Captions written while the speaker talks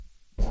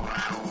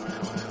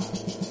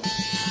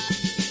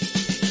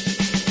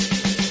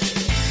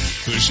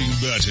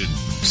pushing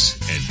buttons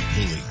and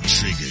pulling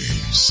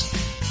triggers.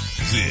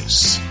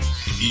 This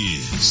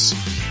is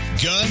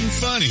Gun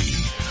Funny.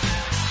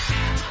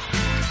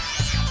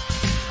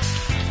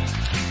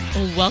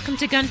 Welcome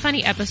to Gun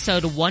Funny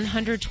episode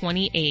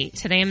 128.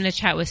 Today I'm going to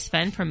chat with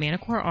Sven from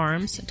Manticore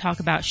Arms, talk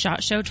about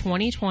SHOT Show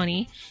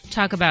 2020,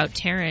 talk about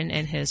Taran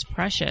and his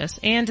Precious,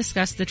 and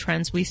discuss the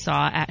trends we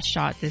saw at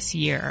SHOT this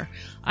year.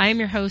 I am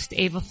your host,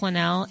 Ava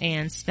Flanell,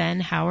 and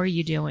Sven, how are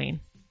you doing?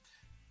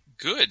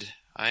 Good.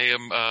 I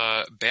am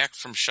back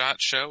from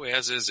SHOT Show,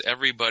 as is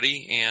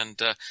everybody, and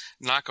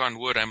knock on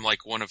wood, I'm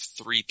like one of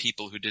 3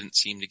 people who didn't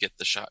seem to get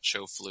the SHOT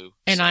Show flu.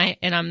 And so.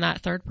 I'm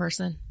that third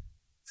person.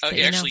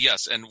 Actually,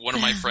 yes, and one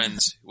of my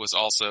friends was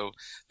also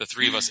the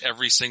 3 of us.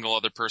 Every single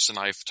other person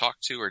I've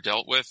talked to or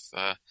dealt with,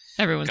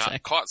 everyone's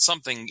sick. Caught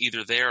something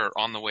either there or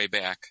on the way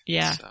back.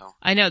 Yeah, so.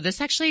 I know. This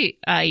actually,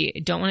 I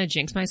don't want to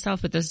jinx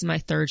myself, but this is my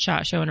 3rd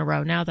SHOT Show in a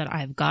row now that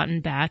I've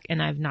gotten back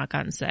and I've not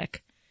gotten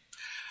sick.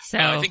 So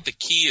I think the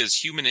key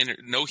is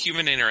no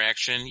human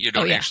interaction. You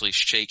don't actually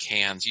shake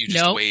hands. You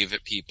just wave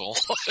at people.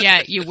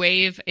 Yeah, you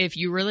wave. If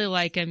you really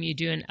like them, you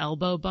do an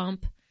elbow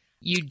bump.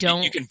 You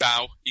don't. You can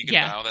bow. You can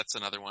bow. That's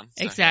another one.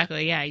 So,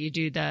 exactly. Yeah. You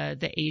do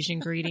the Asian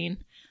greeting.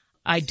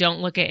 I don't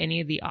look at any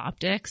of the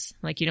optics.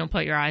 Like you don't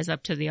put your eyes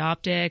up to the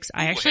optics.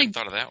 I hadn't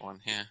thought of that one.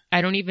 Yeah.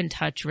 I don't even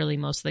touch really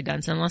most of the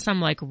guns unless I'm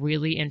like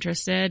really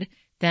interested.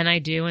 Then I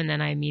do, and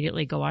then I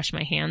immediately go wash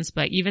my hands.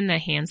 But even the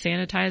hand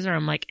sanitizer,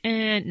 I'm like,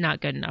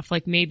 not good enough.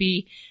 Like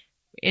maybe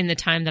in the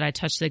time that I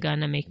touch the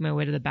gun, I'm making my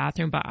way to the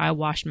bathroom, but I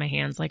washed my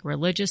hands like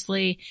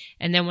religiously.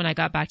 And then when I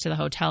got back to the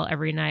hotel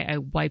every night, I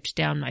wiped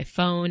down my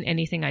phone,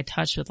 anything I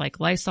touched with like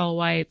Lysol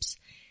wipes.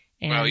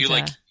 And,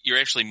 wow, you're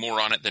actually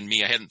more on it than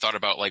me. I hadn't thought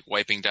about like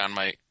wiping down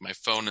my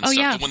phone and stuff.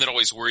 Yeah. The one that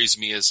always worries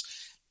me is,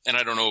 and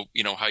I don't know,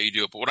 how you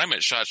do it, but when I'm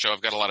at SHOT Show,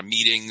 I've got a lot of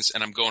meetings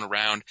and I'm going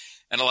around,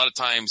 and a lot of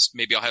times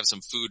maybe I'll have some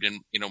food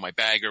in, my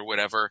bag or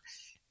whatever.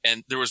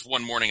 And there was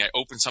one morning I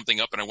opened something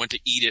up and I went to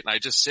eat it, and I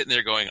just sitting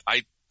there going,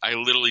 I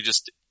literally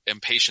just am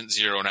patient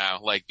zero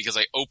now, like, because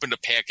I opened a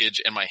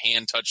package and my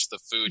hand touched the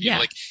food.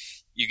 Yeah.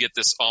 You get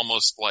this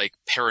almost like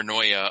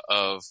paranoia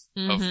of,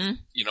 and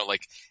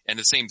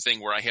the same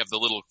thing where I have the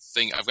little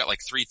thing, I've got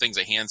like 3 things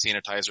of hand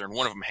sanitizer and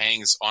one of them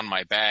hangs on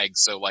my bag.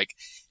 So like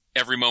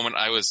every moment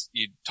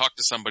you talk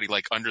to somebody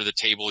like under the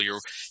table,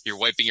 you're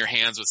wiping your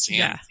hands with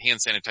hand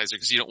sanitizer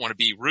because you don't want to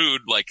be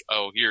rude. Like,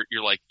 oh,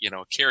 you're like,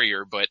 a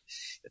carrier, but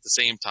at the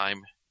same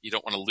time, you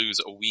don't want to lose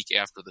a week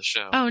after the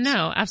show. Oh,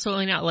 no,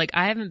 absolutely not. Like,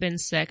 I haven't been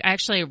sick.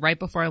 Actually, right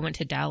before I went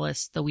to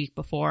Dallas the week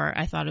before,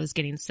 I thought I was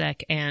getting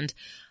sick, and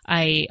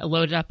I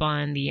loaded up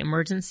on the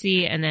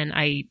emergency, and then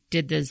I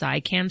did the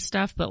Zicam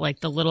stuff, but like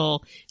the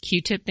little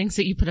Q-tip things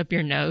that you put up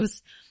your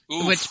nose,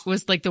 which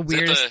was like the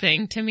weirdest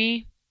thing to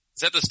me.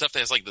 Is that the stuff that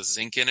has like the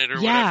zinc in it or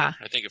whatever?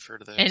 I think I've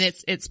heard of that. And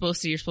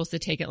you're supposed to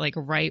take it like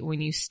right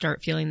when you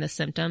start feeling the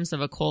symptoms of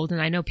a cold.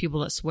 And I know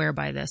people that swear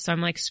by this. So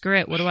I'm like, screw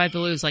it. What do I have to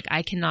lose? Like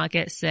I cannot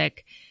get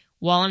sick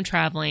while I'm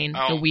traveling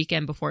the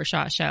weekend before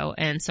SHOT Show.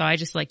 And so I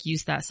just like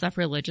use that stuff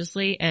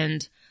religiously.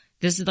 And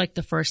this is like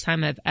the first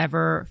time I've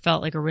ever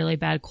felt like a really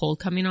bad cold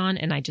coming on,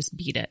 and I just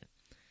beat it.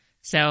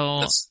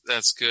 So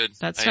that's good.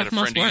 I had a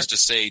friend who used to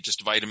say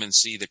just vitamin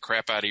C the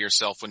crap out of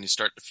yourself when you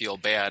start to feel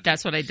bad.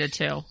 That's what I did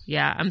too.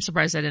 Yeah. I'm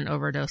surprised I didn't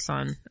overdose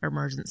on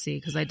emergency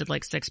because I did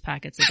like 6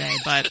 packets a day,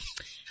 but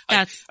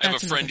I have a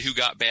friend who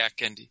got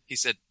back and he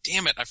said,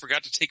 damn it, I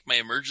forgot to take my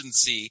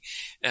emergency,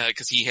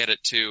 cause he had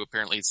it too.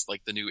 Apparently it's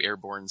like the new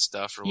airborne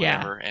stuff or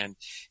whatever. Yeah. And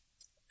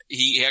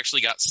he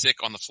actually got sick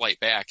on the flight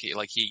back. He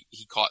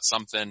caught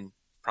something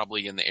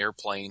probably in the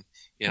airplane,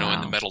 in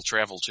the metal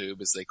travel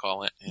tube as they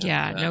call it. And,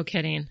 yeah. No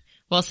kidding.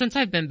 Well, since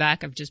I've been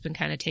back, I've just been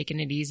kind of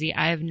taking it easy.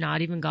 I have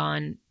not even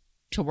gone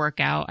to work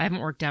out. I haven't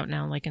worked out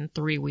now like in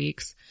 3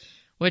 weeks,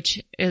 which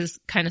is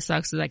kind of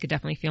sucks because I could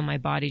definitely feel my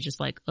body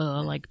just like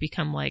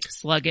become like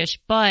sluggish.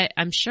 But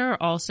I'm sure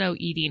also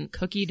eating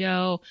cookie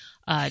dough,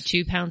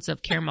 2 pounds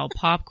of caramel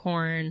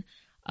popcorn,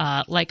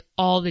 like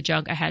all the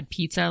junk. I had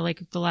pizza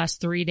like the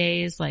last 3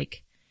 days.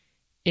 Like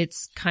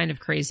it's kind of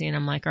crazy. And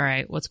I'm like, all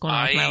right, what's going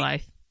on with my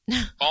life?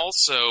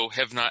 Also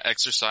have not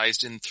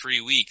exercised in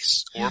 3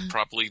 weeks, or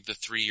probably the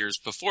 3 years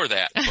before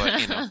that,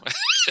 but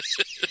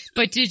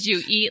But did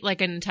you eat like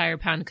an entire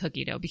pound of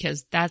cookie dough?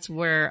 Because that's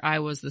where I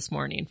was this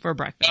morning for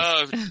breakfast.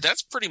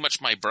 That's pretty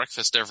much my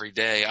breakfast every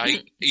day.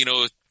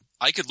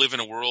 I could live in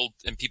a world,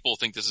 and people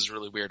think this is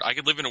really weird, I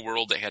could live in a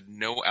world that had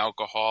no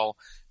alcohol,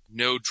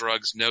 no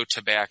drugs, no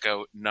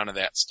tobacco, none of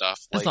that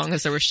stuff. As long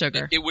as there was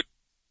sugar. It would,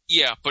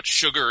 yeah, but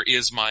sugar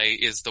is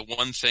the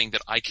one thing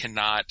that I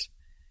cannot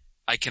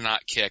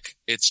kick.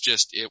 It's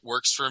just, it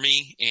works for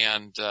me.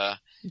 And,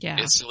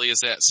 as silly as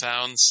that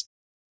sounds,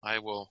 I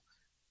will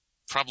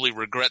probably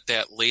regret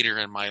that later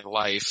in my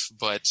life,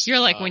 but. You're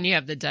like when you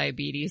have the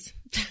diabetes.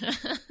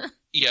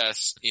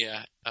 Yes.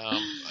 Yeah.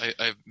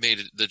 I've made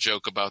the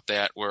joke about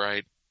that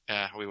where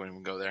we won't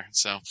even go there.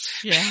 So.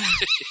 Yeah.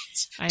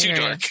 It's too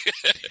dark.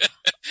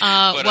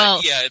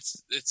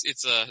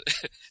 It's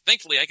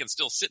thankfully I can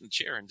still sit in a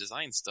chair and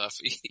design stuff.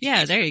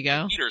 Yeah, there you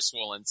go. My feet are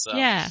swollen, so.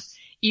 Yeah.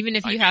 even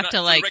if you have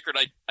to like, for the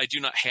record, I do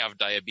not have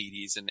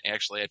diabetes, and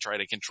actually I try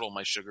to control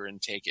my sugar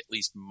intake at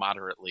least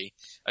moderately.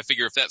 I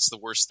figure if that's the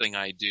worst thing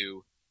I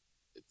do,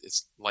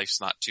 life's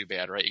not too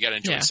bad, right? You got to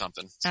enjoy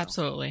something. So.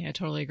 Absolutely. I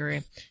totally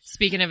agree.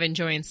 Speaking of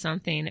enjoying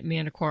something,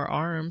 Manticore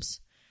Arms.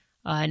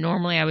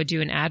 Normally I would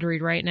do an ad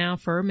read right now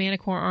for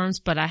Manticore Arms,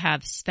 but I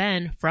have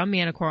Sven from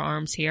Manticore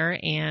Arms here,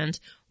 and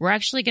we're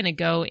actually going to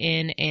go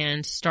in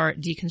and start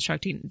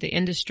deconstructing the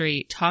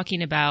industry,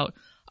 talking about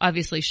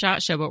obviously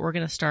SHOT Show, but we're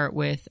going to start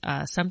with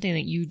something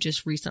that you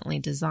just recently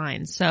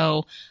designed.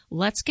 So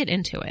let's get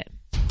into it.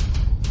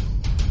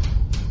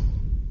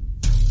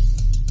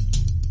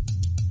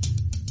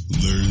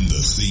 Learn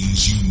the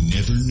things you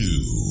never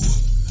knew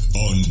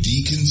on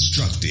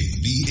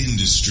Deconstructing the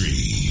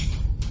Industry.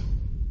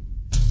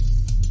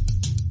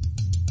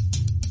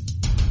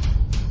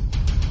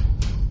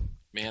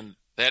 Man,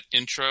 that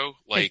intro,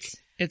 like,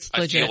 it's I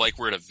legit. feel like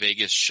we're at a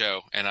Vegas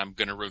show and I'm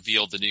going to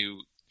reveal the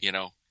new,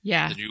 the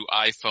new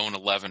iPhone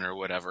 11 or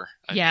whatever.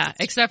 Yeah,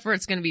 except for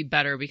it's going to be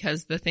better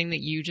because the thing that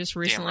you just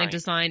recently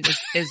designed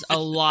is a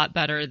lot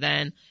better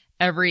than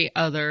every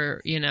other,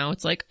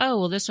 it's like, oh,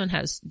 well, this one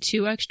has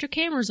 2 extra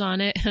cameras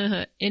on it.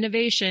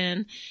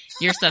 Innovation.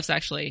 Your stuff's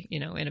actually,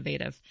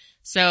 innovative.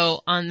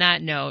 So on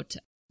that note,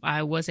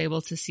 I was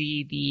able to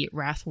see the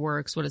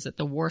Wrathworks, what is it,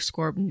 the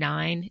Warscorp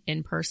 9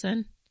 in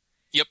person.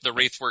 Yep, the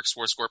Wraithworks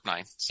Warscorp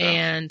 9. So.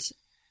 And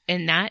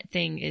that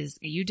thing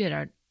you did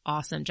an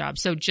awesome job.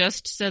 So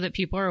just so that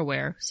people are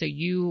aware, so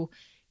you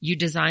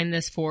designed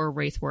this for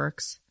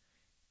Wraithworks.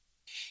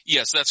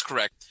 Yes, that's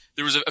correct.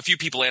 There was a few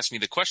people asked me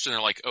the question.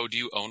 They're like, oh, do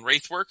you own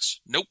Wraithworks?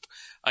 Nope,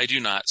 I do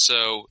not.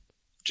 So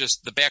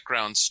just the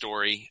background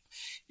story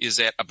is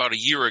that about a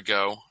year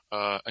ago,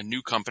 a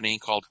new company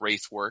called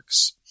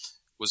Wraithworks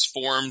was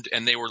formed,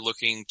 and they were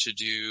looking to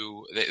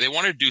they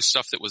wanted to do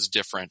stuff that was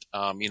different.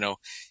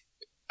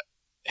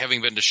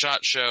 Having been to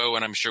SHOT Show,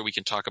 and I'm sure we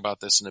can talk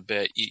about this in a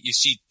bit, you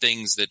see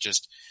things that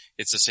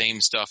it's the same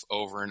stuff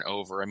over and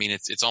over. I mean,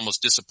 it's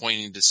almost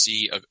disappointing to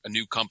see a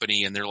new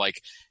company and they're like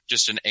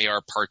just an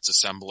AR parts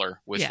assembler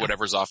with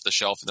whatever's off the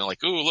shelf. And they're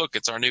like, ooh, look,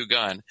 it's our new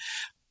gun,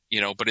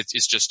 but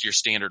it's just your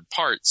standard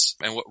parts.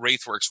 And what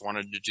Wraithworks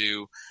wanted to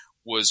do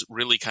was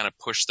really kind of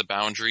push the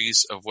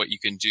boundaries of what you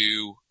can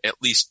do,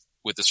 at least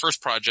with this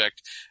first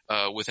project,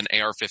 with an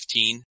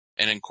AR-15,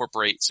 and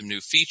incorporate some new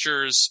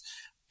features.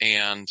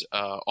 And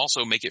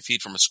also make it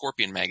feed from a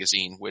Scorpion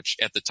magazine, which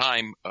at the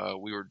time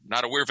we were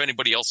not aware of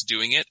anybody else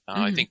doing it.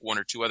 I think 1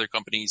 or 2 other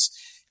companies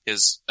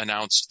has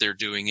announced they're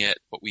doing it,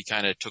 but we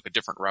kind of took a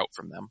different route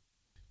from them.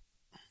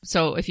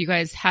 So if you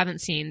guys haven't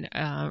seen,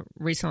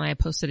 recently I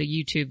posted a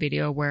YouTube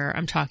video where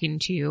I'm talking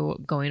to you,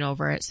 going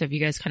over it. So if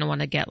you guys kind of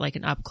want to get like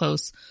an up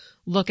close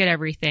look at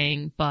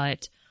everything,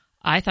 but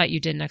I thought you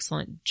did an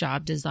excellent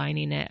job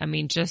designing it. I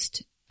mean,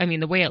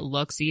 the way it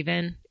looks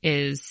even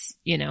is,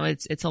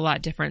 it's a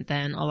lot different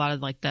than a lot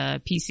of like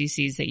the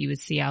PCCs that you would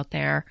see out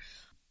there.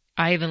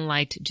 I even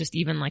liked just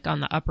even like on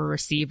the upper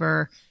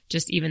receiver,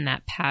 just even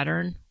that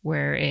pattern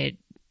where it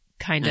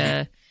kind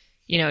of,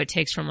 it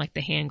takes from like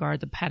the handguard,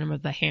 the pattern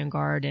of the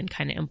handguard, and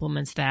kind of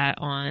implements that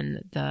on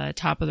the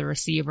top of the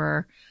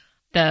receiver.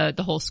 The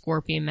whole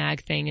Scorpion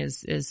mag thing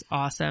is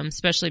awesome,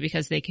 especially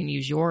because they can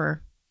use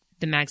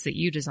the mags that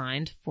you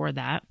designed for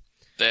that.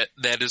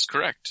 That is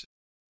correct.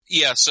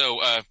 Yeah, so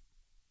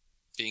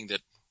being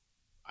that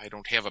I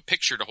don't have a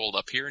picture to hold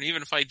up here, and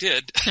even if I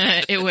did,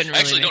 it wouldn't really I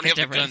actually don't have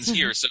difference. the guns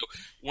here. So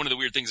one of the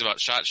weird things about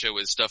SHOT Show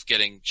is stuff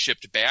getting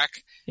shipped back.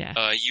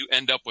 Yeah. You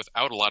end up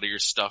without a lot of your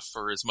stuff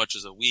for as much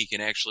as a week,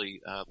 and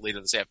actually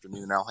later this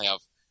afternoon I'll have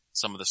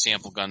some of the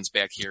sample guns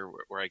back here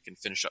where I can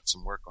finish up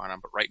some work on them.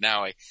 But right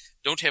now I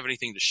don't have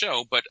anything to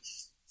show, but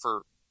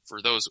for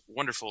those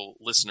wonderful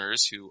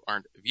listeners who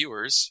aren't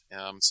viewers,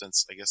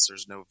 since I guess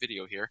there's no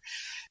video here,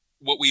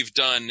 what we've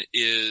done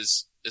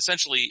is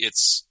essentially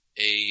it's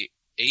a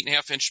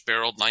 8.5-inch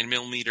barreled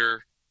 9mm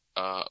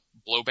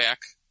blowback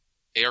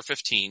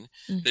AR-15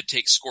 that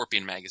takes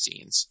Scorpion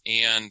magazines.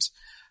 And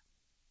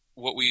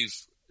what we've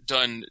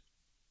done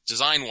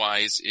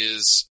design-wise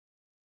is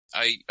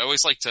I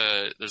always like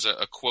to, there's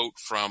a quote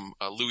from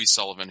Louis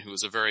Sullivan, who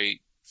was a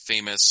very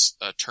famous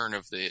turn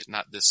of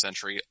not this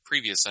century,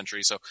 previous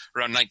century. So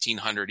around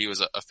 1900, he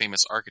was a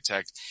famous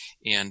architect.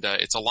 And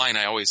it's a line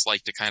I always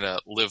like to kind of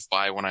live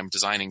by when I'm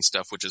designing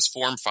stuff, which is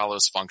form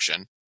follows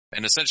function.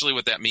 And essentially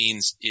what that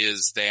means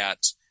is that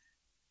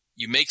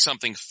you make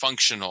something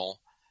functional,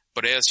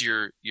 but as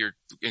you're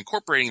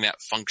incorporating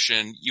that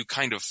function, you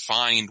kind of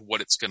find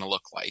what it's going to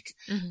look like.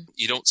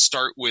 You don't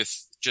start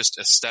with just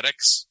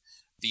aesthetics.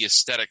 The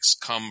aesthetics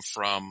come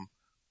from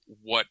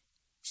what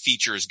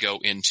features go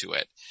into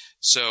it.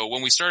 So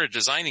when we started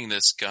designing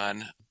this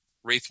gun,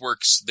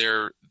 Wraithworks,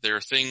 their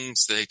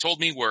things they told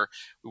me were,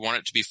 we want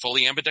it to be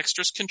fully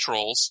ambidextrous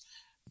controls.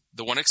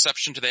 The one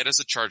exception to that is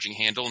the charging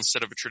handle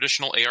instead of a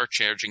traditional AR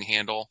charging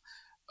handle,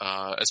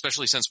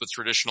 especially since with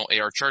traditional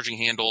AR charging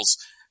handles,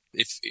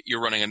 if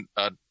you're running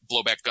a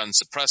blowback gun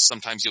suppressed,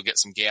 sometimes you'll get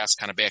some gas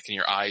kind of back in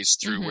your eyes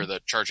through where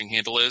the charging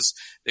handle is.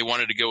 They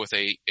wanted to go with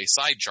a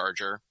side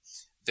charger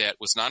that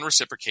was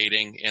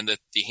non-reciprocating and that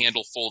the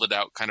handle folded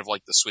out kind of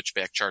like the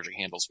switchback charging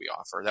handles we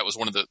offer. That was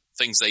one of the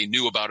things they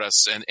knew about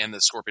us and the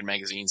Scorpion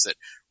magazines that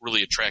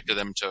really attracted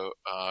them to,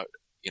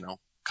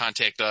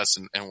 contact us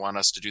and want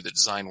us to do the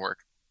design work.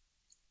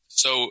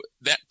 So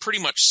that pretty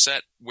much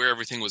set where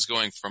everything was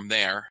going from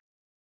there.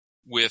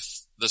 With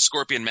the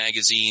Scorpion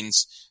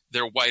magazines,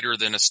 they're wider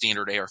than a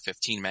standard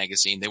AR-15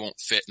 magazine. They won't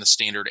fit in a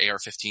standard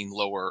AR-15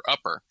 lower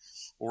upper.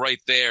 Well, right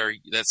there,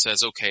 that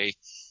says, okay,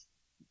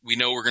 we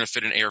know we're going to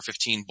fit an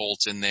AR-15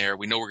 bolt in there.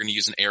 We know we're going to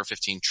use an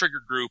AR-15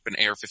 trigger group and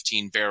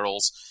AR-15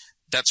 barrels.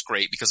 That's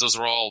great because those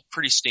are all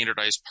pretty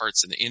standardized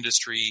parts in the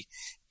industry.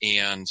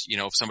 And,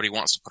 if somebody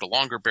wants to put a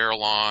longer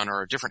barrel on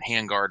or a different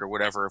handguard or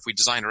whatever, if we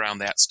design around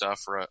that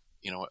stuff or a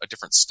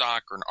different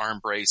stock or an arm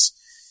brace,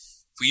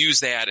 if we use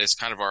that as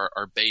kind of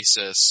our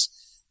basis,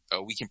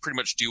 we can pretty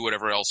much do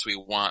whatever else we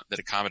want that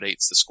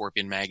accommodates the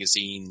Scorpion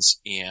magazines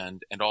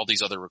and all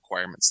these other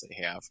requirements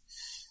they have.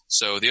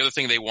 So the other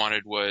thing they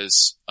wanted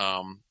was,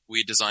 we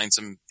had designed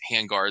some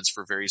handguards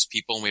for various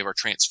people, and we have our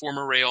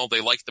transformer rail.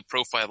 They liked the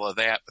profile of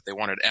that, but they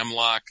wanted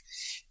M-LOK.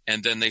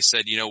 And then they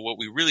said, what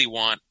we really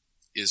want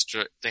is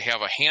to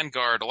have a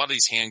handguard. A lot of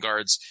these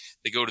handguards,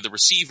 they go to the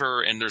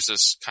receiver and there's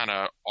this kind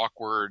of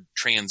awkward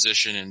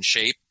transition in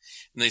shape.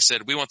 And they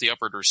said, we want the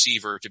upper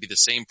receiver to be the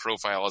same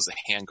profile as the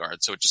handguard.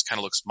 So it just kind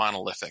of looks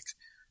monolithic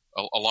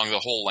along the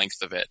whole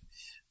length of it.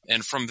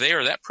 And from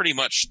there, that pretty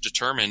much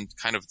determined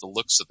kind of the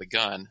looks of the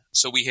gun.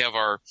 So we have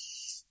our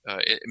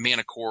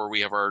Manticore,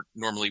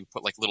 normally we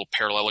put like little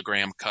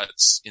parallelogram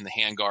cuts in the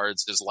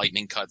handguards as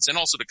lightning cuts, and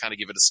also to kind of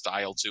give it a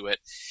style to it.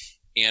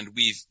 And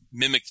we've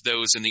mimicked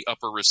those in the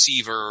upper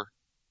receiver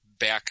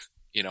back,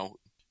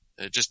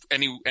 just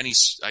any,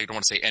 I don't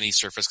want to say any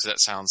surface because that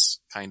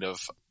sounds kind of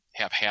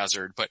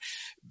haphazard, but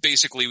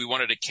basically we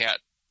wanted to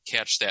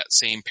catch that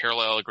same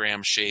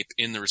parallelogram shape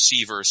in the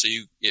receiver. So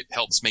it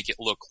helps make it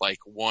look like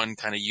one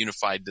kind of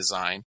unified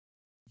design,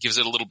 gives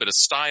it a little bit of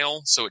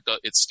style. So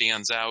it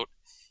stands out.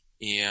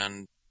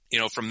 And,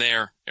 from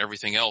there,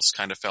 everything else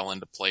kind of fell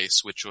into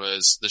place, which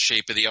was the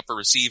shape of the upper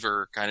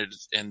receiver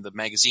and the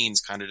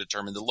magazines kind of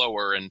determined the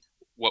lower and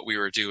what we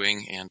were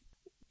doing. And,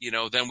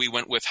 then we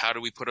went with how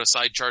do we put a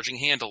side charging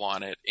handle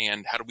on it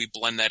and how do we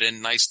blend that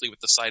in nicely with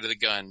the side of the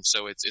gun.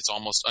 So it's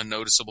almost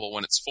unnoticeable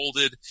when it's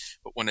folded,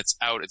 but when it's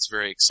out, it's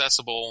very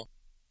accessible.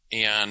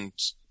 And,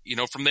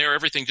 from there,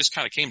 everything just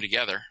kind of came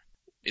together.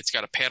 It's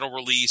got a paddle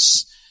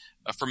release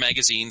for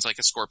magazines like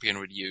a Scorpion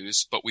would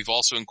use, but we've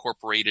also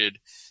incorporated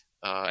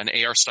an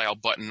AR style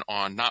button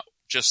on not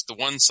just the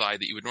one side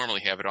that you would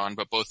normally have it on,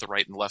 but both the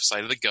right and left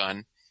side of the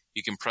gun.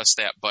 You can press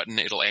that button.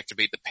 It'll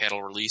activate the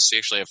paddle release. So you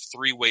actually have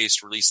 3 ways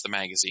to release the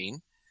magazine.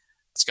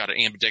 It's got an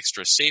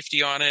ambidextrous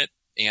safety on it.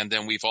 And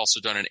then we've also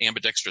done an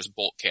ambidextrous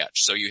bolt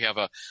catch. So you have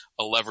a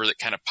lever that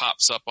kind of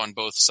pops up on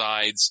both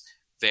sides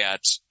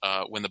that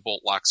when the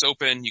bolt locks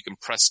open, you can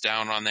press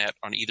down on that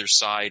on either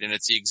side, and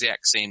it's the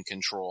exact same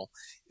control.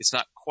 It's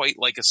not quite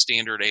like a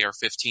standard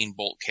AR-15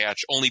 bolt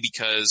catch, only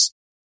because,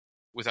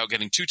 without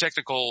getting too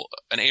technical,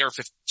 an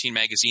AR-15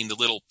 magazine, the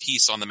little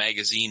piece on the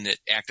magazine that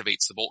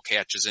activates the bolt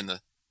catch is in the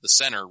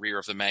center rear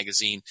of the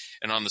magazine.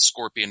 And on the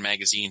Scorpion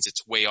magazines,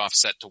 it's way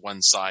offset to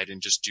one side,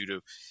 and just due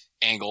to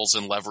angles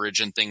and leverage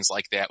and things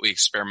like that, we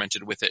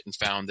experimented with it and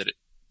found that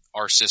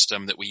our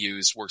system that we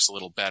use works a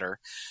little better.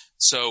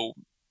 So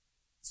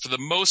for the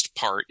most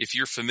part, if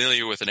you're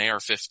familiar with an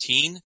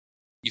AR-15,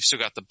 you've still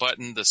got the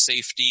button, the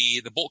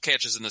safety, the bolt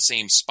catch is in the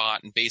same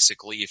spot. And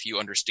basically, if you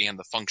understand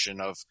the function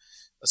of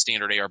a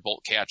standard AR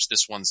bolt catch,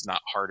 this one's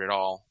not hard at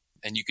all.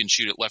 And you can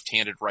shoot it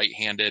left-handed,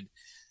 right-handed,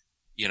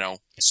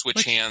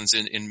 switch hands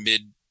in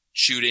mid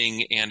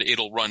shooting, and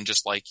it'll run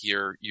just like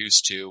you're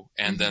used to.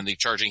 And then the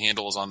charging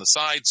handle is on the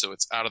side, so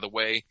it's out of the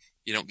way.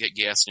 You don't get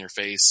gas in your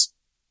face,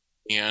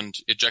 and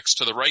ejects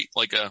to the right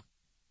like a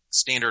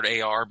standard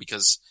AR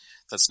because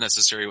that's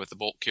necessary with the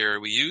bolt carrier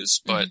we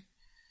use. But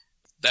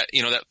that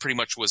pretty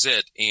much was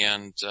it.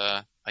 And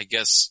I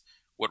guess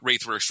what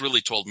Wraithworks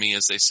really told me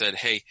is they said,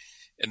 hey,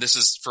 and this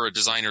is for a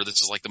designer,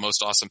 this is like the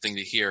most awesome thing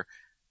to hear.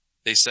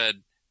 They said,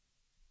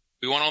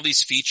 we want all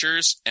these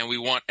features, and we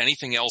want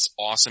anything else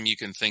awesome you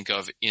can think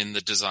of in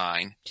the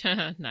design.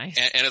 Nice.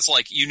 And it's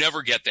like, you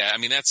never get that. I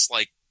mean, that's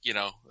like,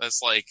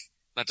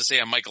 not to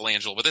say I'm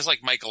Michelangelo, but that's like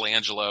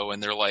Michelangelo,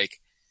 and they're like,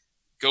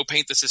 go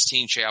paint the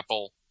Sistine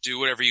Chapel, do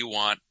whatever you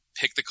want,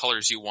 pick the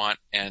colors you want,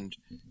 and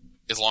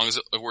as long as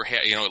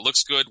it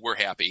looks good, we're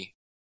happy.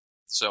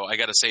 So I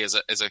got to say, as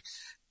a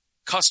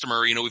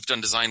customer, we've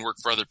done design work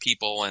for other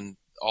people, and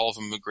all of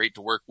them are great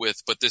to work with,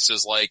 but this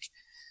is like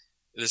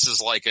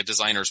a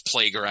designer's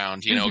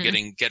playground,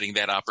 getting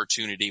that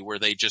opportunity where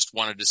they just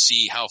wanted to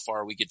see how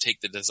far we could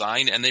take the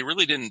design, and they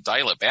really didn't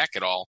dial it back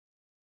at all.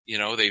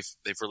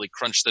 They've really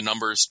crunched the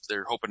numbers.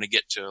 They're hoping to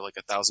get to like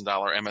 $1,000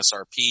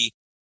 MSRP.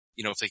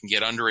 If they can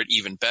get under it,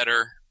 even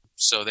better.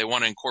 So they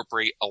want to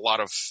incorporate a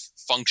lot of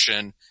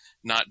function,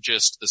 not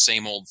just the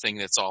same old thing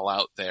that's all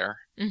out there.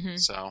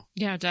 So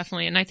yeah,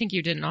 definitely. And I think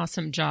you did an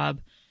awesome job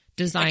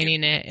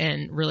designing it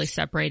and really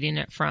separating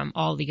it from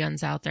all the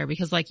guns out there,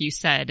 because like you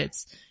said,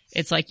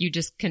 it's like you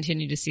just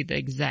continue to see the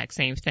exact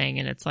same thing,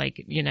 and it's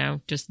like, you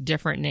know, just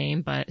different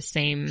name, but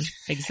same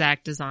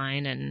exact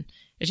design, and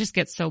it just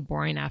gets so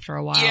boring after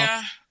a while.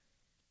 Yeah.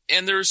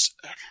 And there's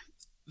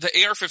the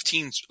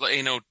AR-15s,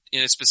 you know,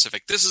 in a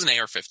specific, this is an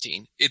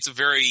AR-15. It's a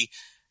very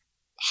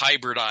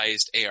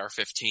hybridized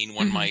AR-15,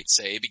 one might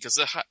say, because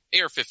the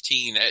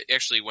AR-15,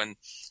 actually, when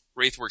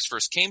Wraithworks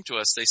first came to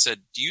us, they said,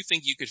 do you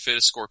think you could fit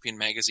a Scorpion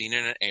magazine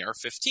in an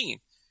AR-15?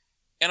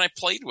 And I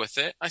played with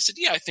it. I said,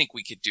 yeah, I think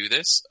we could do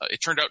this.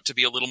 It turned out to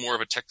be a little more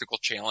of a technical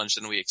challenge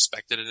than we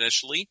expected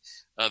initially.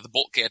 The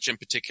bolt catch in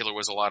particular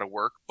was a lot of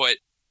work, but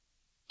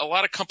a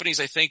lot of companies,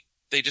 I think,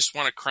 they just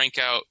want to crank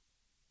out,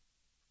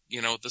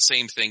 you know, the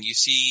same thing. You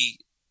see,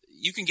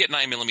 you can get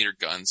 9mm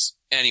guns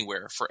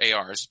anywhere for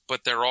ARs,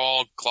 but they're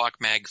all Glock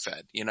mag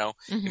fed, you know.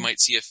 You might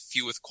see a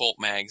few with Colt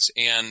mags,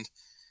 and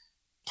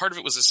part of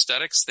it was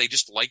aesthetics. They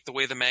just liked the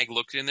way the mag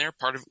looked in there.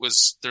 Part of it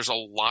was there's a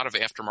lot of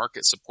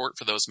aftermarket support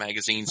for those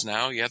magazines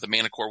now. Yeah, the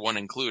Manticore one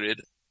included,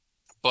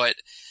 but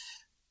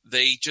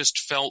they just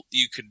felt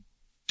you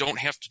don't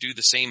have to do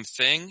the same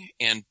thing,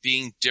 and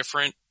being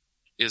different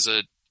is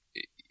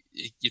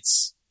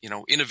it's, you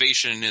know,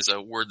 innovation is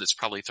a word that's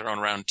probably thrown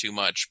around too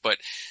much, but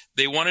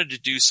they wanted to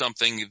do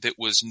something that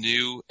was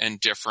new and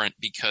different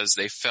because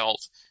they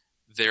felt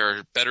there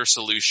are better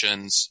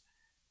solutions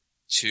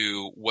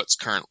to what's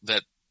current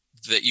that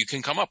you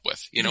can come up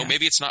with. You know,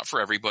 maybe it's not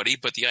for everybody,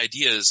 but the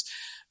idea is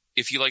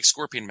if you like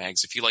Scorpion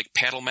mags, if you like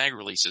paddle mag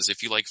releases,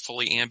 if you like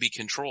fully ambi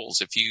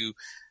controls, if you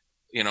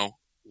know,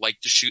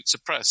 like to shoot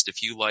suppressed,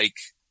 if you like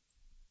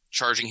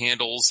charging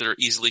handles that are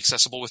easily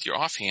accessible with your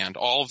offhand,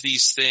 all of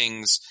these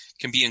things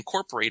can be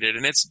incorporated.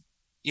 And it's,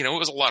 you know, it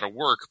was a lot of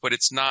work, but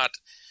it's not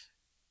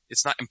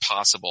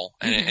impossible,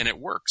 and it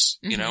works,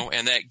 you know,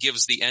 and that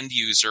gives the end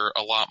user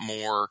a lot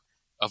more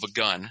of a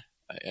gun,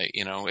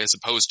 you know, as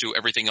opposed to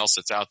everything else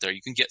that's out there.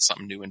 You can get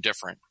something new and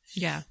different.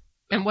 Yeah.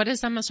 And what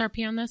is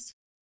MSRP on this?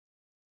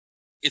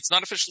 It's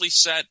not officially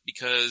set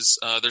because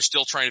they're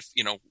still trying to,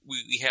 you know,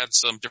 we had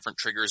some different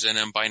triggers in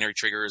them, binary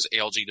triggers,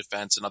 ALG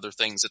defense, and other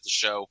things at the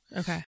show.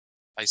 Okay.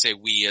 I say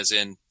we as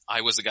in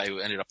I was the guy who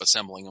ended up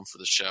assembling them for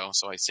the show,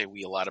 so I say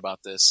we a lot about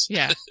this.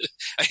 Yeah.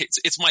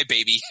 It's my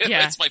baby.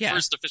 Yeah, it's my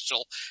first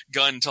official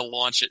gun to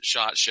launch at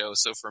SHOT Show,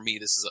 so for me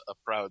this is a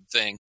proud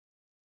thing.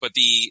 But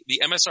the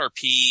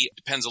MSRP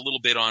depends a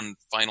little bit on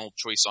final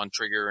choice on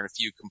trigger and a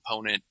few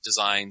component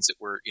designs that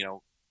we're, you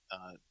know,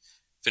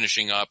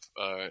 finishing up,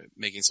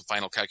 making some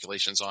final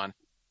calculations on.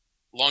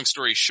 Long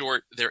story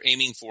short, they're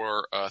aiming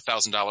for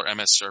 $1,000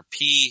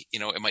 MSRP. You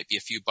know, it might be a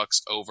few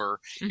bucks over.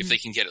 If they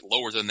can get it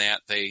lower than that,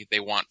 they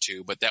want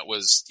to. But that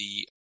was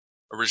the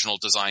original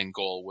design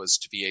goal, was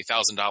to be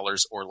 $1,000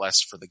 or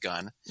less for the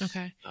gun.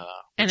 Okay.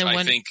 And then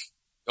I think,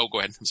 oh, go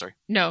ahead. I'm sorry.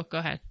 No, go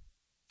ahead.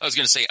 I was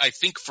going to say, I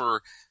think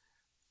for,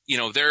 you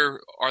know,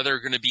 there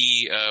going to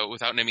be,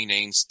 without naming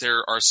names,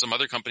 there are some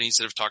other companies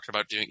that have talked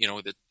about doing, you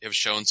know, that have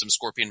shown some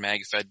Scorpion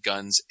mag fed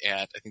guns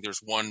at, I think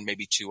there's one,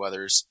 maybe two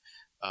others,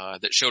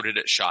 that showed it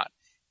at SHOT,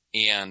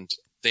 and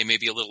they may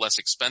be a little less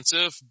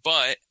expensive,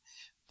 but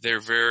they're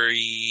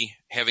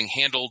having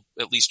handled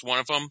at least one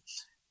of them.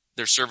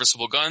 They're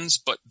serviceable guns,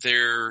 but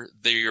they're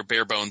your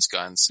bare bones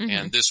guns.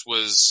 And this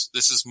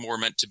is more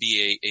meant to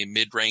be a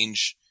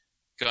mid-range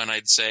gun,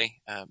 I'd say.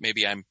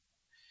 Maybe I'm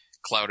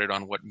clouded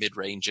on what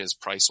mid-range is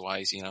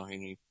price-wise, you know,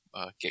 and you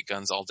get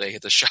guns all day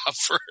at the shop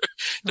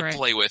to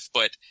play with.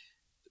 But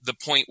the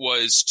point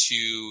was to,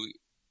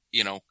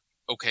 you know,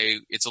 okay,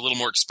 it's a little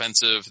more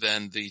expensive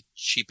than the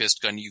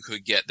cheapest gun you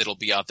could get that'll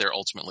be out there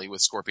ultimately with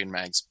Scorpion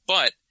mags,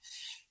 but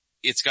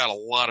it's got a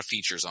lot of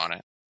features on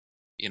it,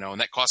 you know,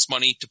 and that costs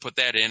money to put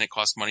that in. It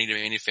costs money to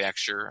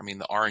manufacture. I mean,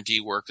 the R&D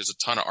work, there's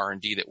a ton of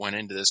R&D that went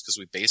into this because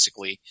we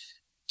basically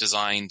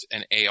designed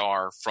an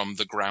AR from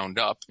the ground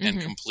up and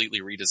completely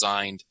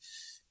redesigned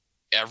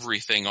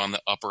everything on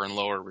the upper and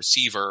lower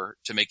receiver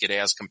to make it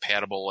as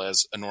compatible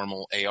as a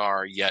normal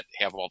AR, yet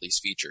have all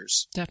these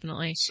features.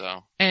 Definitely.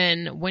 So,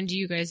 and when do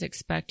you guys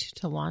expect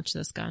to launch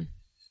this gun?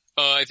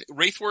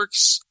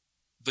 Wraithworks,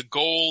 the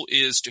goal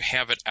is to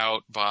have it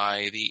out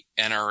by the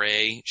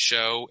NRA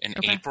show in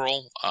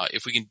April.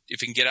 If we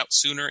can get out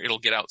sooner, it'll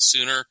get out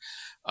sooner.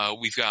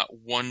 We've got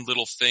one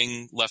little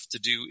thing left to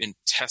do in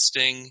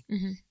testing,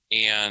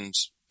 and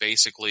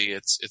basically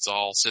it's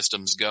all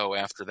systems go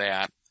after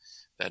that.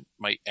 That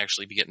might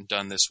actually be getting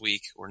done this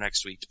week or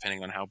next week,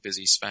 depending on how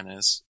busy Sven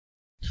is.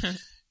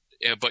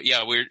 But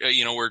yeah,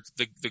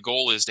 the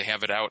goal is to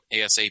have it out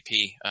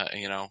ASAP,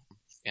 you know,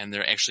 and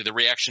the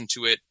reaction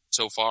to it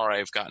so far,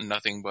 I've gotten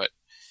nothing but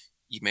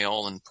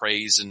email and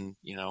praise and,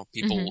 you know,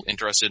 people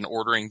interested in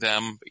ordering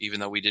them, even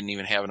though we didn't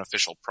even have an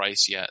official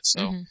price yet.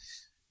 So, nice.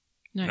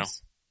 You know,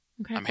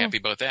 okay, I'm happy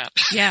about that.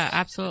 Yeah,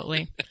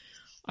 absolutely.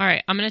 All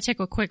right. I'm going to take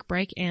a quick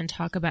break and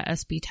talk about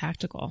SB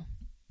Tactical.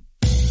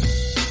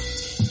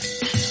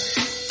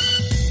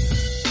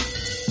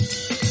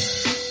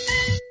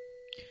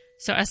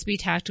 So SB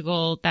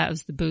Tactical, that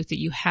was the booth that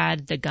you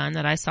had the gun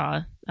that I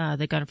saw,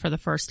 the gun for the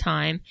first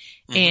time.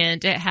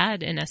 And it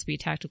had an SB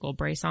Tactical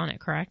brace on it,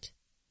 correct?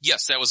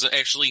 Yes, that was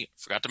actually,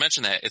 forgot to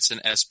mention that. It's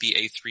an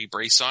SBA3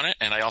 brace on it,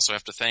 and I also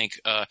have to thank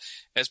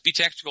SB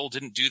Tactical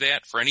didn't do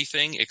that for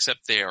anything,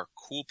 except they are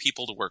cool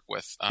people to work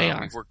with. They are.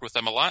 We've worked with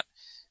them a lot.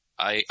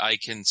 I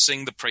can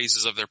sing the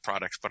praises of their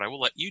product, but I will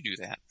let you do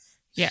that.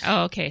 Yeah.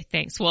 Oh, okay.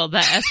 Thanks. Well, the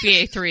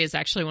SBA3 is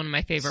actually one of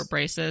my favorite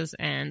braces,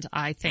 and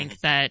I think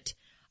that,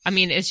 I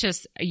mean, it's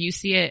just, you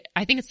see it,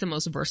 I think it's the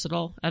most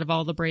versatile out of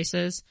all the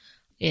braces.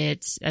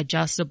 It's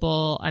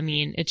adjustable. I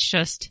mean, it's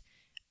just,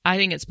 I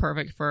think it's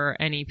perfect for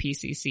any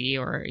PCC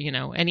or, you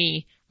know,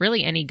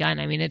 really any gun.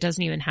 I mean, it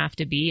doesn't even have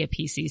to be a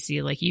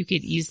PCC. Like, you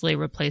could easily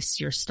replace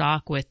your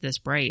stock with this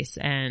brace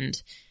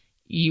and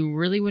you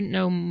really wouldn't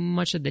know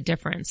much of the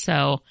difference.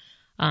 So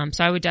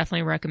I would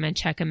definitely recommend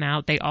check them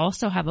out. They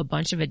also have a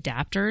bunch of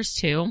adapters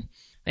too,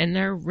 and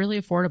they're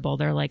really affordable.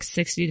 They're like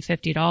 $60 to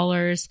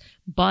 $50,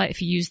 but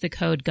if you use the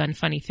code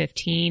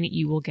GUNFUNNY15,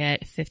 you will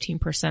get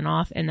 15%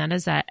 off, and that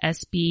is at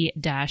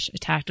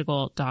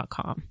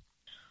sb-tactical.com.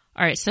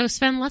 All right, so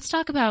Sven, let's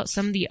talk about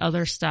some of the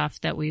other stuff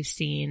that we've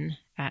seen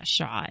at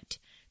SHOT.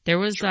 There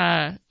was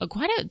there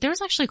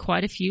was actually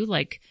quite a few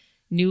like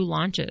new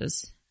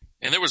launches.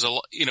 And there was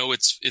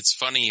it's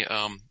funny,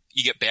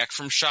 you get back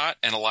from SHOT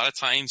and a lot of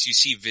times you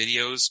see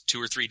videos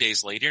 2 or 3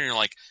 days later and you're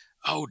like,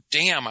 oh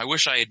damn, I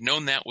wish I had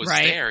known that was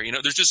there. You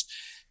know,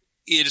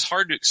 it is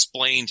hard to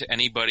explain to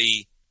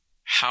anybody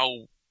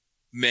how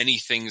many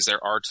things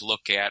there are to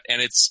look at.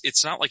 And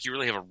it's not like you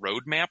really have a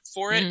roadmap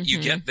for it. Mm-hmm. You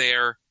get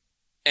there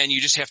and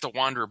you just have to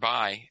wander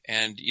by.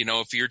 And, you know,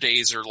 if your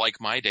days are like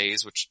my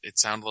days, which it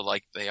sounded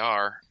like they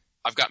are,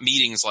 I've got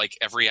meetings like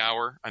every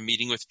hour. I'm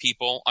meeting with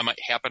people. I might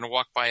happen to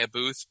walk by a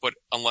booth, but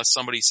unless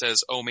somebody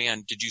says, oh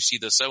man, did you see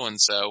the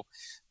so-and-so?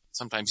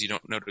 Sometimes you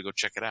don't know to go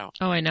check it out.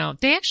 Oh, I know.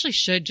 They actually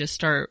should just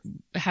start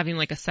having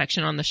like a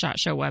section on the SHOT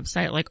Show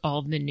website, like all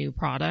of the new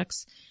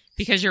products.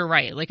 Because you're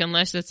right. Like,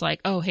 unless it's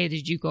like, oh, hey,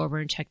 did you go over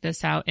and check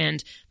this out?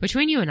 And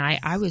between you and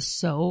I was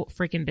so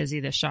freaking busy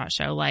this SHOT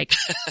Show. Like,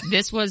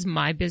 this was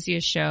my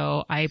busiest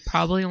show. I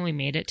probably only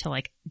made it to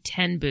like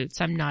 10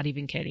 booths. I'm not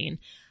even kidding.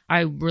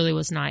 I really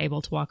was not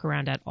able to walk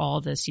around at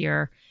all this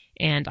year.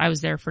 And I was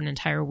there for an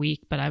entire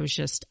week, but I was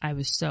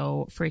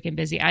so freaking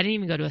busy. I didn't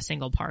even go to a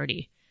single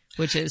party,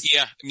 which is.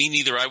 Yeah, me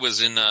neither. I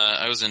was in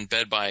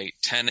bed by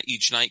 10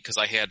 each night because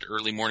I had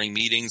early morning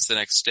meetings the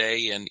next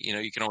day. And, you know,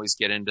 you can always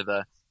get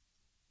into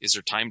is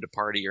there time to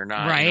party or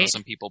not? Right. You know,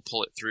 some people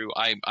pull it through.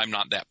 I'm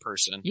not that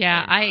person.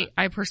 Yeah,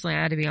 I personally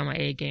had to be on my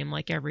A game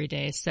like every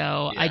day.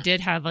 So yeah. I did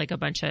have like a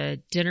bunch of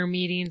dinner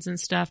meetings and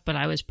stuff, but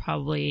I was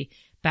probably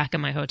back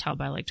in my hotel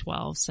by like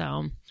 12.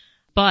 So,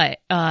 but,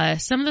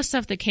 some of the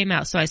stuff that came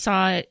out. So I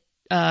saw,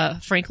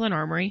 Franklin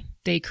Armory.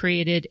 They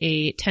created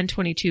a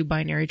 1022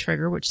 binary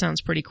trigger, which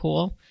sounds pretty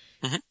cool.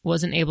 Mm-hmm.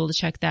 Wasn't able to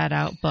check that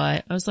out,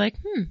 but I was like,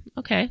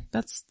 okay,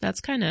 that's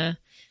kind of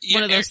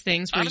one of those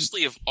things.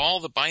 Honestly, of all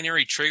the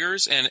binary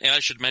triggers, and I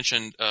should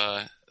mention,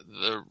 the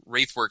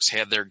Wraithworks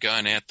had their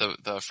gun at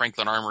the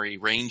Franklin Armory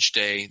range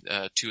day,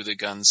 2 of the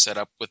guns set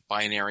up with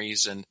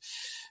binaries, and,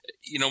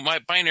 you know, my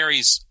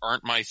binaries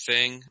aren't my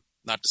thing.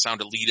 Not to sound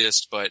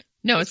elitist, but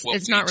no,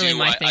 it's not really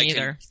my thing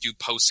either. I can do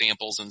post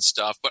samples and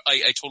stuff, but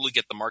I totally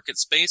get the market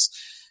space.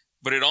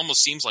 But it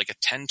almost seems like a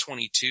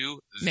 1022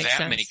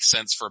 makes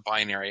sense for a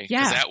binary,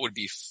 because that would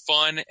be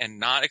fun and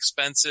not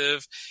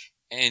expensive,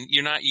 and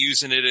you're not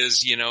using it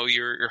as, you know,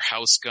 your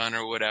house gun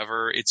or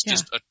whatever. It's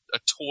just a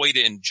toy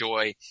to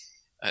enjoy.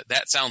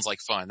 That sounds like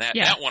fun.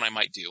 That one I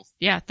might do.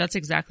 Yeah, that's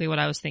exactly what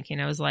I was thinking.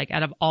 I was like,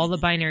 out of all the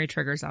binary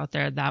triggers out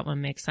there, that one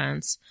makes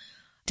sense.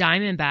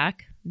 Diamondback,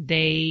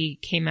 they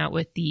came out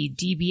with the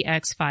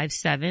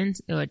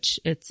DBX57, which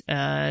it's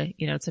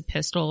it's a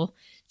pistol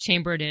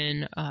chambered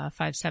in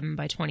 5.7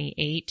 by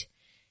 28,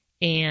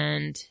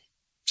 and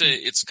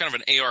it's kind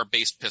of an AR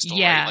based pistol,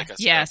 yeah, right? Like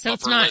so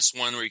it's not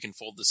one where you can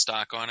fold the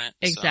stock on it.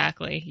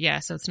 Exactly, so. Yeah.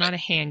 So it's not a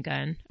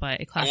handgun,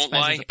 but it classifies. I won't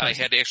lie, as a I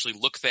had to actually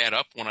look that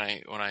up when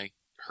I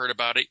heard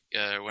about it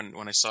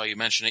when I saw you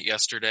mention it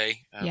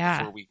yesterday.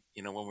 Before we,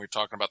 when we were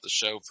talking about the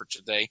show for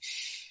today,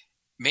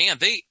 man,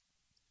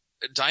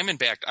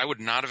 Diamondback, I would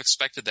not have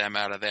expected them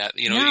out of that.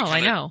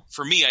 I know.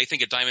 For me, I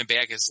think a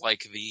Diamondback is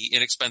like the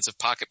inexpensive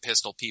pocket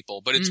pistol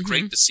people, but it's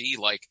great to see,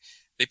 like,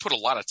 they put a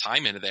lot of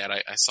time into that.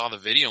 I saw the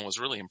video and was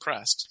really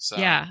impressed. So.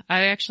 Yeah,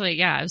 I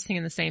was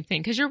thinking the same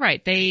thing. Cause you're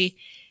right. They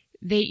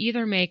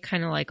either make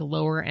kind of like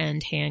lower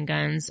end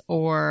handguns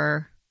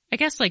or I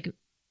guess like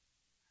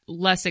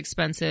less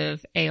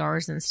expensive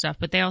ARs and stuff,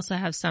 but they also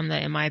have some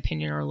that in my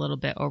opinion are a little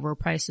bit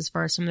overpriced as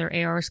far as some of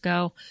their ARs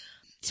go.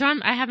 So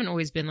I haven't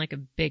always been like a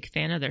big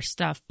fan of their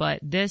stuff, but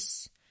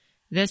this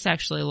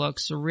actually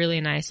looks really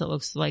nice. It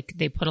looks like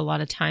they put a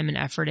lot of time and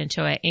effort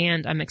into it,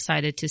 and I'm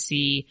excited to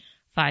see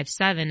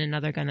 5.7,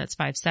 another gun that's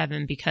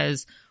 5.7,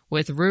 because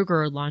with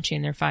Ruger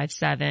launching their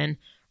 5.7,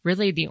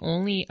 really the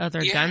only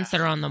other guns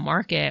that are on the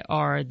market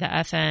are the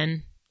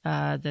FN,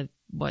 the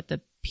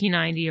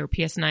P90 or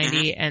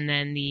PS90, and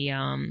then the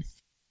I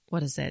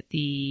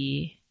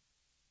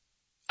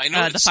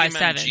know the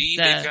 5.7.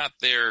 They've got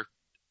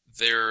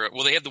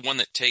they have the one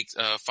that takes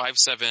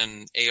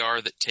 5.7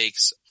 AR that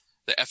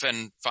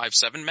the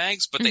FN57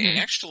 mags, but they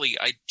actually,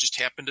 I just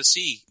happened to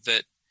see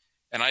that,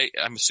 and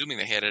I'm assuming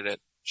they had it at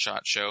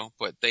SHOT Show,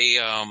 but they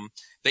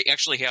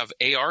actually have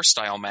AR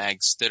style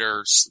mags that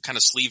are kind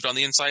of sleeved on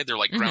the inside. They're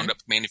like ground up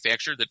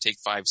manufactured that take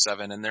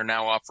 5.7, and they're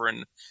now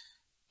offering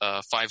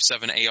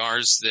 5.7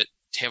 ARs that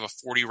have a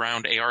 40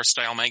 round AR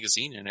style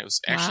magazine. And it was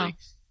actually,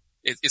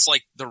 it's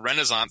like the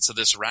renaissance of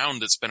this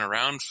round that's been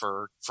around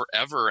for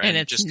forever. And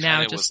it's just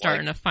now just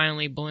starting to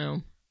finally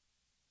bloom.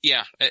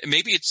 Yeah,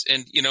 maybe it's,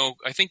 and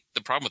I think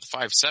the problem with the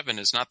 5.7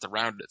 is not the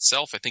round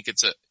itself. I think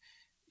it's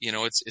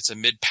it's a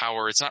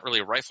mid-power. It's not really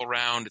a rifle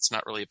round. It's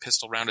not really a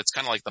pistol round. It's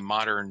kind of like the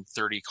modern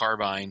 .30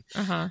 carbine,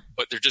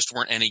 but there just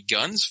weren't any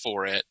guns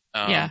for it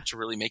to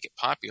really make it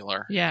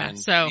popular. Yeah, and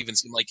so it even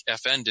seemed like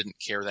FN didn't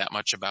care that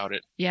much about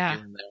it. Yeah,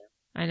 here and there.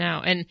 I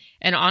know,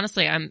 and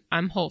honestly,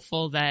 I'm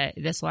hopeful that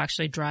this will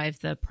actually drive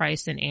the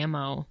price in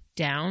ammo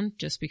down,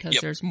 just because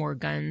there's more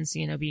guns,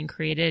 being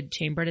created,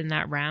 chambered in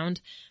that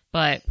round.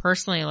 But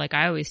personally, like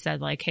I always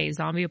said, like, hey,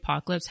 zombie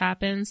apocalypse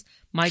happens,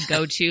 my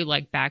go-to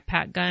like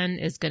backpack gun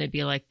is going to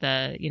be like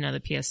the,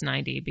 the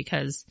PS90,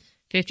 because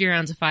 50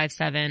 rounds of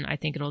 5.7, I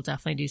think it'll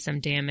definitely do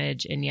some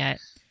damage. And yet,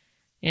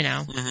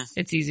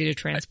 it's easy to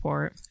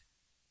transport.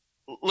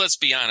 Let's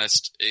be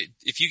honest.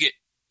 If you get,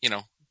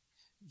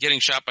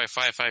 getting shot by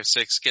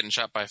 5.56, getting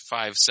shot by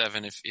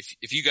 5.7,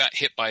 if you got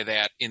hit by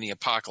that in the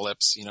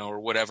apocalypse, or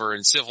whatever,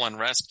 in civil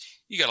unrest,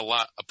 you got a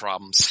lot of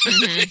problems.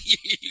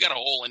 You got a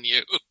hole in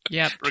you.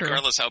 Yep.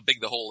 Regardless how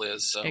big the hole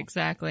is. So.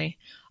 Exactly.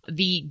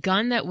 The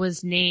gun that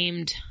was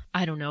named,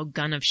 I don't know,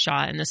 Gun of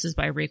Shot, and this is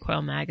by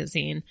Recoil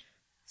Magazine.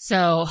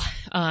 So,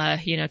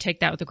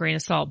 take that with a grain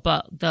of salt,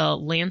 but the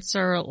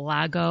Lancer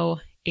Lago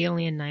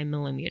Alien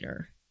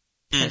 9mm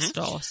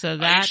pistol. So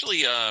that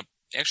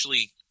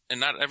actually, and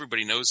not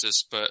everybody knows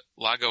this, but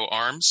Lago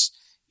Arms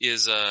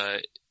is,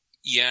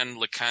 Jan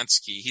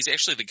Lekansky. He's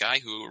actually the guy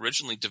who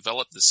originally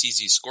developed the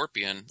CZ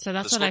Scorpion. So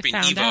that's what I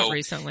found Evo. out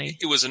recently.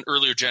 It was an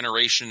earlier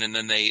generation, and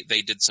then they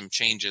did some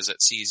changes at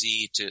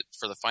CZ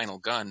for the final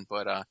gun.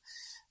 But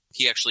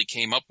he actually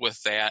came up with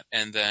that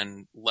and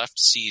then left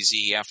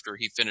CZ after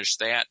he finished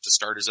that to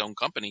start his own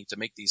company to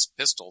make these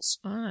pistols.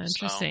 Oh,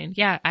 interesting. So.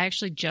 Yeah, I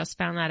actually just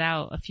found that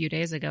out a few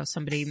days ago.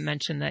 Somebody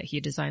mentioned that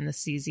he designed the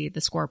CZ,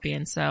 the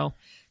Scorpion. So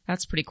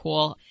that's pretty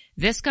cool.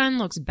 This gun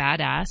looks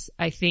badass.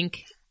 I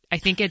think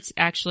it's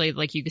actually,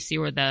 like, you can see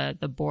where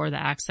the bore,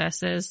 the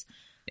access is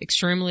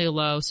extremely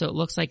low. So it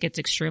looks like it's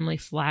extremely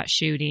flat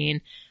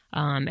shooting.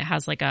 It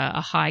has like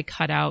a high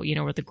cutout,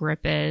 where the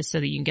grip is, so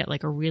that you can get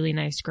like a really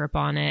nice grip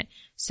on it.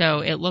 So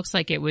it looks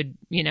like it would,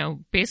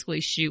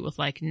 basically shoot with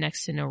like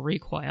next to no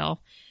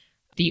recoil.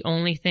 The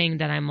only thing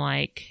that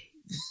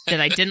that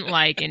I didn't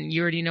like, and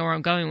you already know where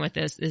I'm going with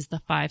this, is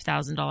the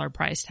 $5,000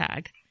 price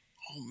tag.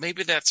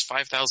 Maybe that's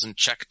 5,000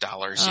 Czech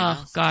dollars.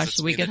 Gosh,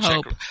 we could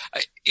hope.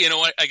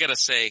 What I gotta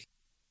say,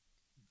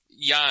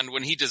 Jan,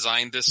 when he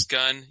designed this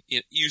gun,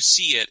 you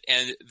see it,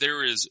 and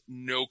there is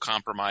no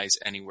compromise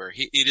anywhere.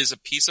 It is a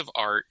piece of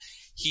art.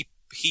 He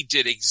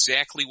did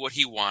exactly what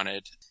he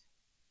wanted.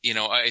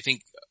 I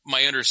think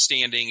my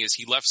understanding is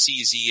he left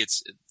CZ.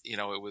 It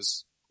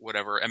was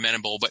whatever,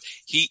 amenable, but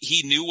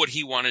he knew what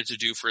he wanted to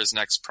do for his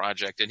next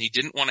project, and he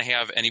didn't want to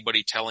have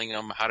anybody telling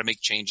him how to make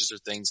changes or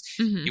things.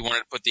 He wanted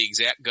to put the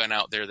exact gun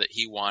out there that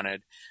he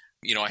wanted.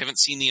 I haven't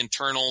seen the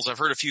internals. I've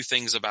heard a few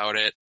things about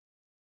it,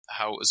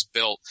 how it was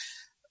built.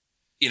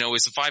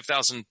 Is the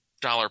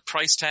 $5,000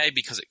 price tag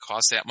because it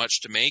costs that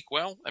much to make?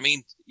 Well, I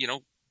mean,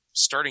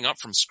 starting up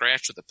from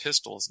scratch with a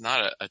pistol is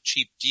not a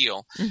cheap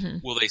deal.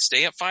 Will they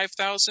stay at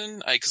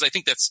 5,000? Because I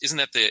think isn't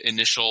that the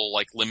initial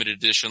like limited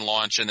edition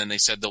launch, and then they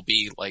said there'll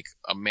be like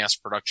a mass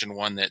production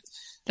one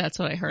that's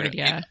what I heard.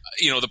 Yeah.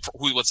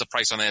 What's the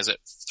price on that? Is it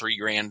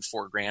 $3,000,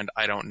 $4,000?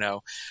 I don't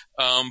know.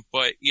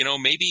 But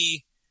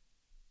maybe.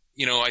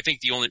 I think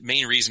the only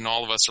main reason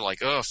all of us are like,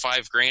 oh,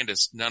 $5,000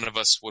 is none of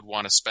us would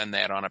want to spend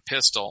that on a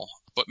pistol.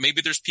 But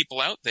maybe there's people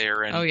out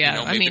there, and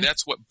maybe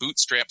that's what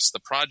bootstraps the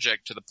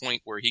project to the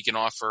point where he can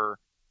offer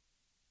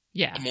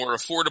a more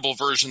affordable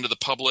version to the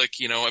public.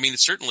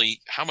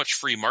 Certainly, how much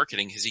free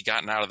marketing has he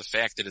gotten out of the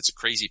fact that it's a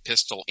crazy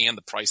pistol and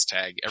the price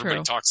tag?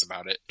 Everybody talks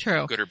about it.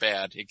 True. Good or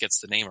bad, it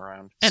gets the name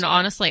around. And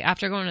honestly,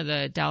 after going to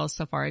the Dallas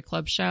Safari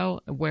Club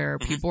show where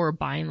people were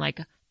buying like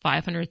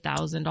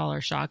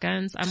 $500,000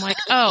 shotguns, I'm like,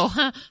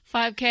 oh,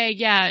 $5,000.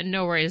 Yeah,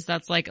 no worries.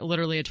 That's like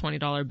literally a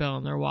 $20 bill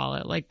in their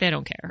wallet. Like, they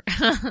don't care.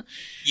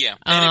 Yeah.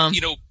 And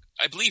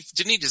I believe,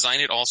 didn't he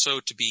design it also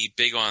to be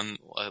big on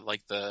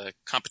like the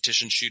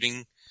competition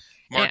shooting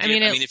market?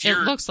 It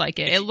looks like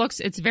it.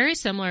 It's very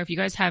similar. If you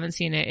guys haven't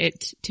seen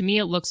it, to me,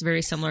 it looks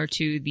very similar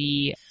to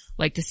the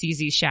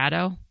CZ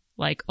Shadow,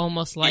 like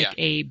almost like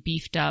a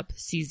beefed up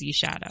CZ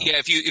Shadow. Yeah.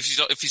 If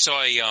you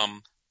saw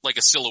like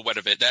a silhouette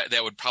of it,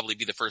 that would probably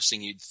be the first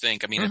thing you'd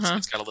think.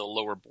 It's got a little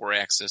lower bore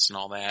axis and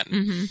all that.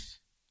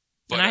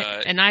 But,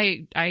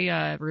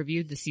 I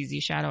reviewed the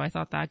CZ Shadow. I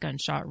thought that gun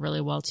shot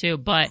really well too.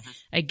 But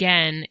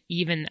again,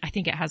 even I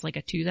think it has like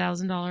a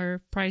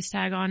 $2,000 price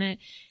tag on it.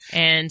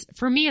 And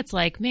for me, it's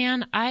like,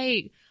 man,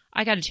 I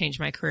I got to change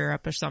my career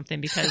up or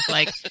something because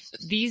like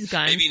these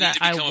guns Maybe you that need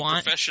to I become want,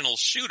 a professional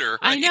shooter.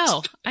 Right?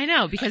 I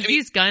know because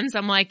these guns,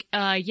 I'm like,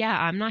 yeah,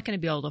 I'm not going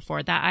to be able to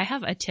afford that. I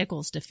have a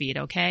Tickles to feed.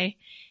 Okay.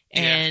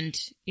 And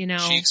you know,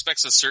 she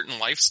expects a certain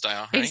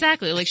lifestyle, right?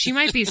 Exactly. Like she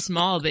might be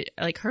small, but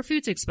like her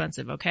food's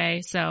expensive.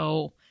 Okay.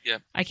 So yeah,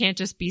 I can't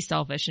just be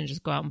selfish and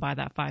just go out and buy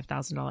that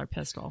 $5,000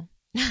 pistol.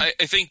 I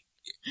think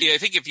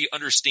if you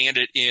understand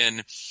it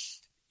in,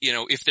 you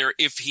know,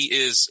 if he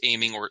is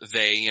aiming, or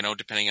they, you know,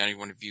 depending on how you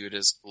want to view it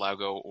as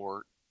Laugo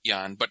or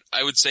Jan, but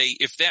I would say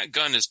if that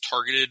gun is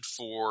targeted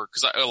for,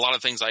 because a lot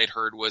of things I had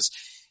heard was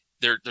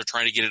they're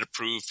trying to get it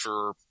approved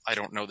for, I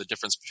don't know the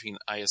difference between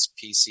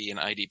ISPC and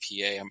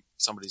IDPA.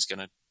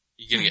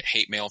 You're gonna get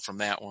hate mail from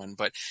that one.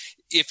 But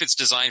if it's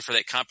designed for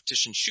that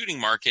competition shooting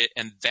market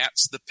and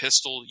that's the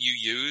pistol you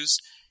use,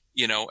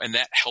 you know, and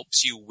that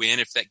helps you win,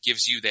 if that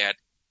gives you that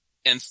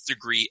nth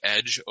degree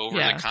edge over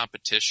the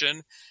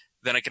competition,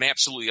 then I can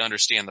absolutely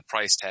understand the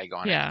price tag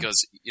on it,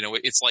 because, you know,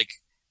 it's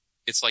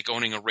like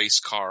owning a race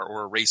car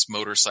or a race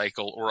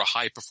motorcycle or a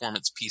high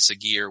performance piece of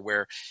gear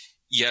where,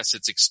 yes,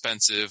 it's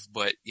expensive,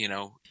 but, you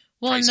know,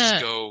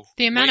 prices go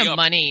the amount way of up.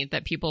 money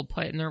that people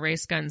put in their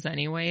race guns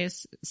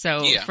anyways. So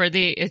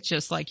it's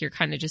just like you're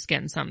kind of just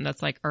getting something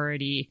that's like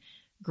already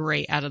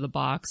great out of the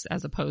box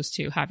as opposed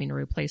to having to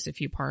replace a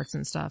few parts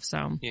and stuff.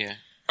 So yeah.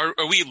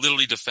 Are we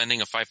literally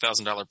defending a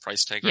 $5,000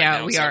 price tag right now?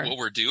 Yeah, we Is are. that what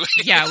we're doing?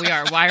 Yeah, we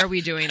are. Why are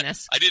we doing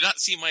this? I did not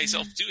see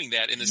myself doing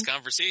that in this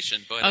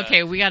conversation, but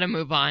okay, we got to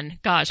move on.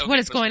 Gosh, what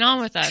is going on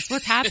with us?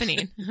 What's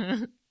happening?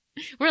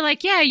 We're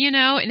like, yeah, you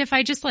know, and if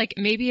I just like,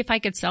 maybe if I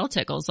could sell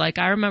Tickles, like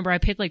I remember I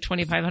paid like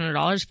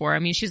 $2,500 for her. I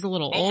mean, she's a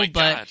little old,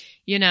 but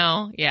you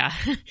know, yeah,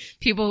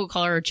 people who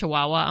call her a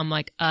Chihuahua, I'm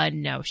like,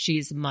 no,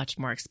 she's much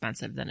more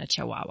expensive than a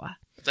Chihuahua.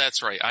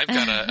 That's right. I've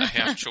got a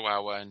half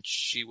Chihuahua, and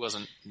she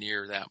wasn't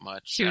near that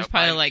much. She was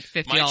probably like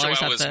 $50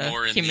 at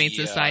the Humane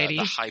Society.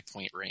 The high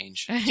point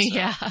range. So.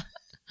 Yeah.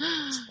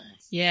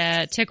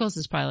 Yeah, Tickles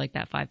is probably like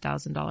that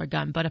 $5,000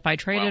 gun. But if I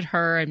traded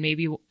her and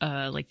maybe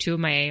like two of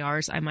my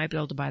ARs, I might be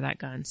able to buy that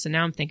gun. So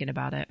now I'm thinking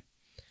about it.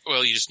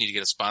 Well, you just need to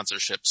get a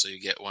sponsorship so you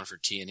get one for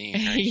T&E.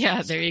 Right?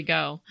 Yeah, there you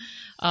go.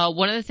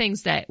 One of the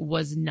things that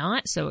was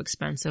not so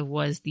expensive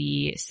was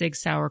the Sig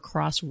Sauer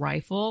Cross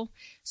Rifle.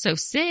 So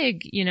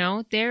Sig, you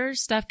know, their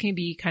stuff can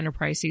be kind of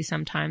pricey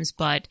sometimes,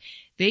 but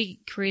they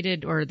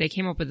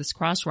came up with this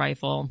cross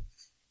rifle.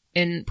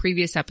 In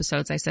previous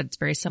episodes, I said it's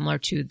very similar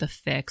to the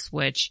Fix,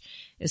 which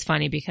is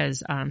funny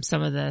because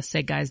some of the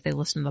SIG guys, they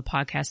listen to the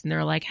podcast and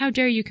they're like, how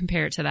dare you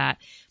compare it to that?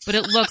 But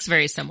it looks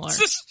very similar.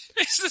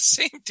 It's the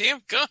same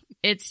damn gun.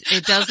 It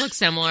does look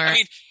similar. I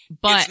mean,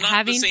 but it's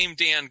not the same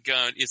damn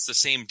gun. It's the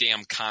same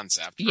damn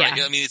concept, right?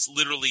 Yeah. I mean, it's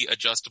literally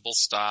adjustable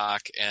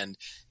stock and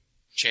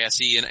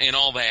chassis and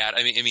all that.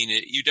 I mean,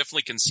 you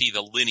definitely can see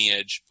the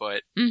lineage,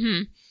 but.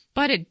 Mm-hmm.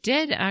 But it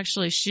did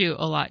actually shoot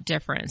a lot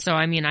different. So,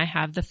 I mean, I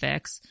have the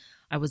Fix.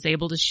 I was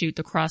able to shoot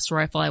the cross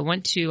rifle. I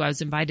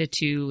was invited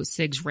to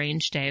SIG's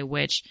range day,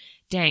 which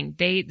dang,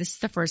 this is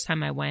the first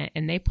time I went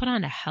and they put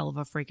on a hell of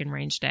a freaking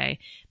range day,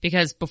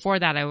 because before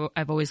that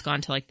I've always gone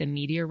to like the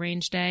media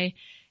range day,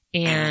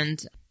 and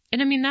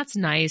I mean, that's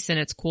nice and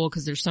it's cool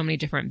because there's so many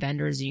different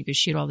vendors and you can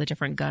shoot all the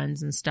different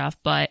guns and stuff.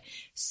 But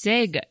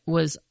SIG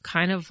was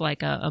kind of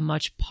like a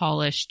much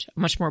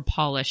more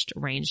polished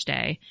range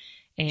day.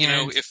 And you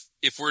know,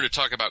 if we're to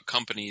talk about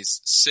companies,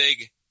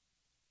 SIG,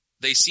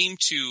 they seem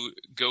to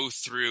go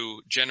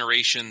through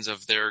generations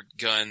of their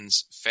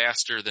guns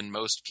faster than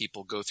most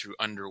people go through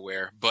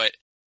underwear. But,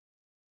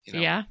 you know,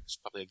 there's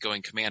probably a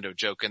going commando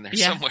joke in there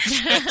somewhere.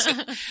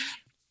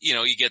 You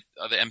know, you get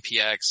the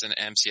MPX and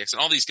MCX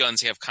and all these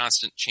guns have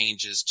constant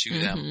changes to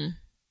them.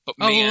 But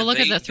man,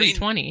 look at the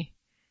 320.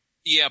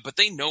 But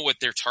they know what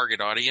their target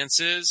audience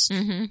is.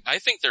 Mm-hmm. I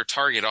think their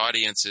target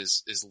audience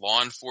is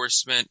law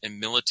enforcement and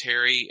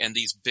military and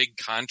these big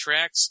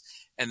contracts.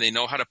 And they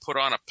know how to put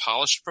on a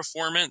polished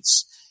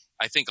performance.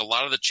 I think a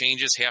lot of the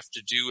changes have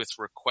to do with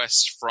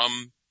requests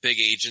from big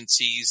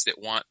agencies that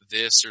want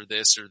this or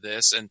this or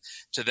this. And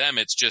to them,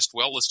 it's just,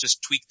 well, let's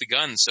just tweak the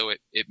gun so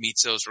it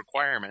meets those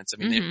requirements.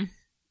 I mean,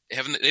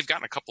 they've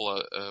gotten a couple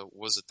of,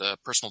 was it the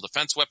personal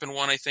defense weapon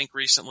one, I think,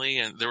 recently?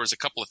 And there was a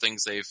couple of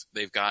things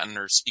they've gotten,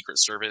 or Secret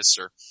Service,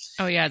 or.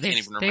 Oh yeah,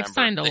 they've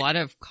signed a lot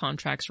of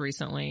contracts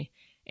recently,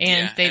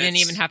 and they didn't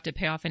even have to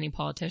pay off any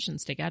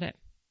politicians to get it.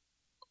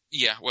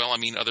 Yeah, well, I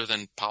mean, other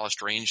than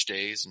polished range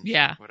days and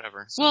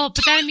whatever. So. Well,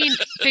 but I mean,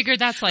 figured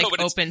that's like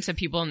open to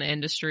people in the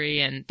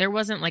industry, and there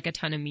wasn't like a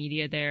ton of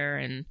media there,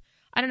 and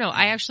I don't know.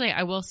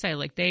 I will say,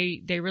 like,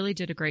 they really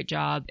did a great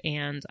job,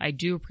 and I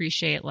do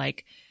appreciate,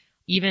 like,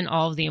 even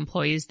all of the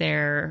employees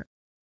there,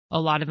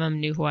 a lot of them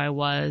knew who I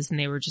was, and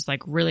they were just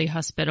like really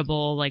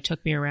hospitable, like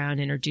took me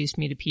around, introduced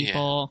me to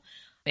people.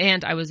 Yeah.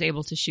 And I was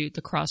able to shoot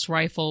the cross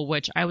rifle,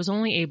 which I was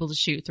only able to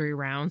shoot 3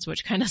 rounds,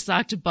 which kind of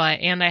sucked,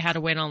 and I had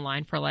to wait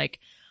online for like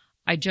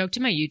I joked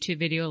in my YouTube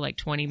video like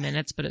 20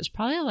 minutes, but it was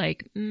probably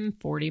like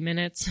 40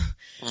 minutes.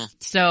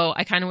 So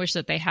I kind of wish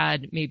that they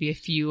had maybe a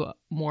few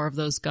more of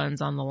those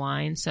guns on the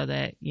line so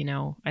that, you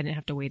know, I didn't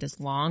have to wait as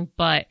long,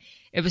 but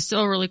it was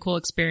still a really cool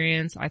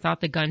experience. I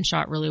thought the gun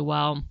shot really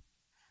well.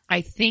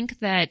 I think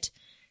that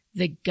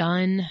the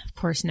gun, of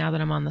course, now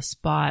that I'm on the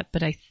spot,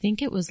 but I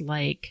think it was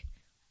like,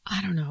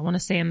 I don't know, I want to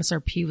say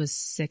MSRP was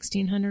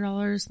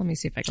 $1,600. Let me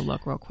see if I can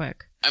look real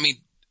quick. I mean,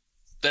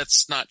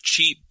 that's not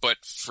cheap, but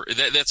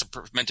that's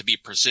meant to be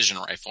a precision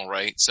rifle,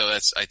 right? So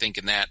that's, I think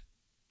in that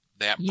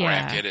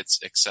bracket, it's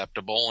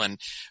acceptable. And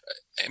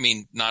I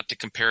mean, not to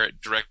compare it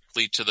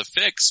directly to the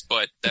fix,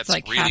 but that's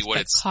like really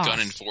what it's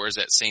gunning for is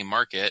that same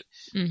market.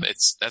 Mm-hmm.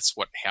 That's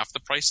what, half the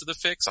price of the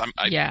fix? I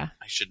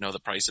should know the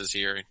prices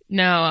here.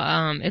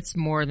 No, it's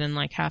more than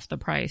like half the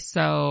price.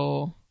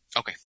 So.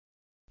 Okay.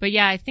 But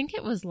yeah, I think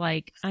it was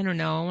like, I don't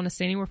know, I want to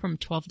say anywhere from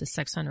 $1,200 to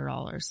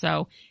 $600.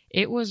 So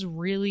it was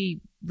really,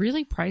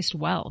 really priced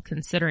well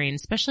considering,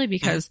 especially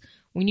because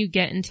when you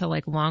get into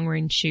like long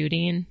range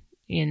shooting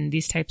in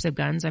these types of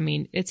guns, I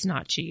mean, it's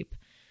not cheap.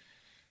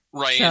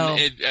 Right. So,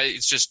 and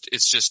it's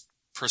just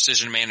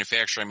precision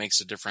manufacturing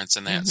makes a difference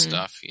in that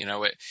stuff. You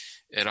know, at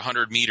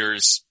 100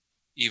 meters,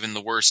 even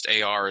the worst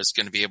AR is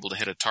going to be able to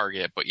hit a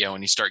target. But yeah,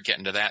 when you start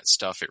getting to that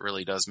stuff, it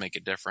really does make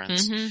a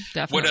difference.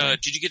 Definitely.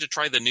 What, did you get to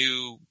try the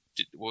new,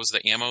 what was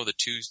the ammo? The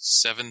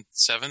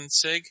 277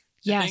 SIG?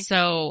 Yeah.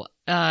 So,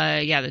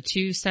 the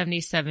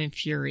 277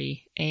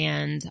 Fury.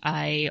 And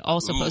I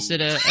also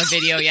posted a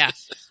video. Yeah.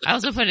 I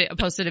also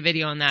posted a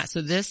video on that.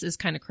 So this is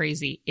kind of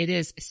crazy. It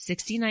is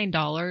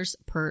 $69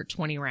 per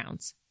 20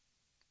 rounds.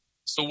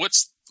 So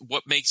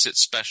what makes it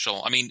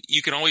special? I mean,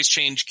 you can always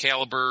change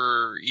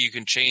caliber. You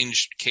can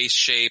change case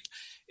shape.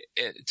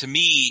 To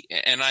me,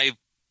 and I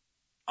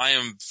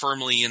am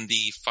firmly in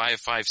the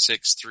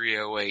 5.56,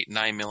 308,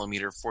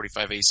 9mm,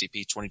 45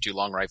 ACP, 22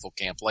 long rifle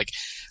camp. Like,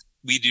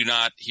 we do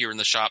not here in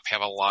the shop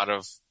have a lot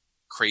of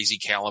crazy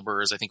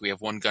calibers. I think we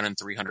have one gun in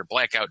 300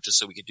 blackout just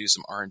so we could do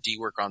some R&D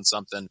work on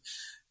something.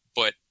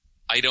 But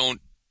I don't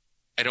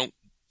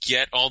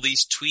get all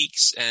these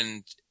tweaks.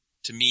 And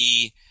to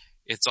me,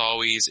 it's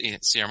always,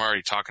 see, I'm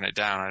already talking it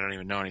down. I don't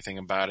even know anything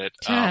about it.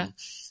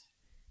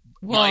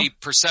 My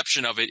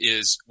perception of it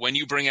is when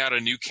you bring out a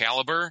new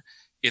caliber,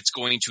 it's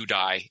going to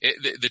die.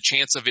 The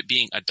chance of it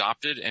being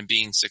adopted and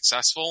being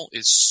successful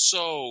is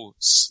so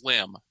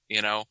slim,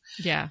 you know?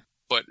 Yeah.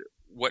 But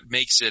what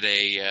makes it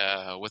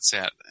a, what's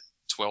that,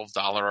 $12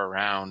 a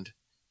round,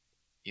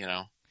 you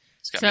know?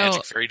 It's got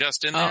magic fairy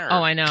dust in there.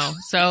 Oh, I know.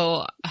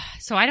 So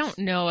I don't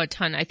know a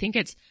ton. I think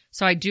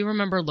so I do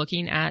remember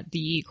looking at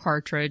the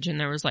cartridge and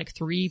there was like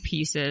 3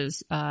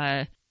 pieces,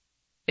 as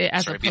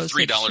it'd be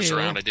 $3 to a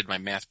round. I did my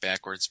math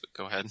backwards, but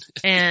go ahead.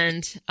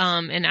 and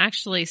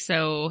actually,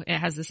 so it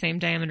has the same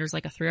diameter as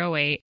like a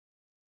 308.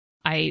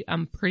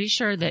 I'm pretty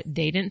sure that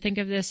they didn't think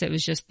of this. It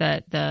was just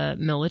that the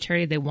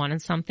military, they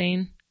wanted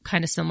something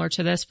kind of similar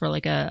to this for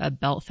like a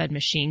belt-fed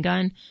machine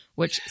gun,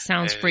 which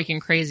sounds freaking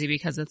crazy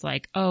because it's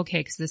like, oh, okay,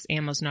 because this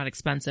ammo's not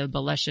expensive,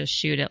 but let's just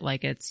shoot it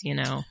like it's, you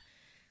know,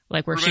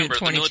 like we're shooting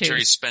 22. Remember, the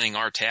military's spending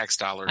our tax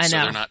dollars, so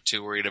they're not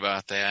too worried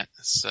about that.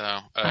 So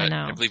I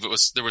know. I believe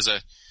there was a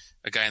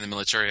guy in the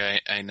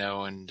military I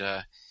know, and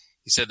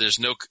he said there's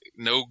no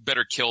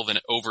better kill than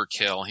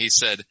overkill. He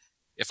said,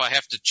 if I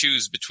have to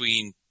choose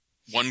between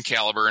one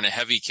caliber and a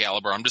heavy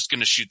caliber, I'm just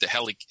going to shoot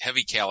the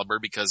heavy caliber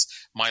because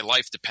my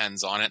life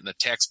depends on it, and the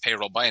taxpayer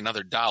will buy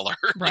another $1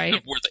 right.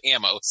 worth of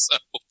ammo. So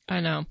I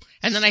know.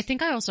 And then I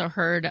think I also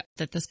heard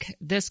that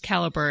this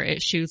caliber,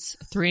 it shoots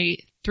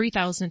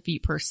 3,000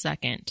 feet per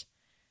second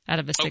out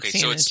of a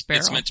 16-inch barrel.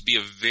 It's meant to be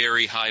a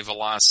very high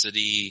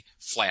velocity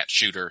flat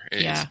shooter.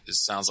 It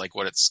sounds like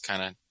what it's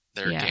kind of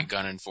they're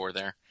gunning for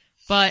there.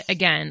 But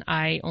again,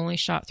 I only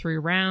shot 3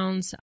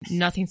 rounds,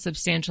 nothing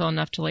substantial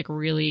enough to like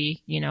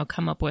really, you know,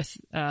 come up with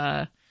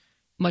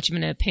much of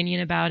an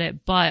opinion about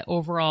it. But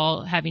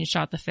overall, having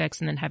shot the fix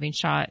and then having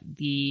shot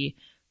the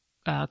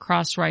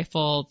cross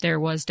rifle, there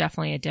was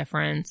definitely a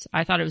difference.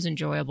 I thought it was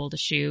enjoyable to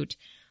shoot.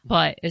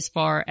 But as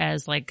far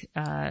as like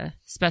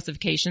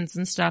specifications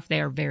and stuff, they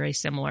are very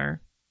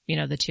similar. You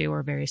know, the two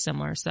are very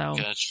similar. So,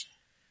 gotcha.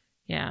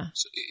 Yeah.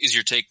 So is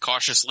your take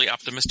cautiously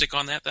optimistic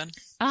on that then?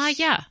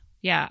 Yeah.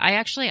 Yeah.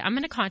 I'm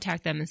going to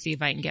contact them and see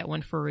if I can get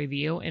one for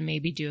review and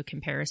maybe do a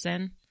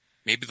comparison.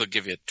 Maybe they'll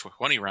give you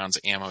 20 rounds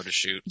of ammo to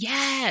shoot.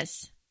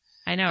 Yes.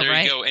 I know, there right?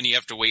 There you go. And you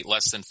have to wait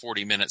less than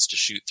 40 minutes to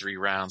shoot 3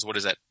 rounds. What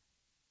is that?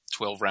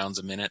 12 rounds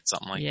a minute,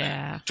 something like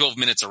that. 12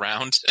 minutes a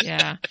round.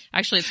 Yeah.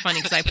 Actually, it's funny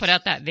because I put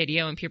out that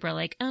video and people are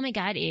like, oh my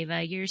God,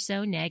 Ava, you're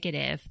so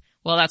negative.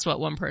 Well, that's what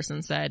one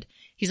person said.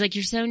 He's like,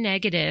 you're so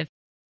negative.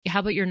 How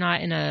about you're not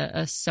in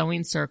a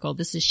sewing circle?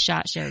 This is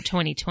SHOT Show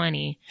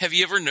 2020. Have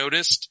you ever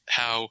noticed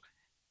how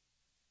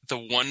the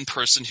one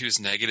person who's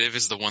negative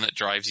is the one that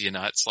drives you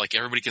nuts? Like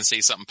everybody can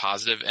say something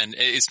positive and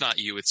it's not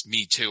you, it's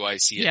me too. I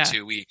see it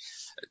too.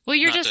 Well,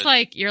 you're just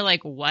like, you're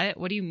like, what?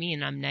 What do you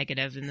mean I'm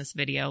negative in this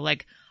video?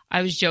 Like,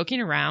 I was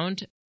joking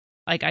around.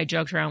 like I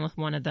joked around with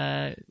one of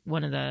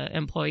the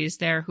employees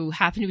there who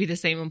happened to be the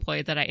same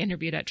employee that I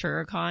interviewed at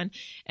TriggerCon.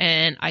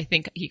 And I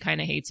think he kind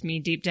of hates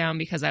me deep down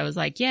because I was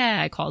like, yeah,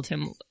 I called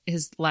him,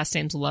 his last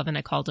name's Love, and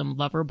I called him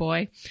Lover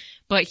Boy.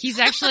 But he's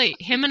actually,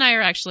 him and I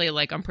are actually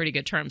like on pretty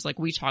good terms. Like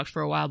we talked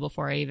for a while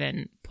before I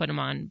even put him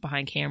on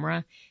behind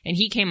camera, and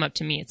he came up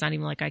to me. It's not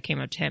even like I came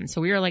up to him.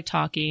 So we were like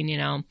talking, you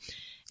know,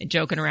 and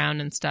joking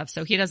around and stuff.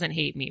 So he doesn't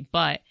hate me.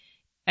 But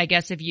I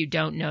guess if you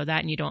don't know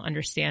that and you don't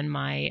understand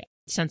my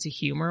sense of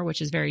humor, which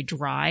is very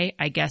dry,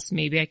 I guess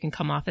maybe I can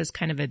come off as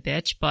kind of a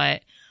bitch,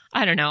 but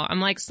I don't know.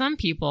 I'm like, some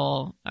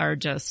people are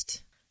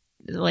just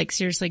like,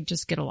 seriously,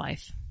 just get a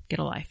life.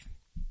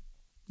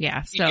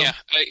 Yeah. So yeah,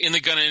 in the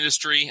gun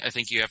industry, I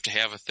think you have to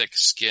have a thick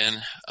skin.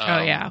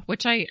 Oh yeah.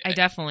 Which I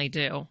definitely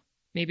do.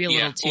 Maybe a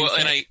little too thick.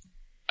 And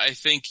I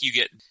think you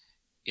get,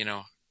 you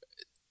know,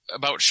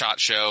 about SHOT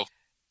Show,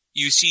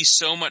 you see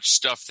so much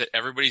stuff that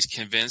everybody's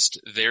convinced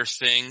their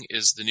thing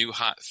is the new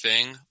hot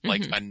thing,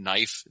 like a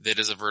knife that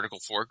is a vertical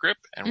foregrip.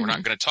 And we're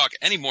not going to talk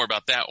any more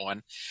about that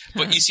one.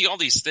 But you see all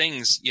these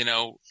things, you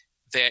know,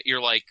 that you're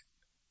like,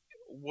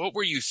 what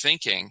were you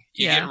thinking?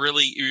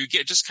 You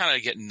get just kind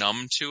of get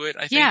numb to it.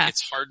 I think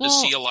it's hard to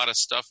see a lot of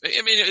stuff.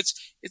 I mean,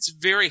 it's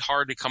very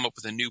hard to come up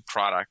with a new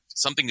product,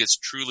 something that's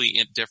truly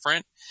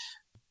different.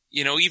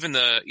 You know, even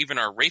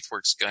our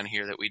Wraithworks gun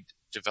here that we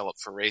developed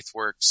for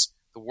Wraithworks,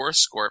 the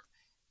Warscorp,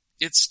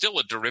 it's still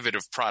a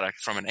derivative product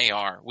from an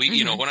AR. We,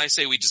 you know, when I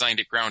say we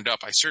designed it ground up,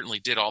 I certainly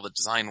did all the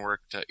design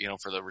work to, you know,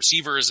 for the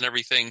receivers and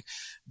everything,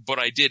 but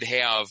I did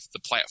have the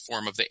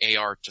platform of the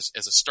AR just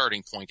as a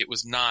starting point. It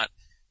was not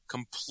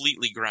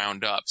completely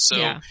ground up.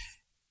 So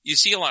you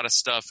see a lot of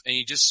stuff and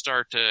you just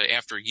start to,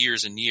 after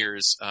years and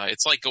years,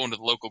 it's like going to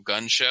the local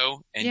gun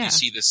show and you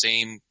see the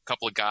same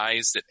couple of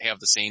guys that have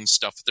the same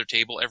stuff at their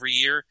table every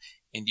year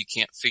and you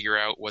can't figure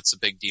out what's the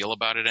big deal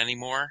about it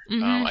anymore.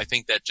 I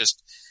think that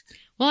just...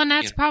 Well, and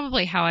that's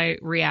probably how I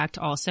react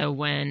also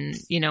when,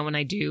 you know, when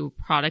I do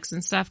products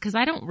and stuff, because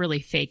I don't really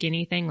fake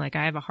anything. Like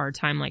I have a hard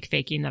time like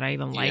faking that I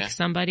even like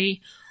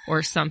somebody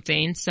or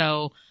something.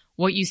 So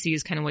what you see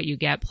is kind of what you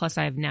get. Plus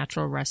I have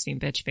natural resting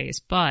bitch face,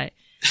 but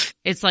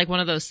it's like one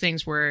of those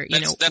things where,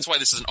 you know, that's why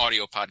this is an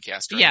audio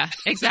podcast, right? Yeah,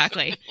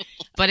 exactly.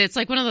 But it's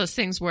like one of those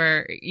things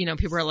where, you know,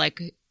 people are like,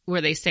 where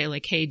they say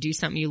like, hey, do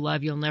something you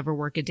love. You'll never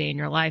work a day in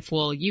your life.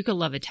 Well, you could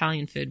love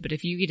Italian food, but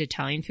if you eat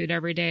Italian food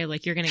every day,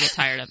 like you're going to get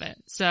tired of it.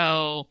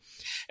 So.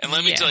 And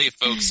let me tell you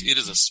folks, it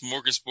is a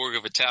smorgasbord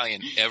of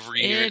Italian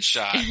every year at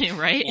SHOT.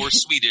 Right? Or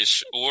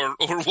Swedish or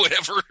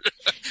whatever.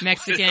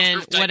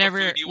 Mexican,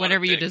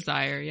 whatever you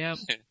desire. Yep.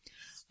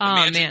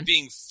 Imagine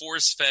being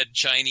force-fed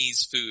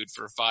Chinese food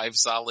for 5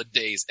 solid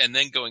days and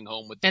then going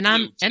home with and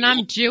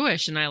I'm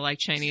Jewish and I like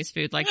Chinese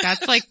food. Like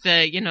that's like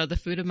the, you know, the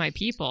food of my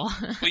people.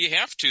 Well, you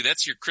have to.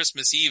 That's your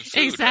Christmas Eve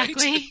food,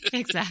 exactly, right?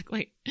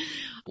 Exactly.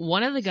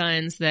 One of the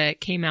guns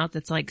that came out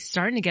that's like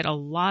starting to get a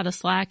lot of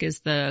slack is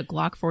the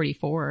Glock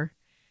 44.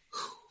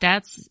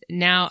 That's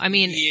now, I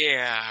mean,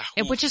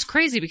 which is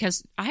crazy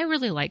because I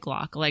really like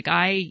Glock. Like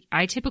I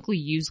typically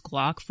use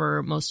Glock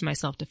for most of my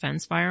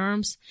self-defense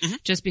firearms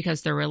just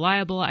because they're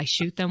reliable. I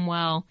shoot them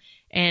well.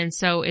 And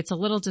so it's a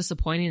little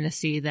disappointing to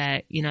see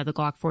that, you know, the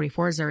Glock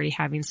 44 is already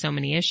having so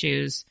many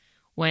issues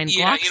when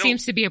Glock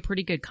seems to be a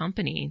pretty good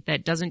company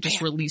that doesn't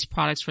just release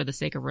products for the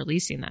sake of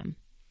releasing them.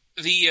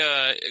 The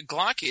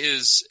Glock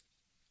is,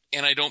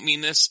 and I don't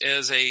mean this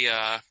as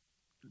a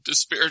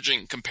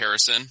disparaging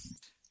comparison,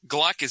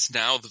 Glock is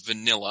now the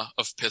vanilla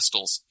of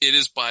pistols. It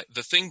is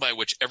the thing by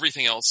which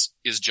everything else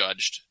is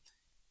judged.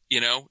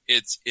 You know,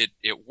 it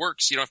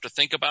works. You don't have to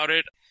think about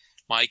it.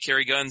 My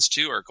carry guns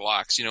too are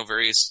Glocks, you know,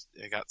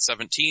 I got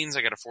 17s,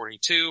 I got a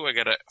 42, I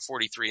got a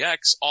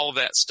 43X, all of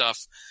that stuff,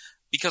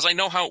 because I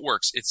know how it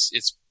works.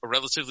 It's a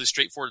relatively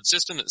straightforward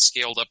system that's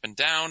scaled up and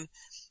down.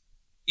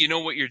 You know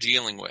what you're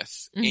dealing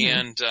with.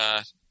 And,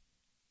 the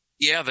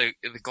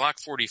Glock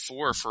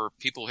 44, for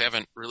people who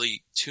haven't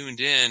really tuned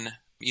in,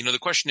 you know, the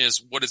question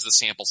is, what is the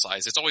sample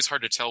size? It's always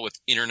hard to tell with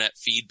internet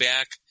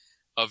feedback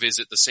of, is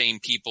it the same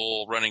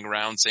people running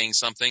around saying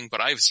something? But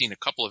I've seen a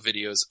couple of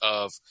videos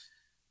of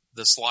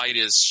the slide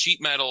is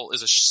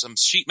some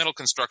sheet metal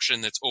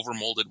construction that's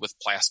overmolded with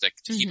plastic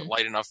to keep it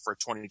light enough for a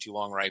 22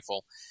 long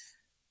rifle.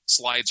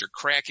 Slides are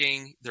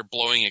cracking. They're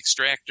blowing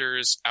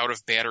extractors, out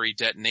of battery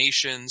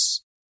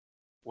detonations.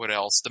 What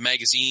else? The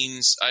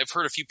magazines. I've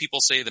heard a few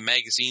people say the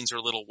magazines are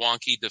a little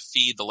wonky to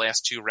feed the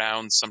last 2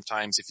 rounds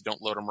sometimes if you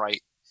don't load them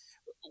right,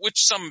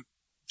 which some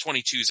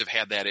 22s have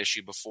had that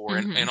issue before.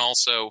 And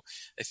also,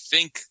 I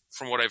think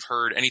from what I've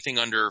heard, anything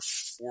under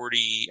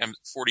 40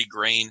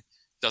 grain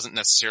doesn't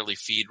necessarily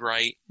feed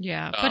right.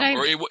 Yeah. But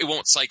or it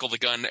won't cycle the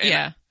gun.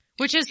 And,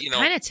 which is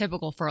kind of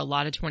typical for a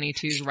lot of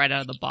 22s right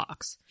out of the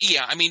box.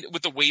 Yeah. I mean,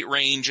 with the weight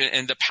range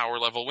and the power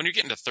level, when you're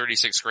getting to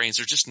 36 grains,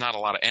 there's just not a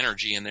lot of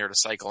energy in there to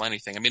cycle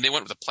anything. I mean, they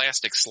went with a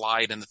plastic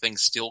slide and the thing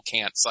still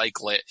can't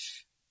cycle it.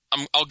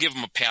 I'll give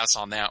them a pass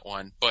on that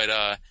one.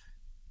 But,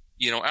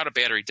 you know, out of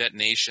battery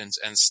detonations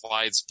and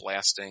slides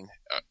blasting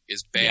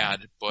is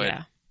bad.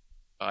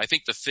 I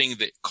think the thing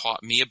that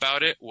caught me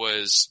about it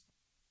was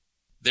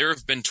there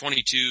have been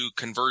 22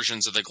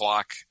 conversions of the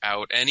Glock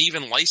out, and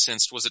even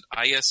licensed. Was it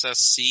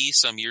ISSC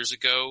some years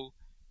ago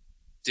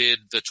did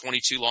the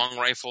 22 long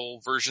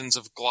rifle versions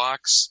of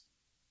Glocks?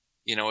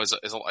 You know,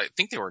 I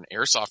think they were an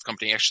airsoft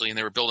company actually, and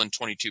they were building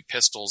 22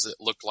 pistols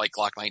that looked like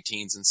Glock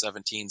 19s and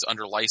 17s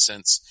under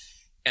license,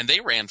 and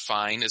they ran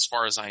fine as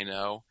far as I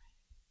know.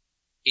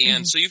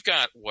 And so you've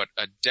got,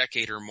 a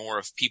decade or more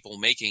of people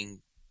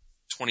making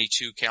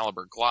 22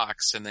 caliber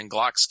Glocks, and then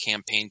Glock's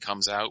campaign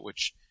comes out,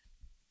 which,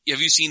 have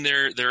you seen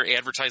their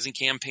advertising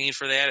campaign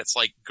for that? It's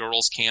like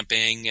girls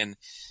camping and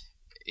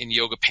in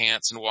yoga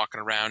pants and walking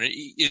around.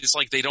 It's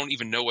like they don't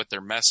even know what their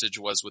message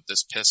was with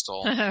this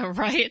pistol.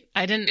 Right?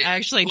 I didn't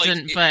if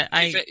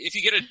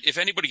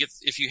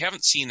you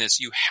haven't seen this,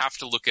 you have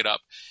to look it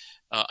up.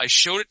 I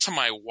showed it to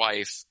my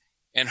wife,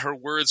 and her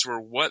words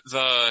were, "What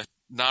the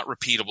not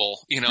repeatable?"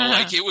 You know,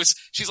 like it was,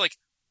 she's like,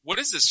 "What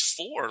is this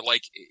for?"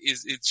 Like,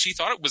 she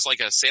thought it was like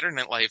a Saturday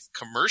Night Live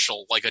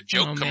commercial, like a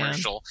joke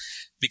commercial,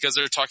 because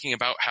they're talking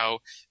about how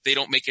they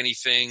don't make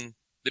anything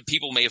that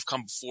people may have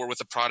come before with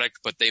a product,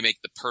 but they make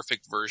the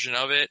perfect version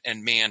of it.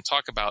 And man,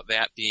 talk about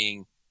that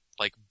being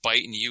like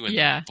biting you in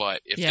the butt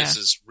if this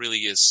is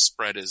really as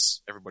spread as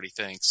everybody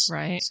thinks.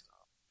 Right.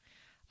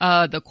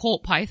 So. The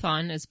Colt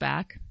Python is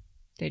back.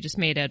 They just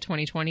made a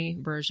 2020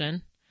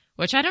 version,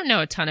 which I don't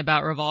know a ton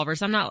about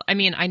revolvers. I know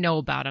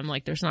about them.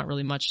 Like, there's not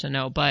really much to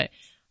know, but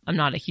I'm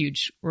not a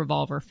huge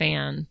revolver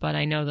fan. But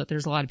I know that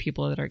there's a lot of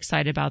people that are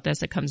excited about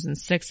this. It comes in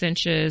 6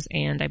 inches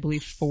and I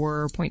believe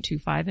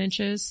 4.25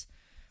 inches.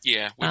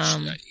 Yeah, which,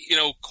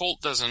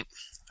 Colt doesn't,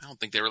 I don't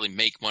think they really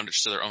make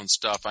much to their own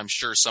stuff. I'm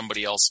sure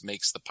somebody else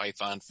makes the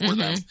Python for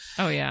them.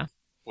 Oh, yeah.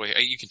 Boy,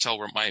 you can tell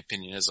where my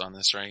opinion is on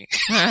this, right?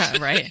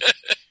 Right.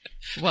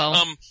 Well,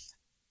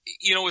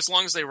 as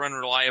long as they run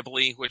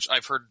reliably, which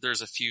I've heard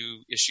there's a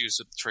few issues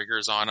with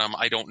triggers on them.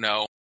 I don't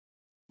know.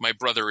 My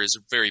brother is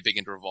very big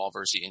into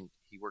revolvers, and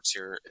he works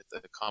here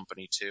at the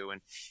company too.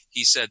 And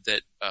he said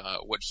that,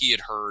 what he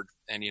had heard,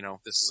 and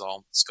this is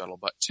all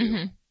scuttlebutt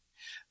too.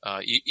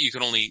 You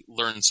can only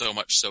learn so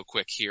much so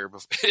quick here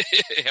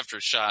after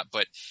a shot,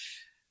 but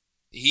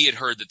he had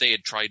heard that they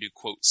had tried to,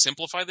 quote,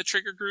 simplify the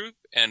trigger group.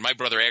 And my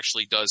brother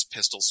actually does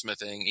pistol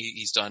smithing.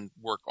 He's done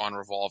work on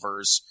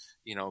revolvers,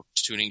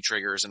 tuning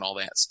triggers and all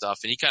that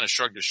stuff. And he kind of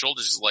shrugged his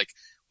shoulders. He's like,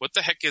 what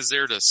the heck is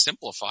there to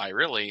simplify,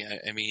 really?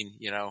 I mean,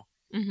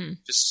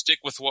 just stick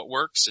with what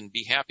works and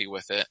be happy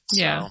with it.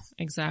 Yeah,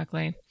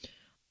 exactly.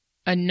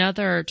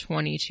 Another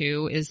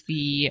 22 is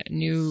the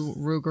new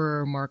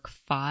Ruger Mark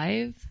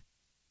V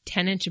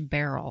 10-inch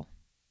barrel.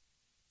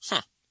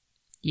 Huh.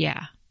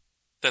 Yeah.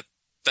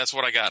 That's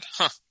what I got.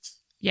 Huh.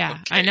 Yeah,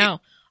 okay. I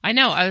know.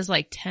 I was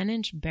like,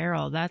 10-inch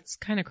barrel. That's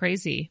kind of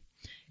crazy.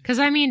 Cause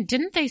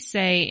didn't they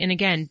say, and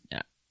again,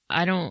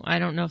 I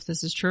don't know if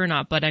this is true or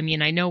not, but I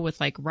know with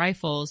like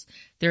rifles,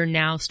 they're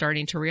now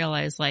starting to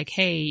realize like,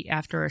 hey,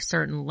 after a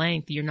certain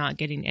length, you're not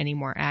getting any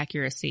more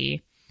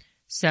accuracy.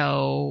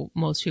 So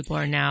most people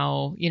are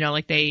now,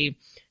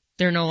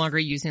 they're no longer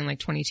using like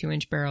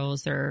 22-inch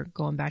barrels. They're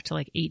going back to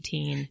like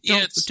 18.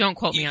 Don't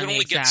quote me on the exact. You can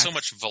only get so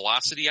much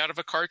velocity out of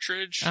a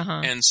cartridge.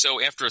 And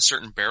so after a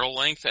certain barrel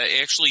length,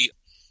 actually,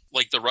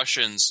 like the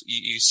Russians,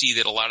 you see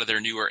that a lot of their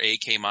newer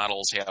AK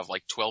models have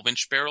like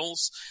 12-inch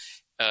barrels.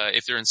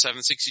 If they're in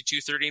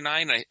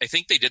 7.62-39, I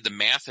think they did the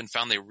math and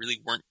found they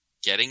really weren't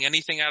getting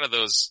anything out of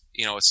those,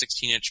 a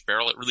 16-inch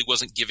barrel. It really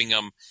wasn't giving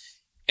them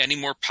any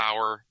more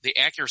power. The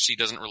accuracy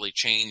doesn't really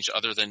change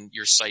other than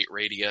your sight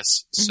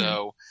radius.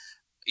 So,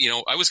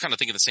 I was kind of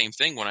thinking the same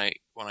thing when I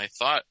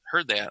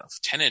heard that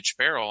 10-inch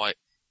barrel.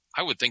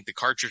 I would think the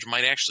cartridge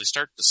might actually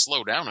start to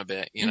slow down a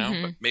bit,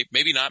 but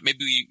maybe not. Maybe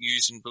you're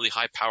using really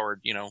high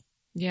powered,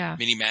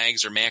 mini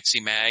mags or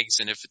maxi mags.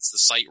 And if it's the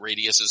sight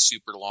radius is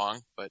super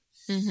long, but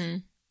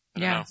I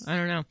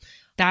don't know.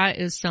 That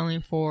is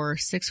selling for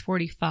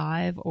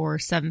 $645 or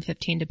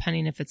 $715,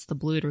 depending if it's the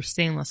blued or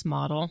stainless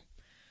model.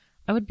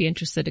 I would be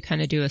interested to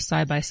kind of do a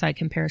side-by-side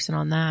comparison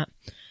on that.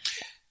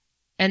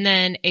 And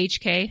then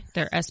HK,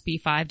 their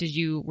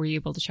SB5, were you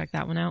able to check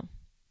that one out?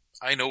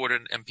 I know what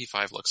an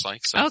MP5 looks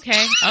like. So.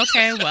 Okay.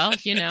 Well,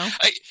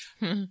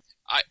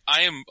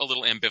 I am a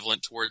little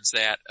ambivalent towards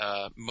that,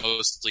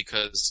 mostly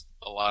because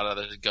a lot of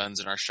the guns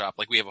in our shop,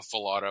 like we have a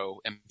full auto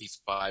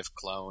MP5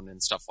 clone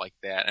and stuff like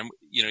that. And,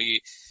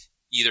 you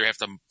either have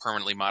to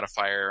permanently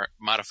modify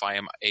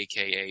them,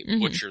 aka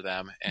butcher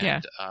them.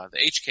 And, the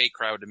HK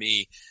crowd, to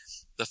me,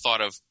 the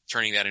thought of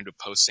turning that into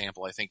post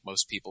sample, I think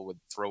most people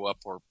would throw up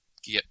or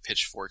get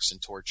pitchforks and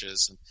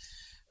torches. And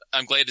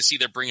I'm glad to see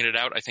they're bringing it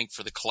out. I think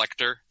for the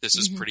collector, this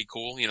is pretty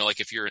cool. Like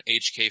if you're an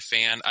HK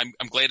fan,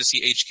 I'm glad to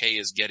see HK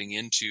is getting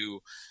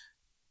into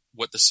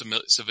what the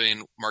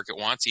civilian market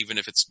wants, even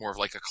if it's more of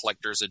like a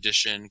collector's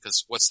edition.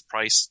 Cause what's the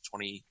price?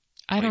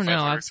 I don't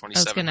know. I was going to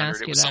ask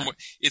you that.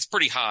 It's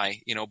pretty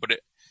high,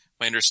 but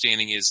my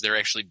understanding is they're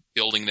actually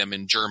building them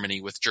in Germany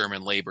with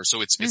German labor.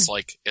 So it's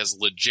like as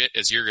legit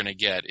as you're going to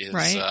get is,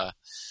 right.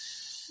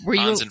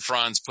 Hans and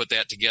Franz put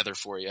that together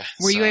for you.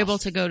 Were you able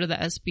to go to the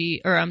PSA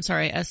SB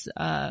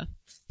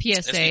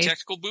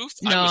Tactical booth?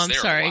 No, I'm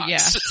sorry. Yeah.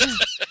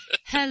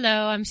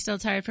 Hello, I'm still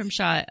tired from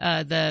SHOT,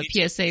 the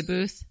PSA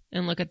booth,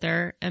 and look at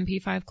their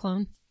MP5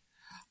 clone.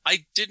 I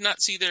did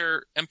not see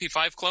their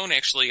MP5 clone.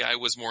 Actually, I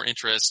was more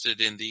interested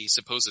in the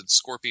supposed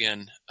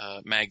Scorpion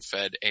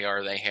MagFed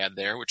AR they had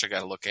there, which I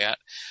got to look at.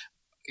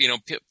 You know,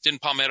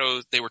 didn't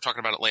Palmetto, they were talking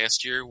about it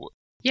last year?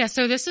 Yeah,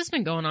 so this has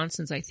been going on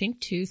since I think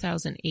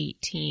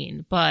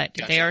 2018, but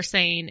They are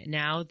saying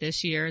now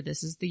this year,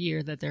 this is the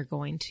year that they're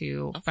going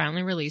to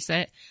finally release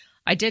it.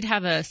 I did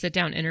have a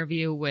sit-down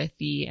interview with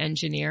the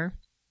engineer,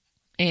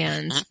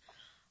 and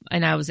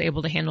I was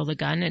able to handle the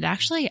gun. It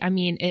actually, I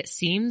mean, it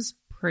seems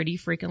pretty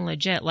freaking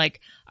legit. Like,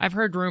 I've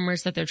heard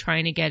rumors that they're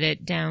trying to get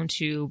it down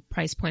to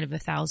price point of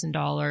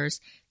 $1,000.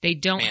 They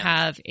don't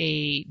have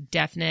a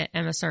definite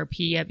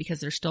MSRP yet because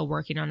they're still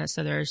working on it,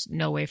 so there's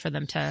no way for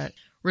them to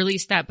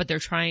release that, but they're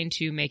trying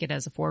to make it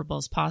as affordable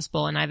as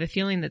possible. And I have a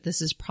feeling that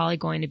this is probably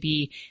going to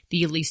be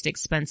the least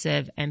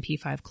expensive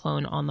MP5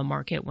 clone on the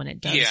market when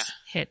it does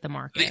hit the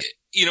market.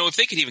 You know, if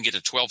they could even get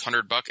a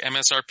 $1,200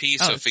 MSRP,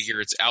 so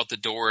figure it's out the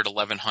door at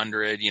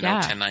 $1,100, you know,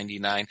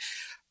 $1,099.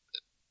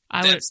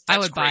 I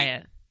would buy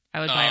it.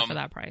 I would buy it for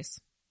that price.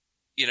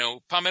 You know,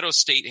 Palmetto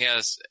State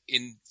has,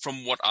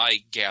 from what I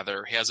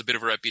gather, has a bit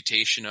of a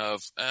reputation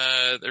of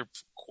their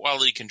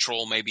quality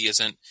control maybe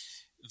isn't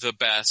the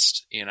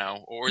best, you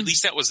know, or at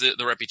least that was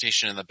the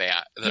reputation in the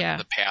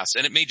past.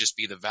 And it may just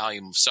be the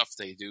volume of stuff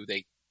they do.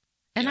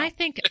 I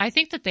think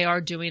that they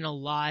are doing a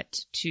lot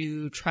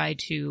to try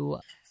to,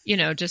 you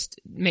know, just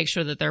make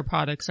sure that their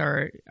products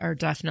are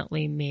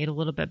definitely made a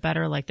little bit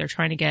better. Like, they're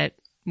trying to get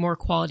more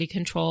quality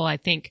control. I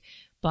think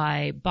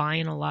by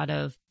buying a lot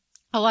of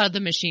the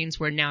machines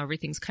where now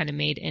everything's kind of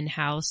made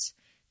in-house,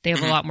 they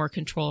have a lot more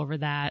control over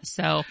that.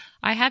 So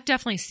I have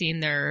definitely seen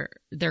their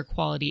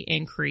quality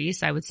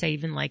increase. I would say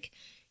even like,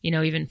 you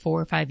know, even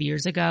 4 or 5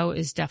 years ago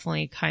is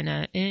definitely kind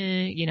of,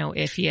 you know,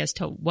 iffy as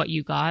to what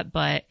you got.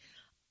 But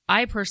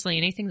I personally,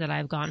 anything that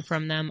I've gotten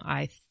from them,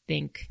 I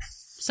think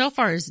so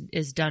far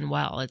is done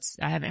well.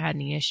 I haven't had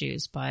any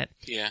issues, but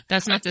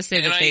that's not to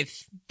say that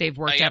they've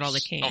worked out all the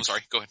kinks. Oh, I'm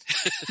sorry. Go ahead.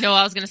 No,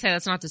 I was going to say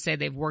that's not to say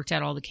they've worked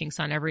out all the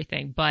kinks on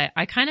everything, but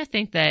I kind of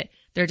think that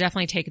they're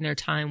definitely taking their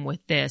time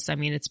with this. I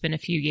mean, it's been a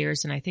few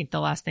years, and I think the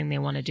last thing they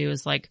want to do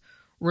is like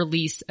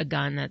release a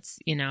gun that's,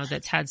 you know,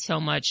 that's had so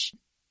much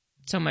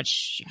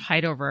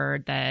hype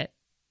over that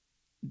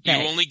you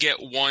only get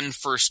one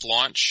first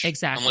launch.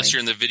 Exactly. Unless you're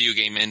in the video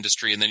game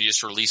industry, and then you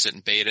just release it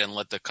in beta and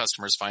let the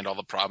customers find all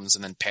the problems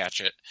and then patch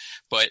it.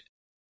 But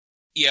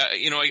yeah,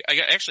 you know, I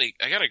got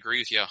to agree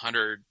with you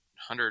 100%,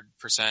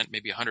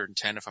 maybe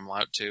 110 if I'm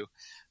allowed to.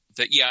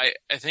 That,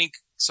 I think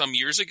some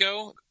years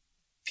ago,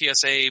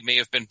 PSA may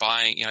have been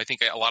buying, you know, I think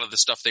a lot of the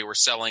stuff they were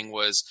selling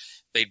was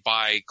they'd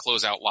buy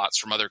closeout lots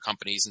from other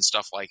companies and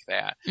stuff like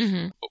that.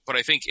 Mm-hmm. But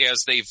I think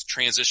as they've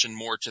transitioned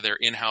more to their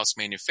in-house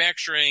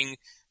manufacturing,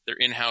 their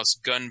in-house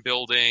gun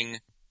building,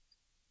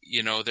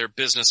 you know, their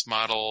business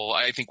model,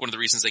 I think one of the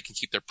reasons they can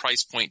keep their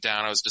price point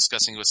down, I was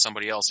discussing with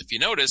somebody else, if you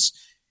notice,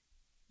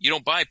 you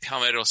don't buy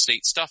Palmetto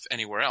State stuff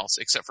anywhere else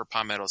except for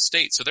Palmetto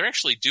State. So they're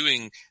actually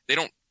they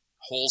don't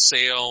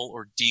wholesale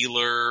or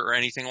dealer or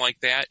anything like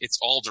that. It's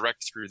all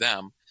direct through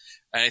them.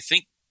 And I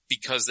think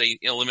because they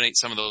eliminate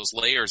some of those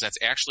layers, that's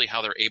actually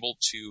how they're able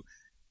to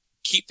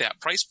keep that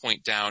price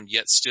point down,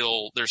 yet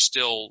they're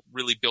still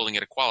really building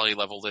at a quality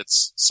level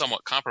that's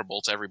somewhat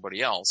comparable to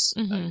everybody else.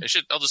 Mm-hmm.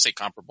 I'll just say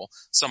comparable.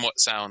 Somewhat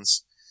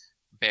sounds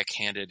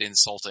backhanded,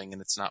 insulting,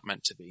 and it's not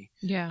meant to be.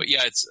 Yeah. But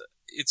yeah,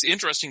 it's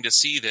interesting to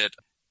see that,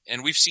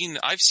 and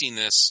I've seen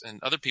this, and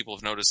other people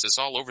have noticed this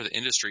all over the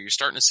industry. You're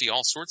starting to see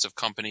all sorts of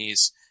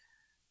companies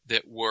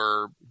that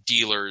were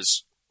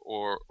dealers,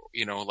 or,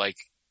 you know, like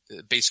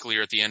basically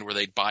are at the end where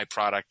they'd buy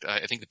product.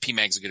 I think the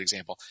PMag's a good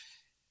example.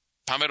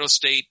 Palmetto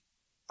State,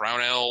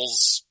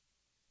 Brownells,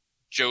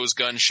 Joe's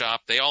Gun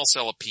Shop, they all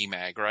sell a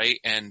PMag, right?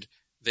 And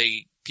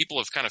people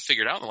have kind of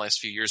figured out in the last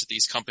few years that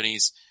these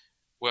companies,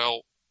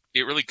 well,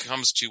 it really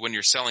comes to when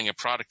you're selling a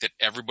product that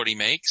everybody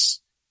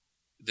makes,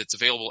 that's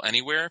available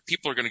anywhere,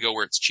 people are going to go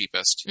where it's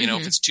cheapest. You know,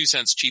 if it's 2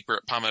 cents cheaper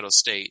at Palmetto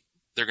State,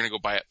 they're going to go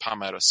buy it at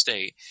Palmetto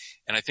State.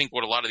 And I think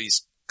what a lot of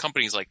these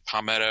companies like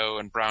Palmetto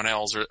and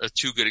Brownells are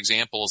two good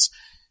examples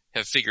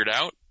have figured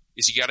out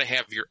is you got to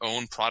have your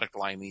own product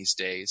line these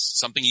days,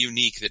 something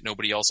unique that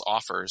nobody else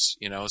offers,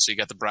 you know. So you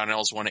got the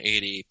Brownells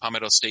 180,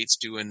 Palmetto State's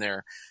doing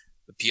the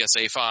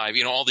PSA 5,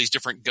 you know, all these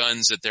different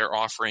guns that they're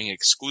offering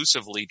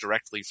exclusively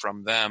directly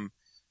from them.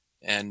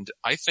 And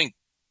I think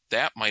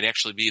that might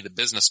actually be the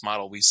business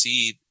model we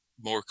see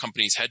more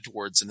companies head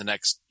towards in the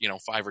next,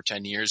 5 or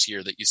 10 years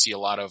here, that you see a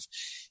lot of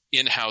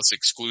in-house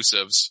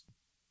exclusives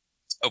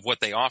of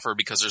what they offer,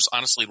 because there's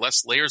honestly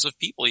less layers of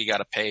people you got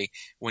to pay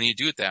when you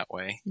do it that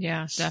way.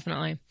 Yeah,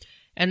 definitely.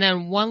 And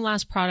then one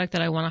last product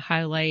that I want to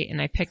highlight,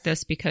 and I picked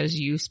this because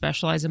you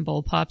specialize in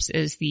bullpups,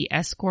 is the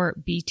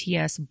Escort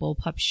BTS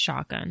bullpup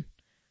shotgun.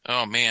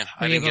 Oh man,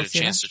 I didn't get a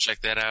chance to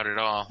check that out at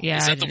all. Yeah,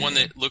 is that the one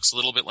that looks a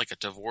little bit like a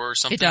Tavor or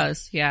something? It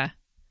does, yeah.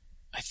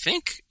 I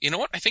think, you know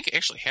what? I think I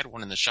actually had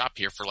one in the shop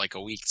here for like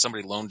a week.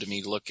 Somebody loaned to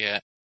me to look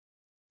at.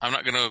 I'm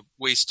not going to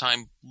waste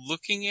time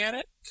looking at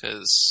it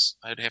because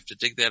I'd have to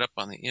dig that up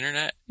on the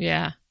internet.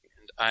 Yeah.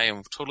 And I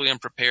am totally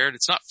unprepared.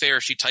 It's not fair.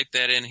 She typed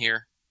that in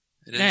here.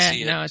 I didn't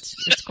see it. No, it's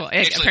cool.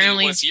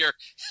 Apparently, it was here.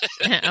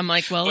 I'm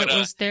like, well, it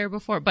was there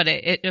before, but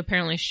it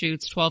apparently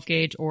shoots 12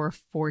 gauge or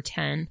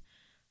 410,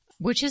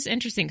 which is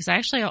interesting because I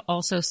actually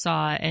also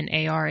saw an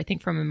AR, I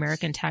think from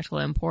American Tactical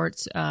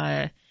Imports,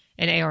 an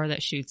AR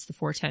that shoots the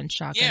 410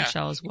 shotgun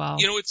shell as well.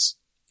 You know,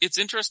 it's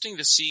interesting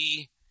to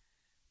see.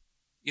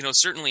 You know,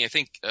 certainly I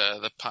think,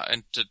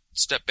 and to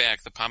step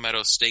back, the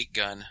Palmetto State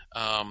gun,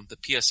 the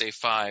PSA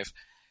 5,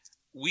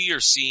 we are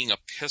seeing a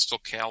pistol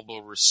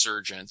caliber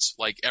resurgence.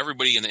 Like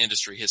everybody in the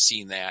industry has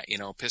seen that, you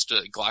know,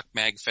 Glock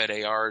mag fed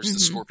ARs, the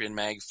Scorpion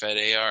mag fed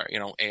AR, you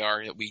know,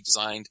 AR that we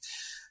designed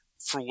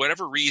for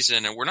whatever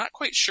reason. And we're not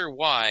quite sure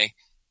why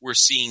we're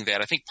seeing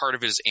that. I think part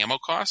of it is ammo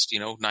cost, you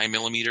know,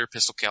 9mm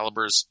pistol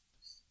calibers,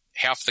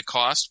 half the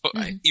cost, but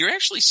you're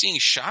actually seeing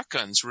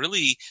shotguns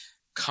really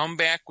come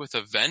back with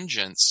a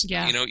vengeance.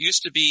 Yeah. You know, it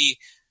used to be,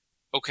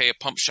 okay, a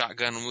pump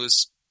shotgun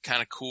was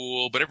kind of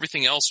cool, but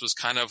everything else was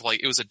kind of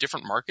like, it was a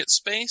different market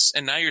space.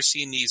 And now you're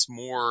seeing these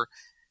more,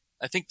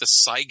 I think the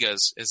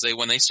Saigas,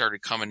 when they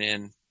started coming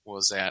in,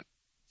 was that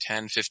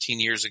 10, 15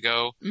 years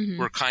ago,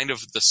 were kind of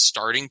the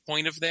starting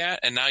point of that.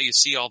 And now you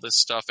see all this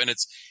stuff and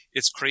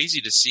it's crazy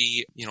to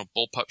see, you know,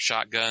 bullpup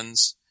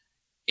shotguns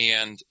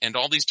and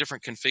all these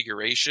different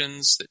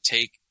configurations that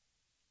take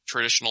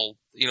traditional,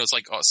 you know, it's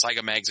like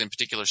Saiga mags in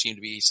particular seem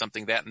to be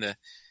something that in the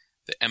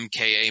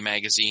MKA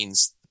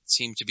magazines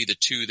seem to be the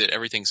two that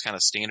everything's kind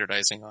of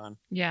standardizing on.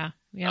 Yeah.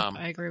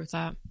 I agree with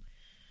that.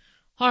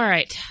 All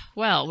right.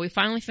 Well, we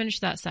finally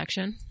finished that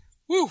section.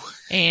 Woo!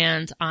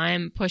 And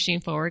I'm pushing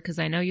forward because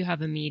I know you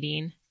have a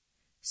meeting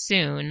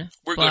soon.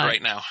 We're good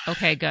right now.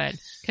 Okay, good.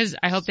 Because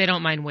I hope they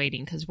don't mind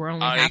waiting because we're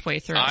only halfway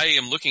through. I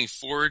am looking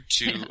forward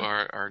to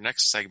our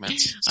next segment.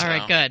 So. All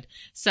right, good.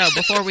 So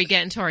before we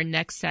get into our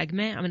next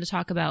segment, I'm going to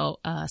talk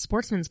about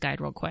Sportsman's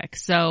Guide real quick.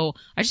 So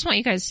I just want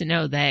you guys to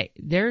know that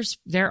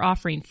they're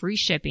offering free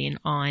shipping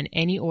on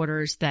any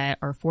orders that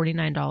are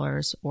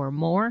 $49 or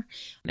more.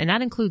 And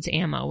that includes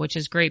ammo, which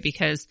is great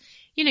because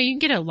you know, you can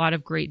get a lot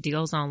of great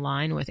deals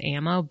online with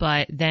ammo,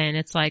 but then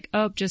it's like,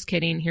 oh, just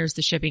kidding. Here's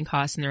the shipping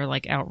costs and they're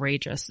like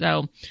outrageous.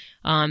 So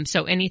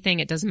anything,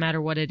 it doesn't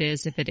matter what it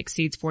is. If it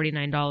exceeds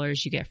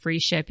 $49, you get free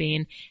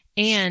shipping.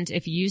 And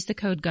if you use the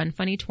code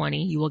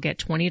GUNFUNNY20, you will get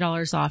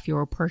 $20 off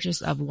your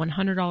purchase of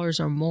 $100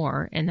 or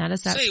more. And that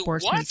is at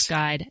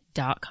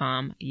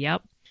sportsmansguide.com.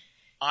 Yep.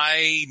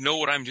 I know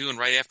what I'm doing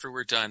right after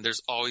we're done.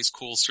 There's always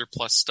cool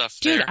surplus stuff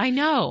there. Dude, I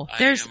know.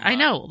 I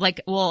know.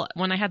 Like, well,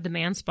 when I had the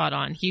Man Spot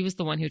on, he was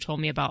the one who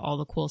told me about all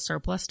the cool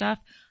surplus stuff.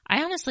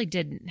 I honestly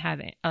didn't have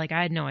it. Like,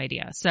 I had no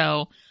idea.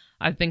 So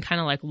I've been kind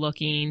of like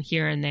looking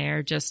here and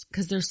there just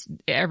cause there's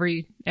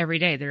every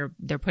day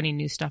they're putting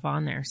new stuff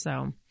on there.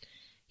 So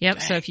yep.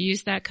 Dang. So if you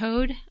use that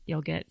code,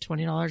 you'll get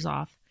 $20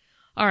 off.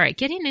 All right.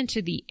 Getting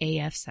into the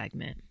AF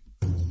segment.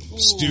 Ooh.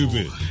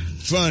 Stupid,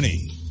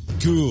 funny,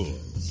 cool.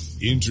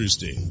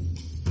 Interesting.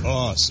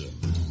 Awesome.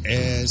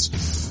 As...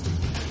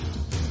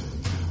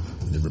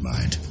 Never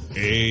mind.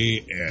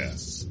 AF.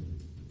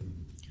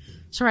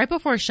 So right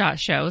before SHOT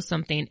Show,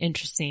 something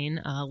interesting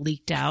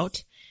leaked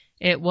out.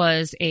 It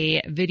was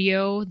a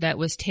video that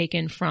was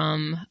taken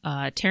from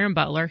Taron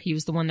Butler. He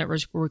was the one that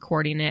was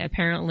recording it.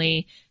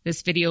 Apparently,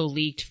 this video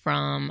leaked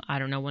from, I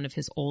don't know, one of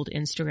his old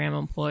Instagram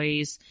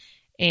employees.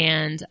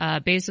 And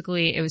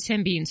basically, it was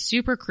him being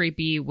super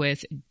creepy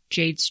with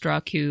Jade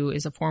Struck, who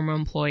is a former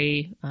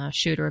employee,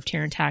 shooter of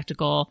Taron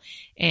Tactical.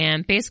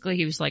 And basically,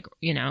 he was like,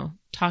 you know,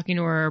 talking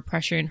to her,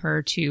 pressuring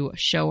her to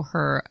show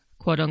her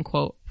quote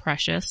unquote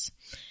precious.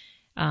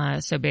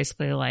 So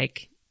basically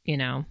like, you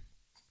know,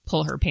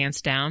 pull her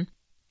pants down.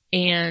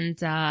 And,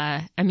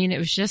 I mean, it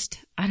was just,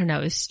 I don't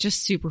know, it's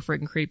just super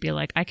freaking creepy.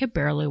 Like I could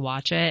barely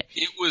watch it.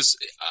 It was,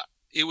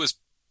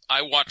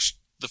 I watched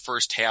the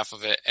first half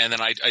of it and then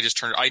I just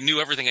turned, I knew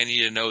everything I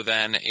needed to know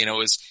then, you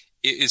know, it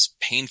is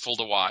painful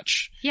to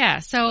watch. Yeah.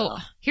 So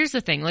here's the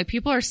thing, like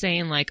people are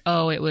saying like,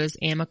 oh, it was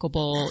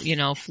amicable, you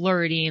know,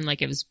 flirting,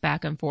 like it was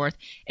back and forth.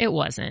 It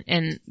wasn't.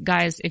 And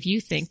guys, if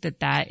you think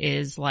that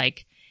is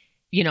like,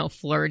 you know,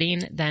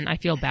 flirting, then I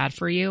feel bad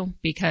for you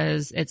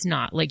because it's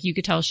not. Like you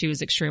could tell she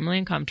was extremely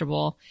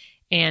uncomfortable.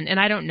 And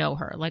I don't know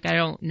her. Like I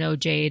don't know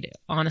Jade.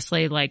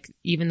 Honestly, like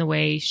even the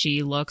way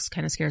she looks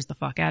kind of scares the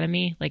fuck out of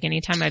me. Like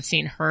anytime I've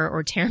seen her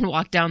or Taron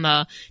walk down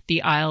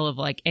the aisle of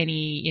like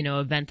any, you know,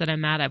 event that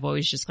I'm at, I've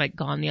always just like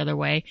gone the other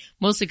way.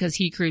 Mostly because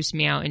he creeps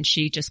me out and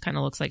she just kind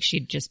of looks like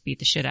she'd just beat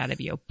the shit out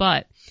of you.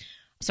 But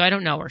so I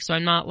don't know her. So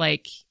I'm not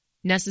like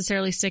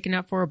necessarily sticking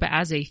up for her, but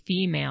as a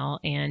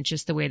female and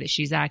just the way that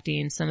she's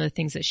acting, some of the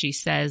things that she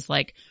says,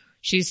 like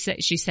she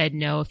said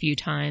no a few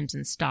times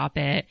and stop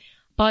it.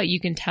 But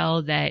you can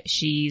tell that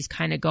she's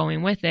kind of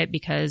going with it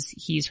because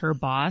he's her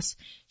boss.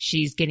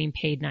 She's getting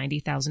paid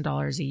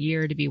 $90,000 a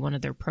year to be one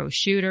of their pro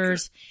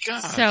shooters. God.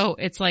 So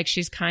it's like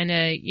she's kind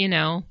of, you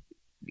know,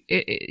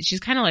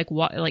 she's kind of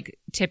like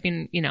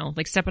tipping, you know,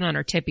 like stepping on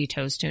her tippy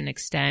toes to an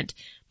extent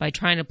by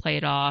trying to play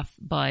it off.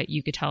 But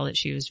you could tell that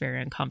she was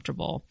very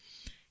uncomfortable.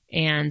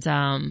 And,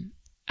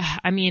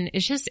 I mean,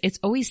 it's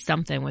always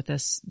something with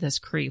this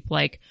creep.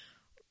 Like,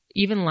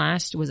 even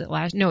it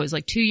was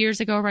like 2 years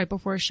ago, right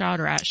before Shot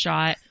or at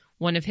Shot,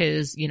 one of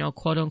his,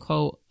 quote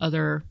unquote,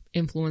 other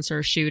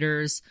influencer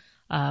shooters,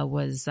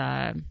 was,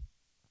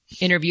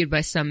 interviewed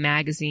by some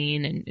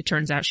magazine, and it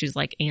turns out she's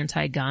like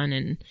anti-gun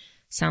and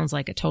sounds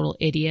like a total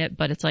idiot,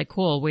 but it's like,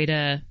 cool, way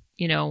to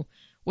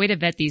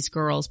vet these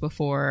girls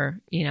before,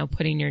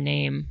 putting your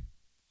name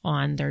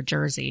on their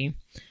jersey.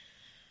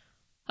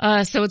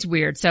 So it's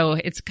weird. So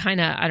it's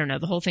kind of, I don't know,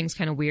 the whole thing's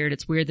kind of weird.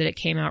 It's weird that it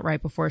came out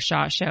right before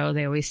SHOT Show.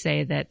 They always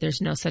say that there's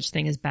no such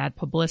thing as bad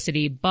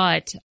publicity,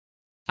 but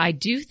I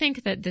do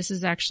think that this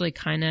is actually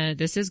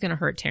this is going to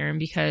hurt Taran,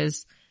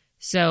 because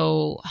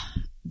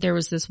there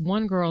was this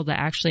one girl that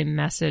actually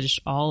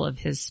messaged all of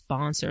his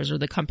sponsors or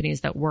the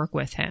companies that work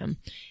with him.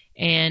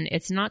 And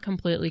it's not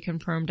completely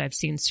confirmed. I've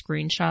seen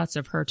screenshots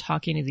of her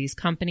talking to these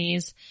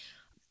companies,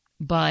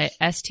 but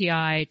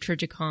STI,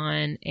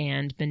 Trijicon,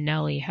 and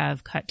Benelli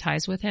have cut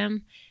ties with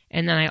him.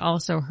 And then I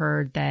also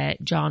heard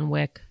that John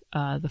Wick,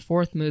 the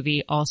fourth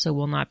movie, also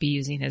will not be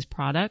using his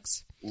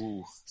products.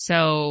 Ooh.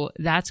 So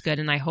that's good.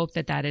 And I hope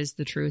that is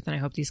the truth. And I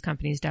hope these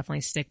companies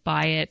definitely stick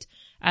by it.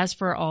 As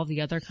for all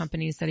the other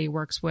companies that he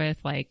works with,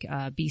 like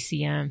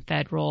BCM,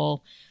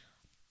 Federal,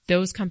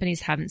 those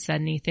companies haven't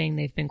said anything.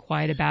 They've been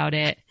quiet about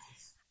it.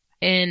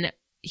 And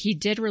he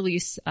did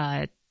release,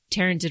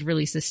 Taran did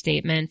release a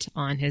statement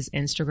on his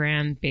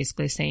Instagram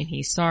basically saying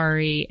he's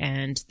sorry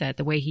and that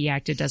the way he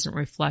acted doesn't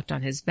reflect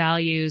on his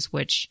values,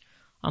 which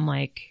I'm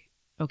like,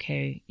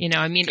 okay.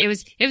 I mean, it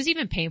was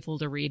even painful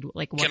to read,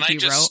 like, what he wrote. Can I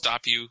just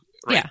stop you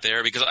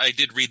there? Because I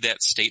did read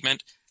that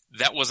statement.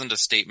 That wasn't a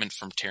statement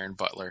from Taran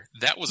Butler.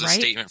 That was a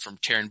statement from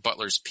Taran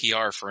Butler's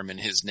PR firm in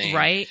his name.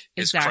 Right.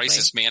 His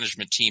crisis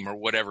management team or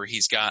whatever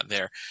he's got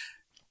there.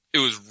 It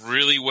was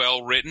really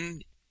well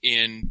written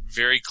in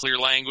very clear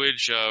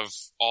language of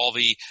all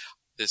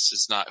this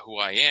is not who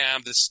I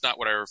am. This is not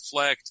what I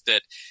reflect.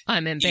 That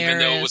I'm embarrassed. Even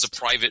though it was a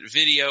private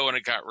video and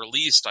it got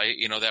released,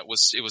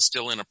 it was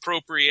still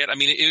inappropriate. I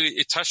mean,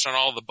 it touched on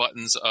all the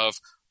buttons of,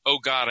 oh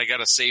God, I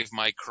got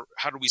to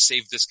how do we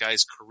save this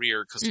guy's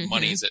career? Cause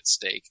money is at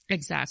stake.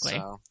 Exactly.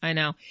 So. I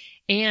know.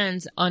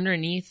 And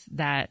underneath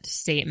that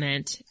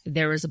statement,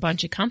 there was a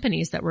bunch of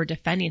companies that were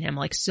defending him,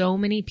 like so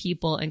many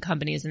people and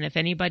companies. And if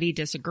anybody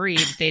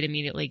disagreed, they'd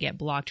immediately get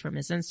blocked from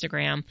his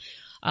Instagram.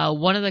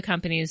 One of the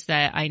companies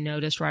that I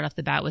noticed right off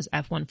the bat was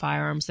F1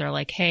 Firearms. They're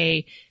like,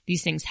 hey,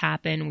 these things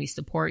happen. We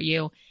support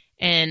you.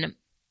 And,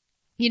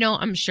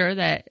 I'm sure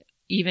that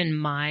even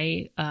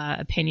my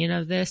opinion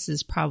of this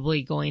is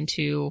probably going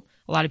to,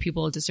 a lot of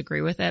people disagree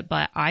with it,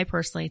 but I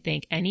personally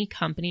think any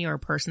company or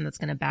person that's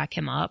going to back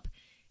him up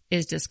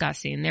is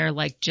disgusting. They're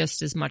like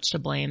just as much to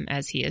blame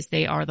as he is.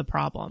 They are the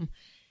problem.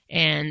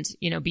 And,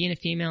 being a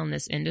female in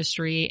this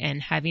industry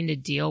and having to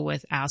deal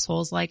with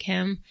assholes like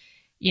him,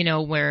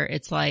 where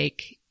it's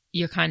like,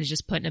 you're kind of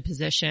just put in a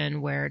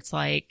position where it's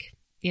like,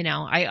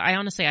 I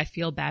honestly, I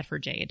feel bad for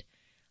Jade.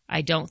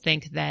 I don't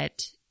think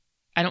that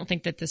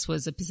this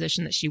was a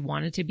position that she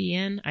wanted to be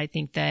in. I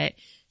think that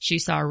she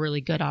saw a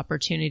really good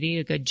opportunity,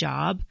 a good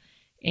job.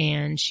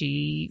 And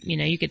she,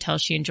 you could tell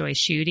she enjoys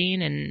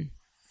shooting and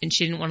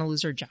she didn't want to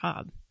lose her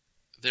job.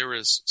 There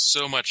is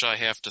so much I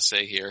have to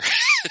say here.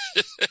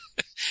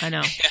 I know.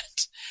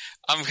 And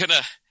I'm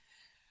gonna,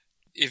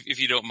 if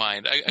you don't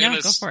mind,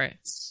 go for it.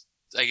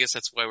 I guess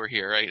that's why we're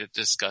here, right? To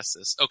discuss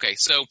this. Okay.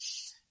 So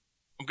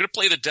I'm going to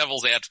play the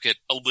devil's advocate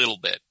a little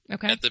bit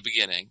at the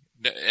beginning,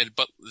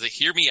 but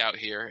hear me out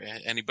here.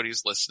 Anybody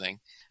who's listening,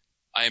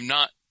 I am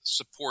not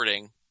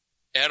supporting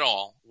at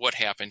all what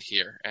happened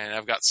here. And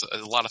I've got a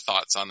lot of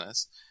thoughts on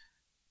this.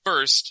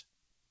 First,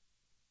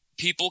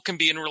 people can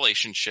be in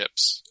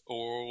relationships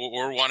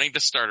or wanting to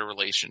start a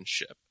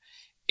relationship,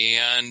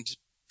 and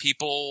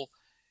people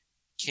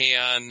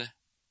can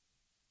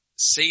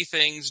say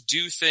things,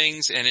 do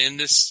things, and in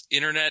this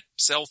internet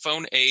cell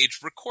phone age,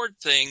 record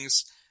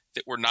things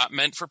that were not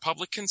meant for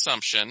public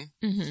consumption,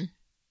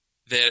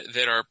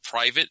 that are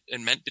private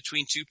and meant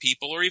between two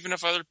people, or even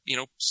if other,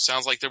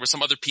 sounds like there were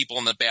some other people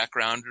in the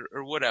background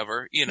or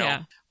whatever,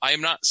 I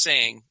am not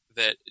saying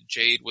that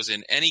Jade was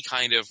in any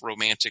kind of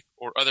romantic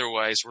or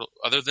otherwise,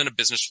 other than a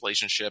business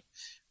relationship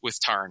with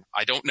Taran.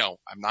 I don't know.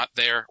 I'm not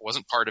there. I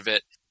wasn't part of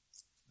it.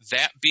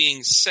 That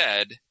being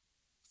said,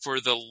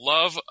 for the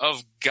love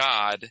of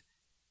God,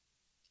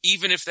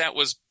 even if that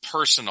was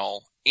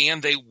personal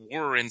and they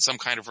were in some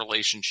kind of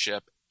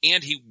relationship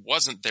and he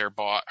wasn't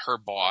her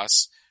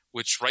boss,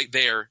 which right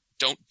there,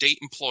 don't date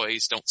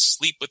employees, don't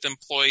sleep with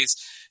employees,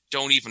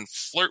 don't even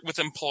flirt with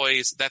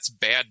employees. That's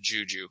bad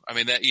juju. I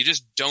mean, that you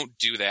just don't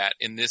do that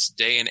in this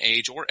day and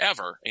age or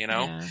ever,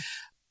 Yeah.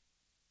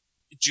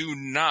 Do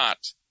not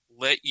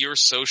let your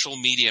social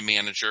media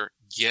manager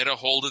get a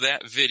hold of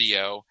that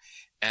video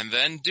and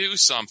then do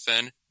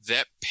something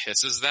that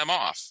pisses them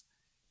off.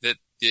 That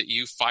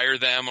you fire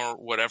them or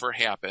whatever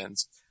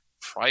happens.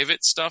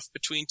 Private stuff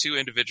between two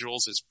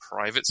individuals is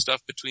private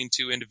stuff between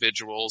two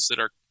individuals that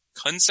are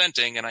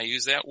consenting, and I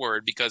use that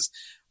word because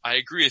I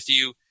agree with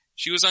you.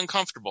 She was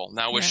uncomfortable.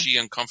 Now, was she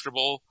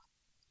uncomfortable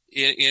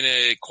in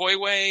a coy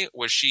way?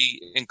 Was she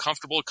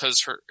uncomfortable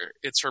because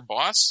it's her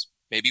boss?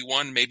 Maybe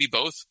one, maybe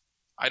both.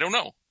 I don't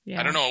know. Yeah.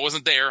 I don't know. I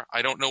wasn't there.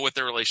 I don't know what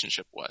their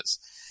relationship was.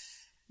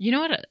 You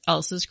know what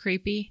else is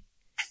creepy?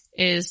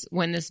 Is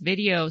when this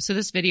video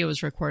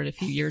was recorded a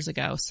few years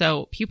ago.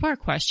 So people are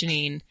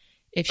questioning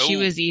if she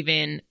was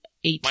even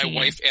 18. My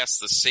wife asked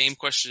the same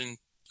question.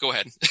 Go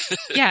ahead.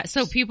 Yeah.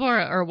 So people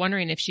are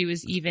wondering if she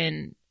was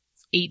even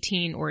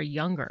 18 or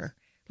younger.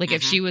 Like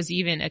if she was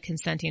even a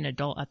consenting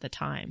adult at the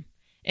time.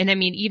 And I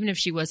mean, even if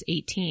she was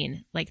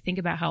 18, like think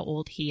about how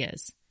old he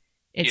is.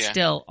 It's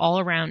still all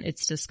around.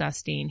 It's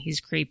disgusting.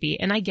 He's creepy.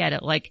 And I get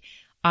it. Like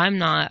I'm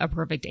not a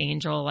perfect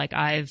angel. Like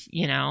I've,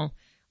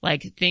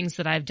 like things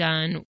that I've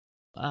done,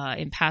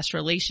 in past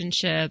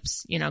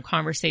relationships,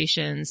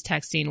 conversations,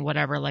 texting,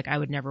 whatever, like I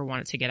would never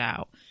want it to get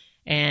out.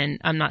 And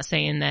I'm not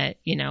saying that,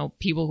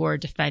 people who are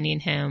defending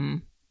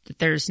him, that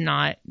there's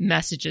not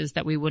messages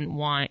that we wouldn't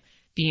want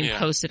being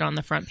posted on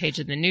the front page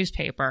of the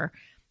newspaper,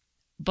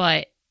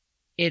 but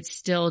it's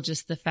still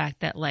just the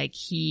fact that like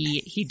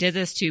he did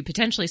this to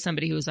potentially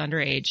somebody who was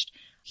underage.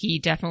 He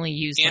definitely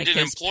used and like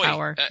his employee.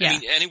 power. I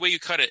mean, any way you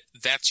cut it,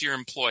 that's your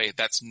employee.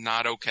 That's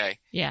not okay.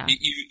 Yeah.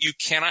 You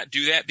cannot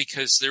do that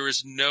because there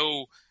is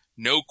no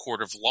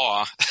court of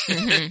law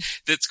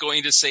that's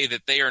going to say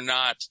that they are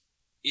not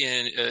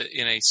in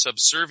a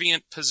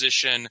subservient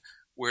position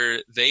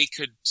where they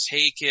could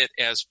take it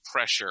as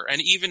pressure.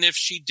 And even if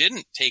she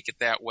didn't take it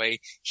that way,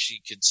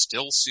 she could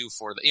still sue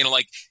for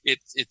that.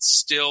 It's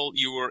still,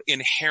 you are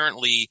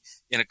inherently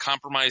in a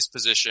compromised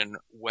position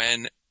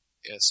when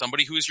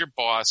somebody who is your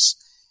boss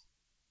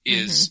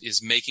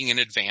is making an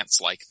advance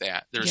like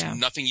that. There's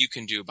nothing you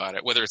can do about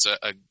it. Whether it's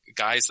a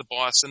guy's the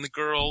boss and the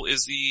girl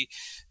is the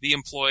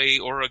employee,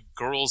 or a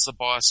girl's the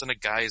boss and a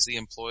guy is the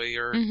employee,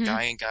 or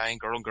guy and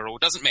girl and girl.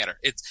 It doesn't matter.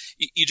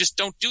 You just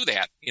don't do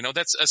that.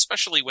 That's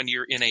especially when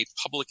you're in a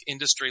public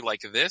industry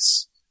like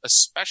this,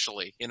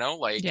 especially,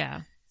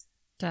 yeah,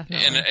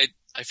 definitely. And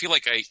I feel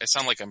like I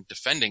sound like I'm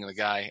defending the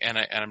guy and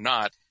I'm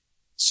not.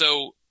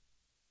 So,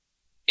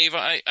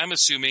 Ava, I'm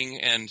assuming,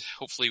 and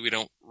hopefully we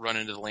don't run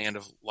into the land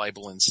of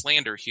libel and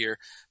slander here,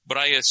 but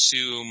I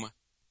assume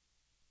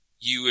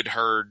you had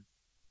heard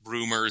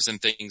rumors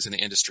and things in the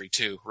industry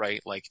too,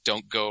 right? Like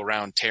don't go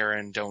around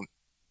tearing, don't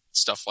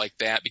stuff like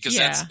that, because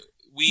things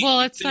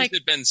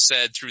have been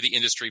said through the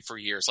industry for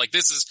years. Like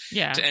this is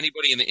to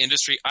anybody in the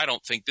industry, I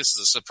don't think this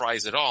is a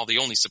surprise at all. The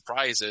only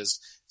surprise is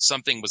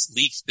something was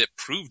leaked that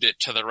proved it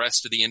to the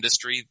rest of the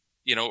industry,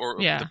 or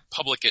the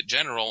public in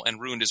general, and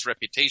ruined his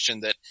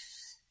reputation. That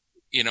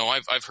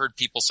I've heard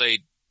people say,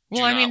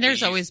 well, I mean,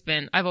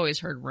 I've always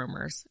heard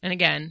rumors. And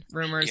again,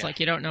 rumors, like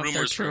you don't know if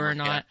they're true or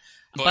not.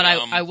 Yeah. But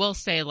I will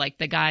say, like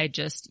the guy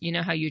just,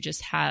 how you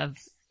just have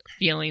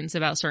feelings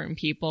about certain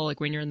people, like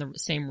when you're in the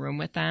same room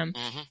with them.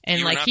 And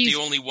you're like not the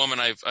only woman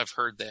I've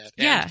heard that.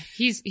 Yeah.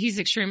 He's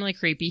extremely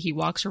creepy. He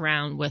walks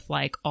around with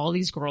like all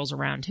these girls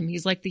around him.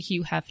 He's like the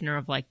Hugh Hefner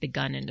of like the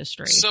gun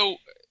industry. So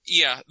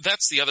yeah,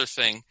 that's the other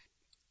thing.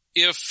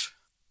 If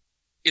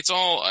it's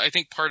all, I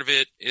think part of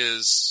it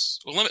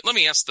is, well, let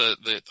me ask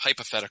the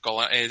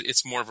hypothetical.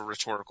 It's more of a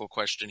rhetorical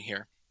question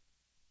here.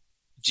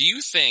 Do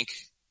you think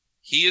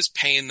he is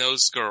paying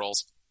those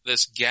girls,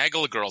 this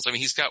gaggle of girls? I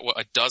mean, he's got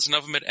a dozen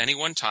of them at any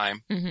one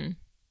time,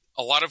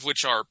 a lot of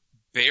which are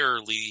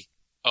barely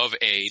of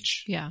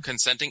age,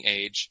 consenting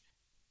age.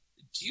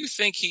 Do you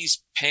think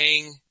he's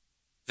paying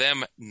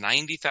them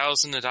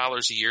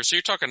 $90,000 a year? So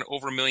you're talking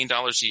over $1 million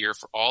a year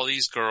for all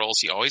these girls.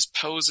 He always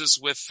poses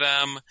with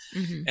them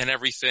and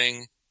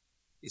everything.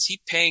 Is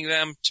he paying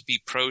them to be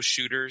pro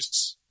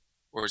shooters,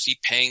 or is he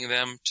paying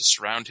them to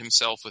surround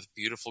himself with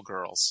beautiful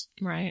girls?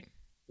 Right.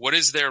 What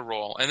is their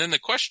role? And then the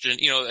question,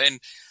 and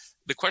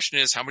the question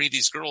is, how many of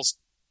these girls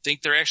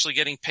think they're actually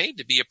getting paid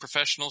to be a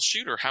professional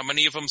shooter? How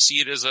many of them see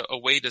it as a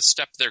way to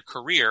step their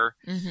career?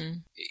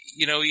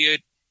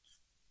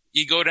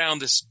 You go down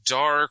this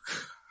dark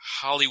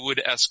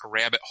Hollywood-esque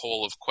rabbit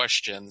hole of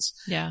questions.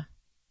 Yeah.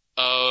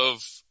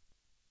 Of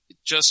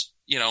just,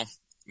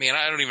 man,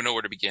 I don't even know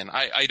where to begin.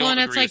 I don't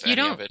agree with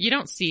any of it. You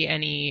don't see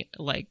any,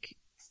 like,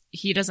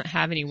 he doesn't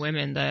have any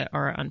women that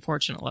are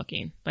unfortunate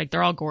looking. Like,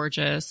 they're all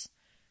gorgeous.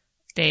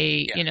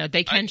 They,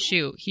 they can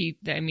shoot.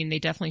 They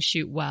definitely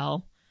shoot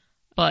well,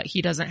 but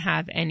he doesn't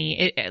have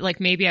any, like,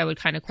 maybe I would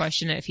kind of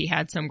question it if he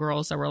had some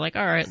girls that were like,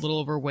 all right, a little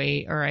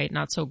overweight, all right,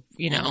 not so,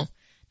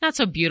 not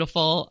so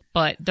beautiful,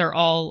 but they're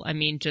all,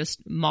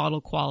 just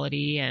model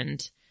quality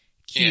and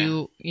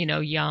cute,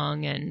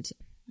 young and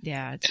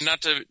yeah.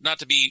 And not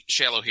to be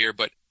shallow here,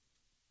 but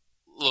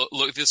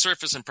look, the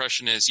surface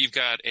impression is you've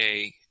got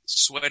a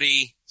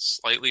sweaty,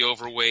 slightly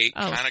overweight,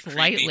 kind of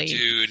creepy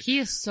dude. He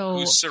is so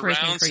who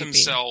surrounds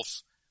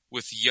himself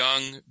with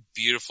young,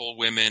 beautiful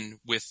women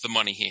with the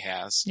money he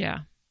has. Yeah.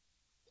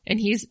 And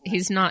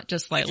he's not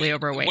just slightly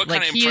overweight. What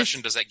kind of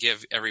impression does that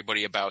give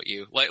everybody about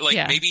you? Like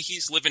maybe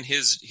he's living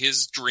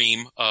his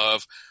dream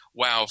of,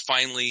 wow,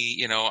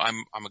 finally,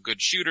 I'm a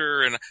good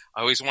shooter and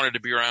I always wanted to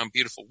be around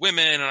beautiful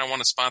women and I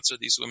want to sponsor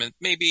these women.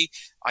 Maybe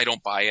I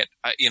don't buy it.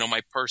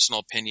 My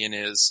personal opinion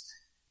is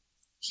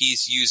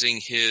he's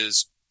using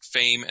his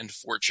fame and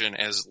fortune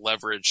as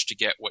leverage to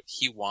get what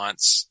he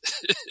wants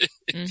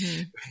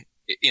mm-hmm.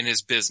 in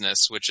his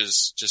business, which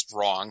is just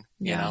wrong.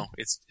 You know,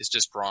 it's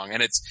just wrong.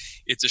 And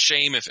it's a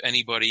shame if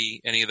any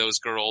of those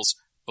girls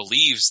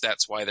believes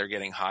that's why they're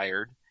getting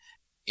hired.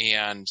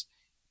 And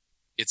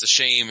it's a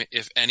shame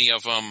if any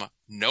of them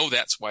know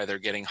that's why they're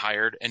getting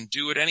hired and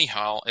do it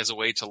anyhow as a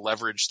way to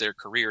leverage their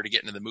career to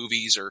get into the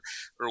movies or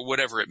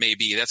whatever it may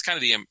be. That's kind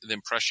of the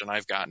impression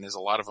I've gotten, is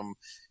a lot of them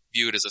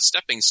view it as a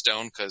stepping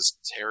stone because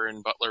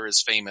Taran Butler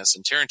is famous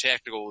and Taran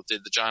Tactical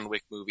did the John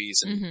Wick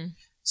movies and mm-hmm.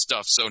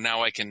 stuff. So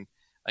now I can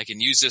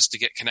use this to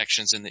get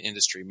connections in the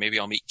industry. Maybe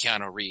I'll meet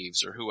Keanu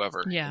Reeves or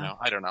whoever. Yeah. You know,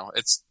 I don't know.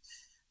 This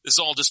is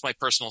all just my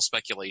personal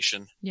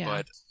speculation. Yeah.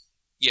 But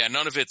yeah,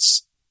 none of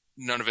it's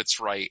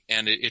right.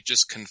 And it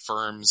just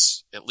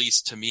confirms, at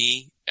least to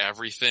me,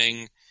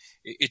 everything.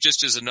 It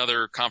just is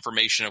another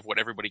confirmation of what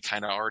everybody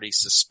kind of already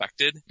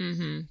suspected.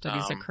 Mm-hmm. That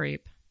he's a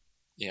creep.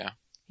 Yeah.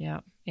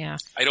 Yeah. Yeah.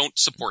 I don't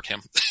support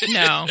him.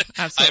 No,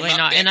 absolutely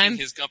not. And I'm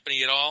his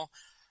company at all.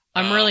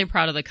 I'm really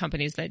proud of the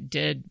companies that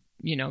did,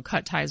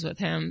 cut ties with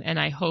him. And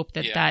I hope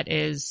that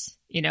is,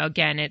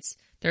 again,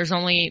 there's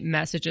only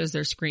messages,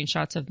 there's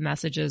screenshots of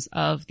messages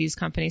of these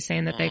companies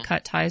saying that they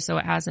cut ties. So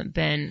it hasn't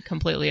been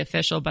completely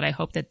official, but I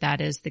hope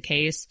that is the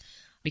case,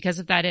 because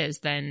if that is,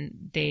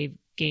 then they've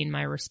gained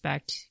my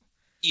respect.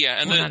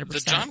 Yeah. And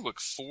the John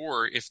Wick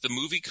 4, if the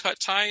movie cut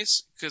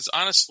ties, because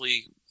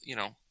honestly,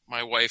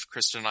 my wife,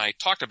 Kristen, and I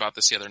talked about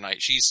this the other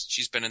night.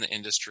 She's been in the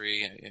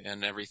industry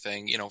and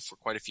everything, for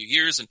quite a few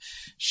years. And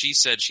she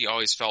said she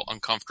always felt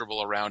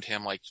uncomfortable around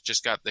him, like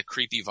just got the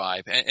creepy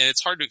vibe. And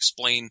it's hard to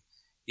explain,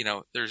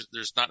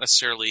 there's not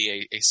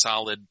necessarily a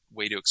solid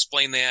way to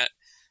explain that.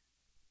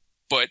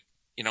 But,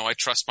 I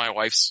trust my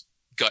wife's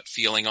gut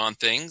feeling on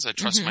things. I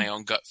trust my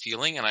own gut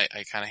feeling. And I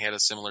kind of had a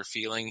similar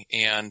feeling.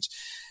 And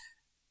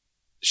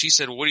she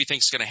said, well, what do you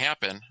think is going to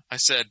happen? I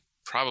said,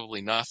 probably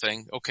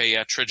nothing. Okay,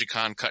 yeah,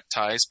 Trigicon cut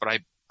ties, but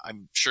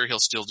I'm sure he'll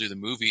still do the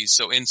movies.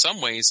 So in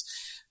some ways,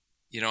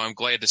 I'm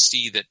glad to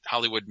see that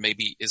Hollywood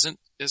maybe isn't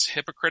as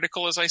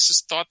hypocritical as I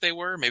thought they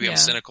were. Maybe I'm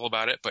cynical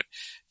about it, but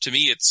to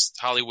me, it's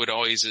Hollywood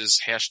always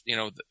is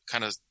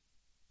kind of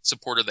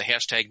supported the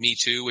hashtag Me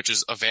Too, which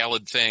is a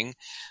valid thing,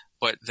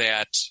 but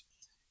that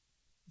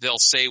they'll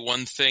say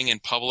one thing in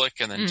public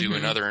and then do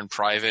another in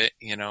private,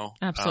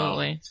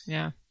 Absolutely.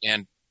 Yeah.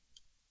 And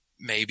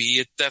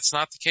maybe that's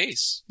not the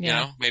case.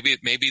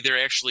 Maybe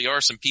there actually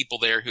are some people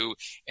there who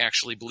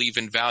actually believe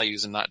in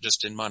values and not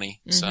just in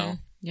money. So,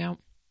 yeah.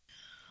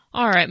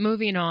 All right,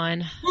 moving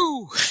on.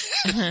 Woo!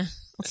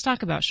 Let's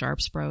talk about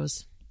Sharps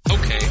Bros.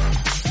 Okay.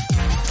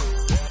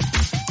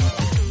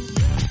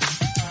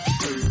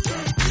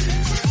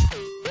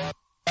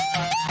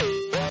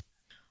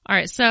 All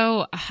right,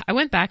 so I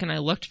went back and I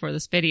looked for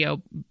this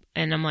video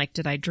and I'm like,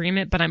 did I dream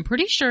it? But I'm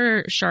pretty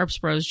sure Sharps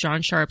Bros,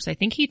 John Sharps, I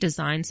think he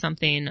designed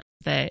something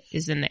that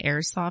is in the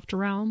Airsoft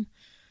realm,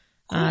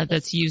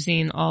 that's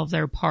using all of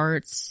their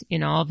parts,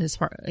 all of his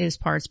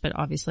parts, but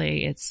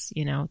obviously it's,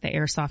 the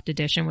Airsoft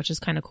edition, which is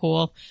kind of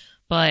cool.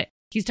 But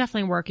he's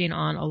definitely working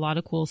on a lot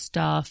of cool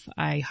stuff.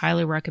 I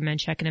highly recommend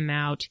checking him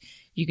out.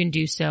 You can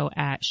do so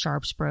at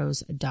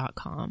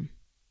sharpsbros.com.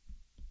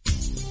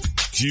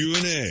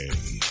 Q&A.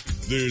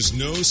 There's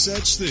no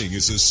such thing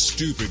as a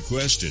stupid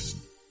question.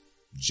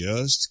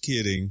 Just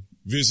kidding.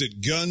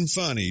 Visit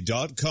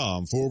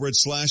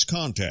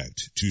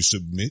gunfunny.com/contact to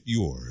submit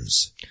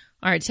yours.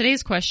 All right.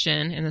 Today's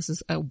question, and this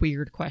is a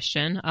weird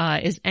question,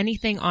 is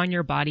anything on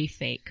your body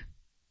fake?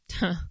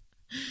 So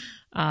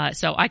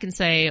I can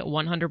say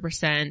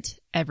 100%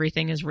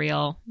 everything is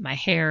real. My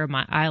hair,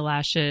 my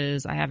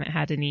eyelashes. I haven't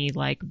had any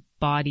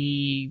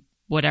body,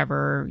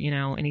 whatever,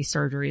 any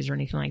surgeries or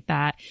anything like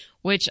that,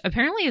 which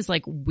apparently is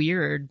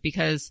weird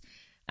because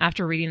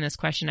after reading this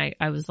question,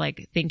 I was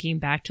thinking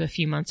back to a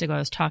few months ago. I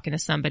was talking to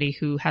somebody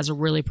who has a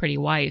really pretty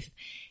wife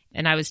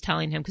and I was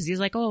telling him, cause he's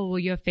like, oh, well,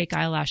 you have fake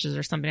eyelashes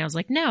or something. I was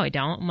like, no, I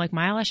don't. I'm like,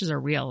 my eyelashes are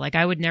real.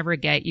 I would never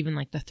get even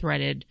the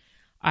threaded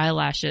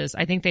eyelashes.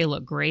 I think they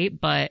look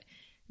great, but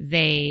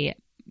they,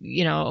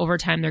 over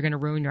time they're going to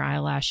ruin your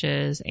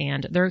eyelashes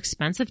and they're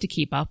expensive to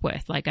keep up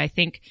with. I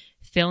think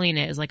filling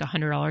it is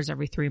 $100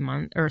 every 3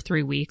 months or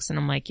 3 weeks. And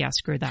I'm like, yeah,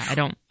 screw that. I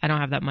don't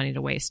have that money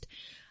to waste.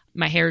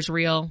 My hair's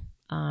real.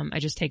 I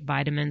just take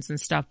vitamins and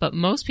stuff, but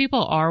most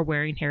people are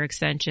wearing hair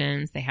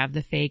extensions. They have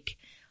the fake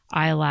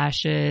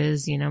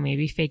eyelashes,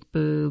 maybe fake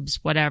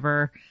boobs,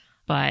 whatever.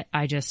 But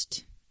I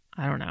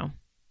don't know.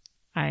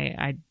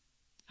 I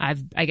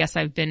guess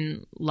I've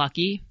been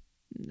lucky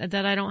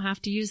that I don't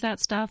have to use that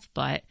stuff,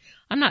 but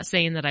I'm not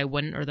saying that I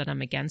wouldn't or that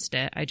I'm against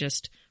it. I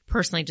just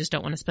personally just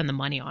don't want to spend the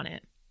money on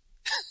it.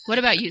 What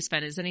about you,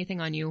 Sven? Is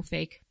anything on you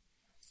fake?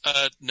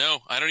 No,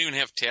 I don't even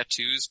have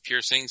tattoos,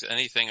 piercings,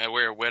 anything. I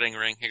wear a wedding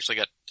ring. Actually,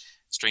 I got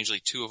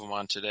strangely 2 of them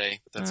on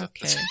today. But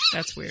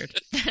that's weird.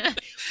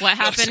 What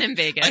happened in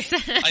Vegas?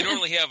 I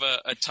normally have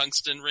a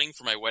tungsten ring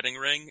for my wedding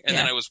ring, and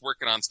then I was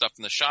working on stuff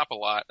in the shop a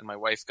lot, and my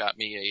wife got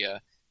me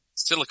a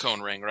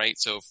silicone ring, right?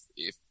 So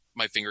if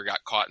my finger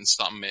got caught in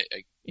something,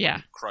 I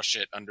crush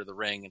it under the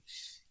ring and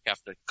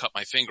have to cut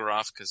my finger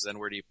off because then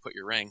where do you put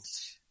your ring?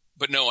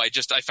 But no, I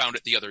found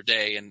it the other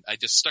day and I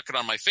just stuck it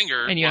on my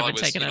finger and you while I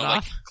haven't was, taken it like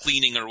off?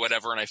 cleaning or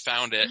whatever, and I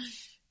found it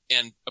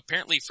and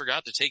apparently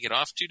forgot to take it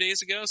off 2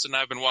 days ago. So now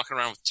I've been walking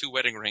around with 2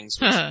 wedding rings.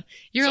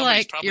 You're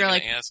like,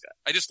 ask.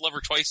 I just love her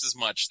twice as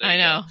much. I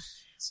know.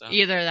 So,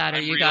 either that or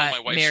I'm you real, got my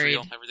wife's married.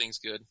 Real. Everything's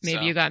good.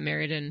 Maybe you got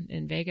married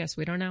in Vegas.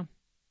 We don't know.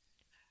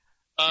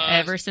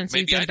 Ever since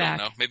you've been back. Maybe I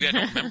don't know. Maybe I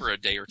don't remember a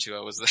day or two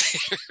I was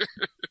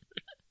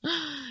there.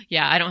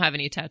 Yeah, I don't have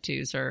any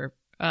tattoos or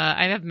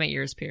I have my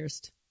ears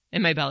pierced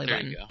and my belly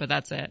button, but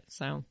that's it.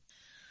 So,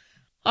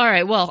 all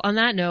right. Well, on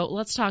that note,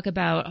 let's talk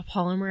about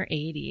Polymer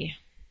 80.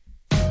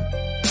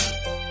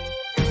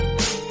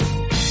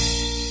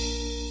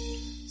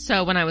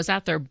 So when I was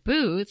at their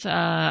booth,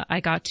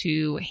 I got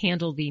to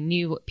handle the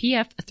new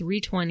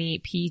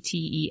PF320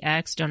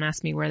 PTEX. Don't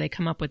ask me where they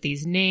come up with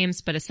these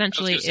names, but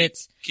essentially can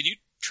you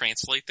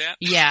translate that?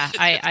 Yeah,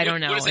 I don't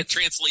know. What does it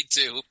translate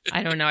to?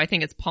 I don't know. I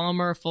think it's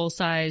polymer full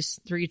size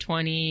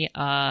 320,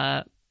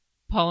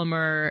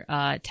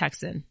 polymer,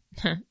 Texan.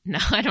 No,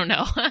 I don't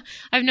know. I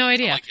have no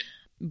idea.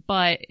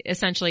 But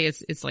essentially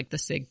it's like the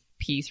SIG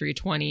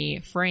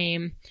P320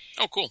 frame.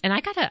 Oh, cool. And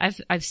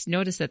I've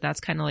noticed that that's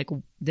kind of like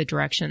the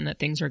direction that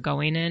things are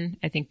going in.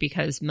 I think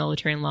because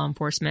military and law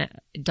enforcement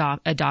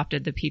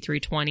adopted the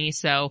P320.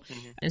 So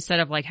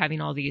instead of like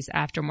having all these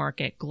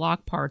aftermarket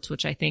Glock parts,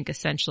 which I think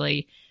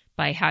essentially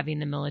by having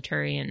the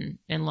military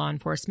and law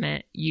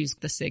enforcement use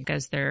the SIG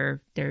as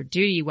their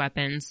duty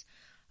weapons,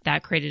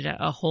 that created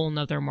a whole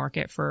nother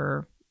market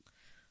for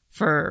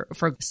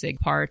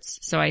SIG parts.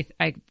 So I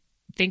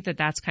think that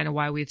that's kind of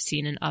why we've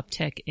seen an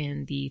uptick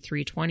in the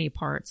 320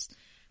 parts,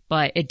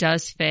 but it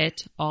does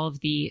fit all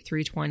of the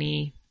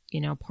 320,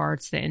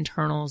 parts, the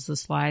internals, the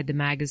slide, the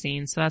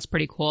magazine. So that's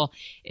pretty cool.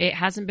 It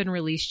hasn't been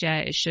released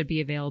yet. It should be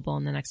available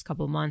in the next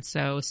couple of months.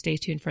 So stay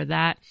tuned for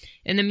that.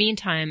 In the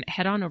meantime,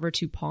 head on over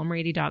to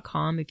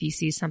polymer80.com. If you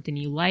see something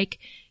you like,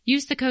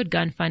 use the code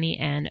GUNFUNNY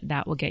and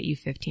that will get you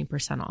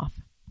 15% off.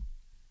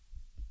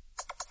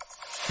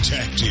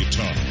 Tacti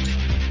Talk.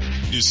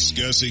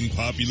 Discussing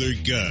popular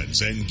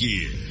guns and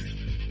gear.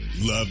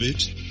 Love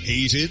it?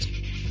 Hate it?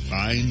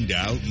 Find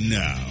out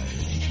now.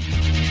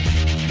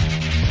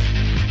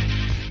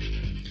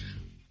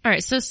 All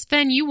right. So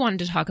Sven, you wanted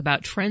to talk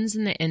about trends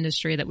in the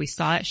industry that we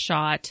saw at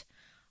SHOT.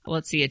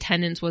 Let's see.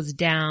 Attendance was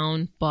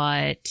down,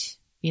 but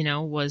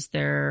was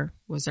there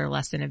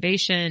less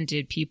innovation?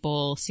 Did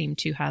people seem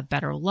to have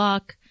better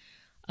luck?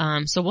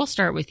 So we'll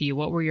start with you.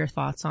 What were your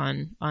thoughts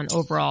on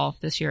overall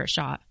this year at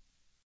SHOT?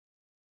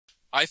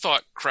 I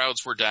thought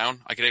crowds were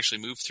down. I could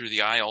actually move through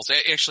the aisles.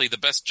 Actually, the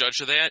best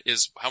judge of that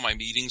is how my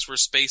meetings were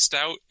spaced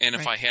out and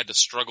if I had to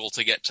struggle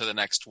to get to the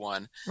next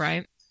one.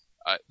 Right.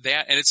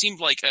 And it seemed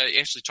like,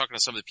 actually talking to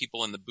some of the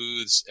people in the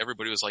booths,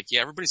 everybody was like,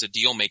 yeah, everybody's a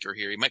deal maker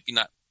here. You might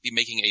not be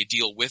making a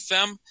deal with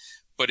them,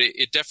 but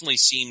it definitely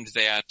seemed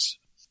that,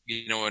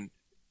 and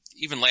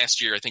even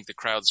last year, I think the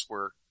crowds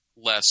were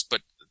less, but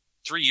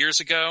 3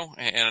 years ago,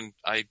 and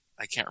I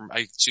can't remember,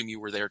 I assume you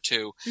were there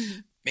too. Mm-hmm.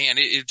 Man,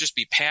 it'd just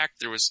be packed.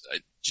 There was,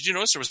 did you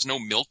notice there was no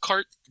milk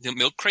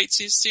crates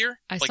this year?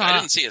 I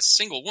didn't see a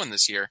single one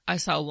this year. I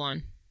saw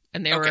one.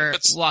 And they were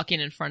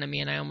walking in front of me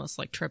and I almost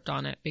like tripped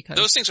on it because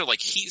those things are like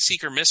heat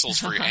seeker missiles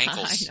for your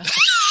ankles.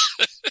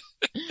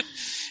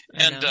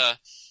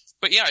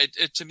 But yeah,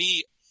 to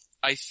me,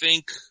 I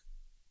think,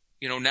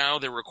 now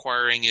they're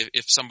requiring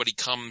if somebody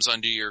comes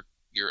under your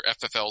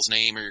FFL's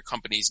name or your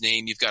company's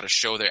name, you've got to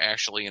show they're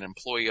actually an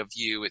employee of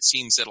you. It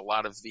seems that a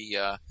lot of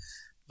the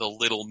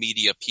little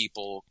media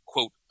people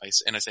quote,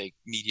 and I say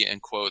media in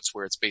quotes,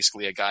 where it's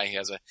basically a guy who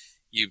has a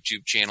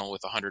YouTube channel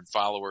with 100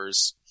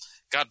 followers.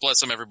 God bless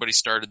them. Everybody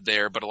started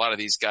there, but a lot of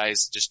these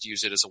guys just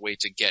use it as a way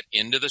to get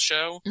into the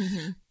show.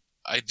 Mm-hmm.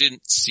 I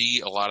didn't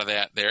see a lot of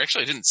that there.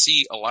 Actually, I didn't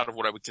see a lot of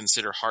what I would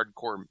consider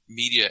hardcore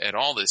media at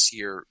all this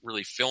year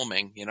really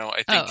filming,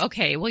 I think. Oh,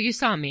 okay. Well, you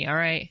saw me. All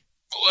right.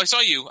 Oh, I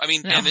saw you. I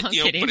mean, but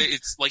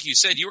it's like you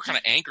said, you were kind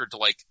of anchored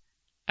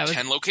to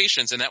 10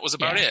 locations and that was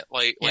about it.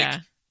 Yeah.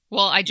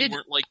 Well,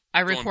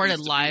 I reported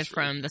live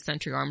from the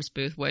Century Arms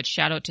booth, which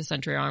shout out to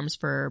Century Arms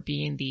for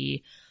being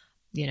the,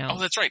 Oh,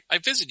 that's right. I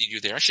visited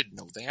you there. I should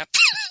know that.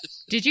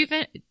 Did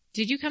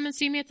you come and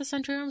see me at the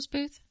Century Arms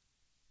booth?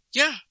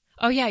 Yeah.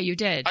 Oh yeah, you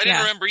did. I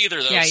didn't remember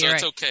either though, so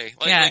it's okay.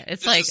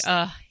 This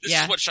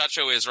is what SHOT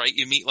Show is, right?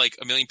 You meet like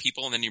a million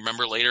people and then you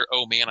remember later,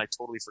 oh man, I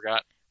totally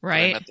forgot.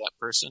 Right. I met that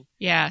person.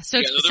 Yeah.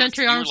 So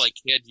Century Arms,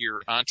 you had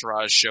your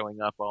entourage showing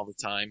up all the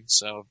time.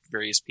 So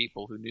various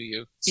people who knew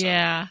you. So.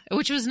 Yeah.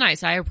 Which was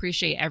nice. I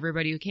appreciate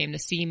everybody who came to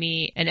see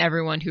me and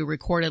everyone who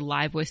recorded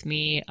live with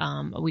me.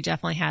 We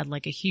definitely had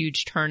like a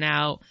huge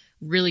turnout,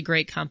 really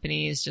great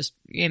companies.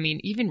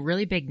 Even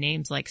really big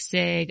names like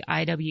SIG,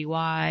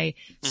 IWI,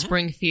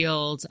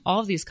 Springfield, all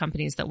of these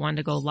companies that wanted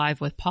to go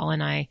live with Paul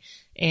and I.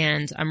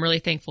 And I'm really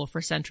thankful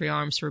for Century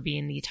Arms for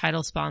being the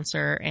title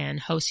sponsor and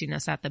hosting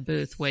us at the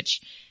booth, which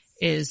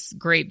is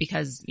great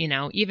because,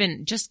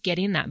 even just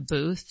getting that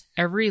booth,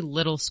 every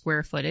little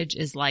square footage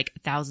is like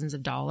thousands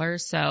of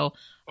dollars. So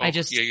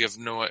you have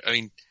no,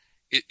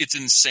 It's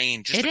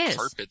insane. Just the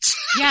carpets.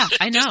 Yeah,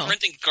 I know. Just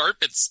renting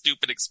carpets,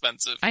 stupid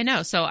expensive. I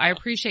know. So I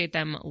appreciate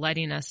them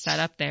letting us set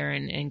up there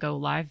and go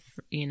live,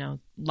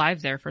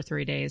 live there for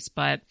 3 days.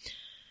 But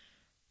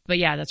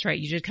yeah, that's right.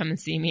 You did come and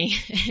see me,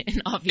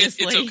 and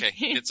obviously it's okay.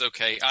 It's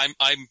okay.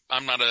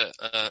 I'm not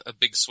a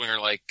big swinger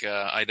like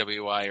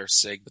IWI or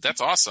SIG, but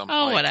that's awesome.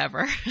 Oh,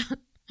 whatever.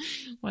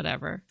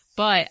 Whatever.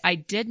 But I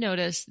did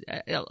notice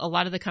a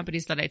lot of the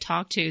companies that I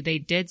talked to, they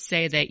did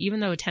say that even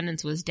though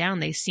attendance was down,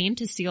 they seemed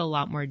to see a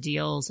lot more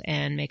deals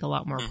and make a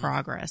lot more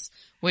progress,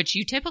 which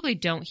you typically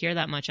don't hear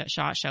that much at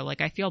SHOT Show.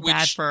 Like, I feel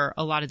bad for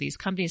a lot of these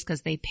companies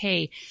because they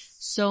pay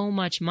so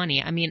much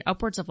money. I mean,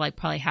 upwards of like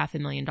probably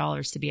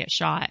 $500,000 to be at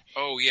SHOT.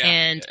 Oh yeah.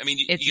 And I mean,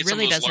 you get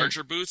really some of those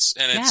larger booths,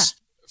 and it's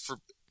for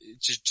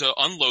to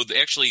unload.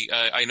 Actually,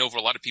 I know for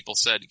a lot of people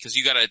said, because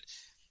you got to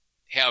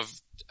have,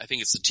 I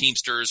think it's the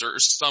Teamsters or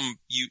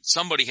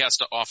somebody has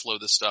to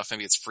offload the stuff.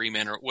 Maybe it's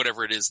Freeman or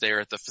whatever it is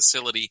there at the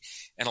facility.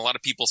 And a lot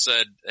of people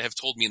have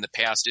told me in the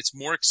past, it's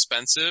more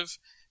expensive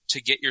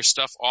to get your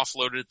stuff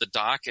offloaded at the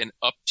dock and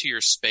up to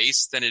your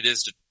space than it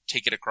is to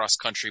take it across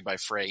country by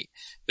freight.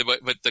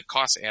 But the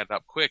costs add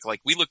up quick.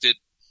 Like, we looked at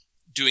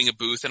doing a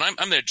booth, and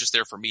I'm just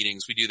there for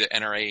meetings. We do the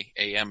NRA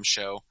AM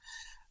show,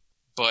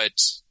 but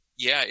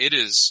yeah, it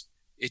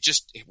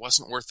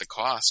wasn't worth the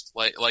cost.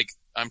 Like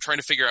I'm trying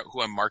to figure out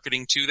who I'm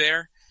marketing to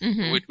there,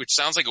 which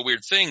sounds like a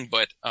weird thing,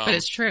 but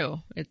it's true.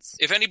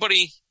 If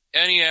anybody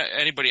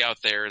out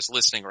there is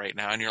listening right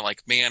now and you're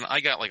like, man,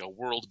 I got like a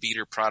world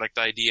beater product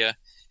idea,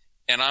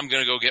 and I'm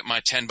going to go get my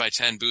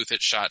 10x10 booth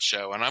at SHOT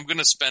Show, and I'm going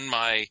to spend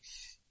my,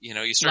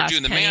 you start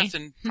doing the math,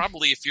 and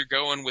probably if you're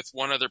going with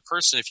one other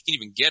person, if you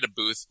can even get a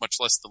booth, much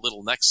less the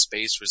little next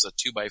space, which is a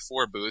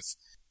 2x4 booth,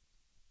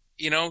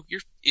 you're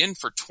in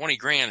for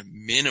 $20,000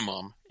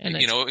 minimum,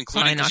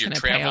 including your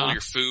travel, your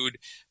food,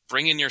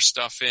 bringing your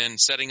stuff in,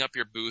 setting up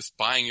your booth,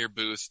 buying your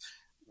booth,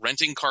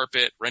 renting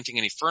carpet, renting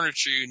any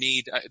furniture you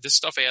need. This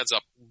stuff adds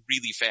up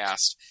really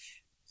fast.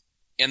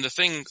 And the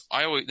thing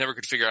I always never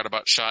could figure out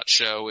about SHOT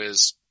Show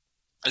is,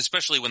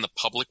 especially when the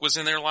public was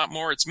in there a lot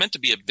more, it's meant to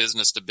be a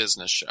business to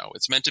business show.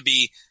 It's meant to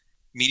be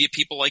media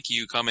people like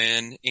you come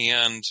in,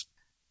 and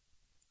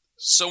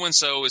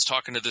so-and-so is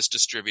talking to this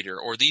distributor,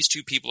 or these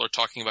two people are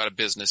talking about a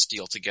business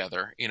deal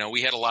together.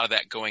 We had a lot of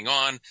that going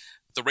on.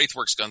 The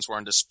Wraithworks guns were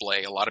on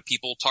display. A lot of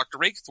people talk to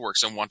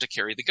Wraithworks and want to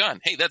carry the gun.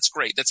 Hey, that's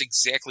great. That's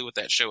exactly what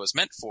that show is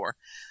meant for.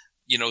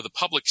 The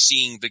public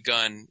seeing the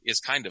gun is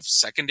kind of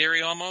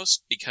secondary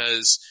almost,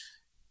 because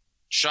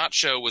SHOT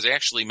Show was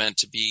actually meant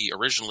to be,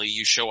 originally,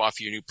 you show off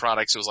your new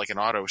products. It was like an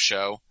auto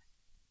show,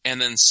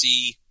 and then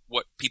see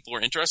what people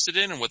are interested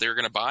in and what they're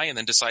going to buy, and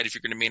then decide if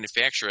you're going to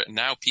manufacture it. And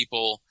now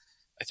people,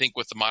 I think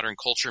with the modern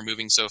culture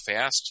moving so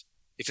fast,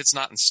 if it's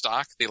not in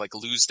stock, they like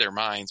lose their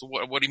minds.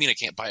 What do you mean I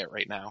can't buy it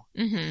right now?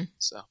 Mm-hmm.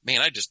 So,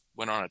 man, I just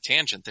went on a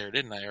tangent there,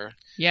 didn't I?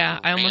 Yeah,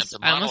 I almost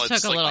took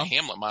a little my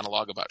Hamlet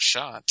monologue about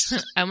SHOT.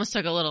 I almost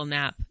took a little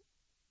nap.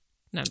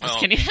 No, I'm just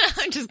kidding.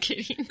 I'm just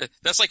kidding.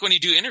 That's like when you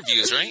do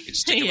interviews, right? You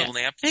just take a little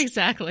nap.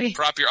 Exactly.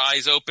 Prop your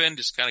eyes open,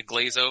 just kind of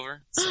glaze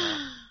over. So.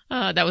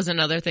 That was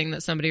another thing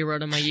that somebody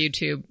wrote on my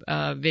YouTube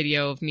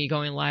video of me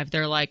going live.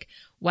 They're like,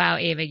 wow,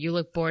 Ava, you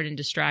look bored and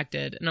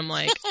distracted. And I'm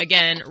like,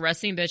 again,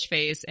 resting bitch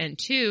face. And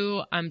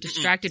two, I'm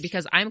distracted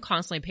because I'm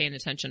constantly paying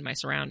attention to my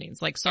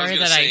surroundings. Like, sorry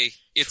that I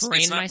trained myself.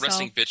 It's not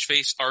resting bitch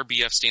face.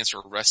 RBF stands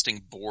for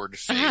resting bored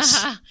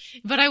face.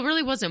 But I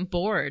really wasn't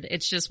bored.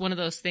 It's just one of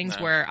those things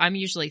where I'm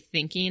usually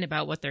thinking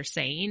about what they're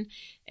saying.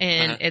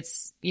 And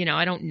it's,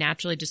 I don't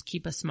naturally just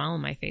keep a smile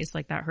on my face.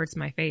 Like, that hurts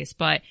my face.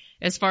 But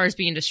as far as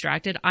being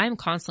distracted, I'm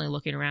constantly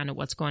looking around at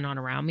what's going on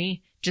around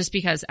me, just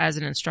because as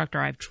an instructor,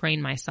 I've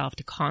trained myself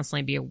to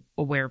constantly be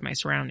aware of my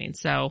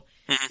surroundings. So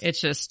it's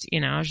just,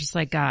 I was just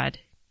like, God,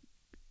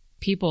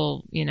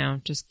 people,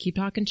 just keep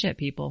talking shit,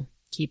 people.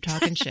 Keep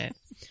talking shit.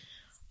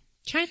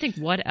 Trying to think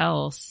what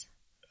else.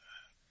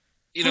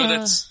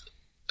 That's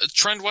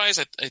trend-wise,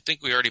 I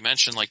think we already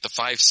mentioned like the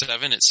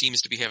 5.7. It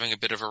seems to be having a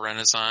bit of a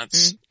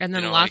renaissance. And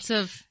then lots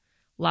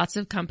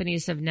of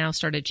companies have now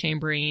started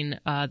chambering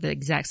the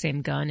exact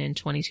same gun in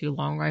 .22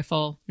 long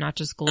rifle, not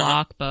just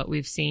Glock, but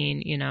we've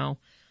seen,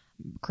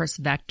 Chris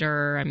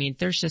Vector. I mean,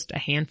 there's just a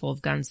handful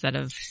of guns that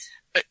have.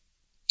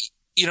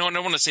 And I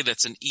want to say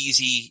that's an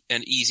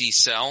easy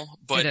sell,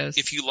 but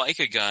if you like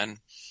a gun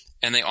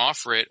and they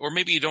offer it, or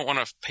maybe you don't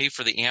want to pay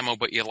for the ammo,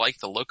 but you like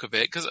the look of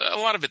it, because a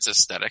lot of it's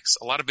aesthetics,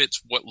 a lot of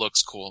it's what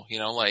looks cool,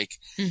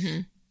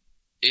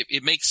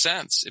 It makes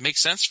sense. It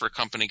makes sense for a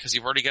company because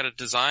you've already got a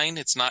design.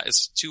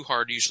 It's too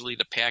hard usually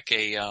to pack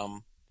a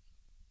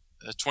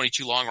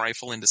 22 long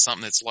rifle into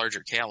something that's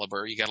larger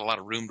caliber. You got a lot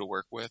of room to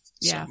work with.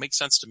 So it makes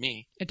sense to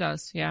me. It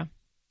does. Yeah.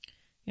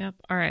 Yep.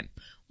 All right.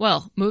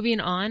 Well,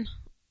 moving on.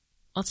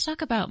 Let's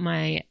talk about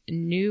my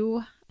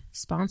new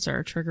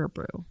sponsor, Trigger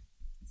Brew.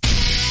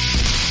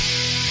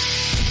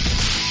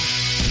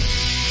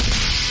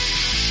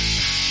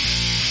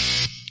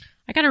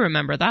 I got to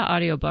remember that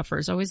audio buffer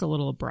is always a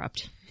little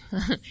abrupt.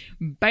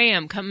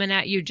 Bam, coming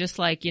at you just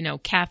like,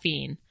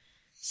 caffeine.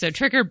 So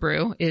Trigger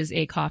Brew is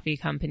a coffee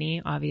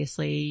company.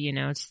 Obviously,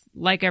 it's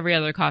like every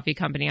other coffee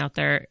company out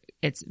there.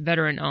 it's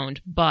veteran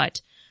owned,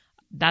 but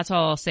that's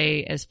all I'll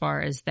say as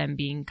far as them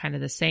being kind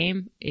of the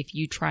same. If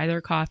you try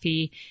their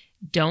coffee,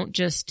 don't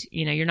just,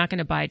 you're not going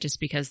to buy it just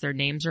because their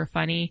names are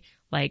funny.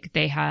 Like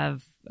they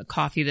have a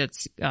coffee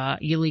that's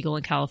illegal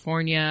in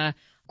California,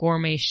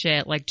 gourmet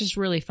shit, like just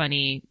really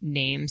funny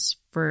names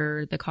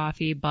for the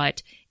coffee,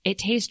 but it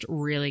tastes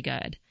really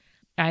good.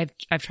 I've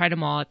tried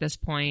them all at this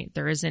point.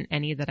 There isn't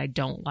any that I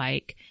don't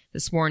like.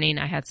 This morning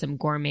I had some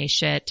gourmet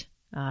shit.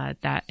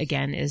 That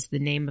again is the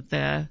name of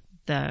the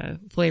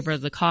flavor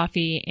of the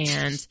coffee,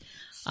 and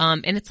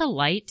it's a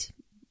light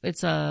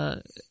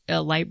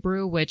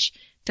brew, which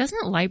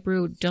doesn't light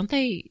brew, don't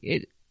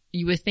they?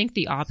 You would think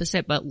the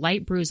opposite, but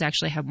light brews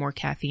actually have more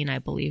caffeine, I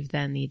believe,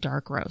 than the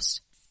dark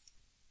roast.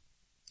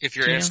 If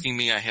you're asking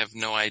me, I have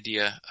no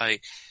idea. I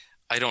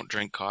don't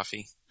drink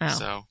coffee,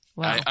 so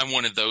wow. I'm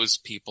one of those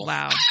people.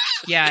 Wow.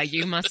 Yeah,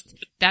 you must.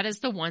 That is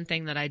the one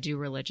thing that I do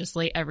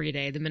religiously every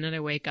day. The minute I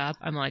wake up,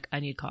 I'm like, I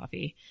need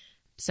coffee.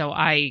 So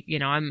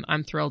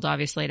I'm thrilled,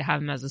 obviously, to have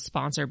them as a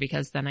sponsor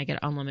because then I get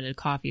unlimited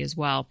coffee as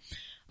well.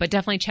 But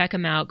definitely check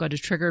them out. Go to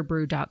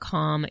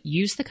triggeredbrew.com,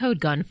 use the code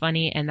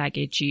GUNFUNNY, and that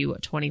gets you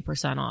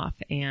 20% off.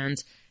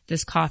 And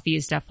this coffee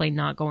is definitely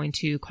not going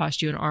to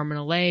cost you an arm and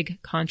a leg,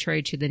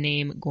 contrary to the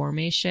name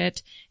gourmet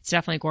shit. It's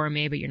definitely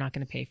gourmet, but you're not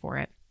going to pay for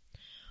it.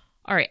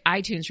 All right,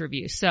 iTunes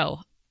review. So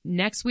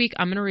next week,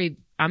 I'm going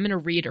to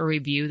read a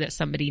review that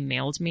somebody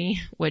mailed me,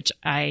 which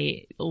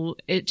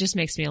it just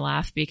makes me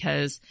laugh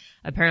because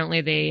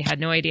apparently they had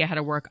no idea how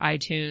to work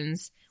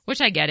iTunes,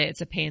 which I get it.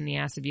 It's a pain in the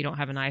ass if you don't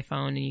have an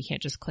iPhone and you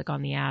can't just click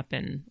on the app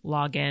and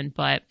log in.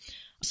 But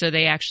so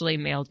they actually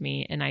mailed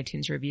me an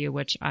iTunes review,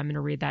 which I'm going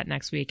to read that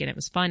next week. And it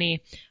was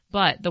funny.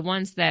 But the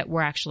ones that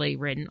were actually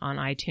written on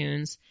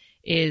iTunes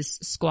is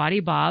Squatty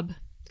Bob.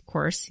 Of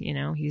course,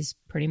 he's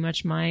pretty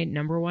much my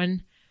number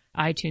one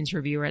iTunes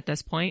reviewer at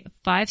this point.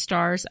 5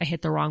 stars. I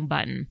hit the wrong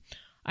button.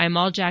 I'm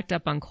all jacked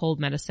up on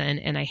cold medicine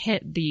and I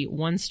hit the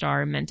 1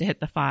 star meant to hit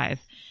the 5.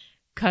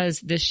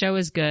 Cause this show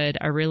is good.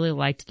 I really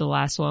liked the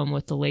last one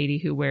with the lady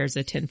who wears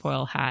a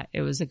tinfoil hat.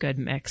 It was a good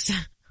mix.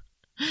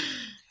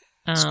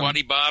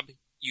 Squatty Bob,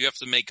 you have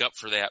to make up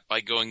for that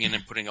by going in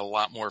and putting a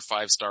lot more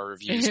 5-star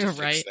reviews to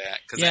right. fix that.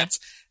 Cause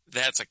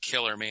that's a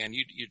killer, man.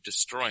 You're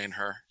destroying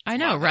her. I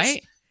know,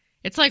 right?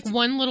 It's like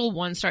one little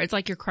 1 star. It's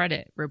like your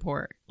credit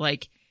report.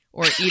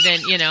 Or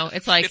even,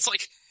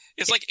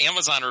 it's like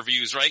Amazon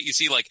reviews, right? You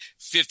see like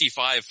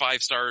 55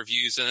 5-star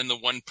reviews and then the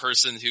one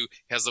person who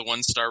has the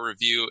 1-star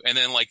review and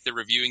then like they're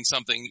reviewing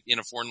something in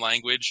a foreign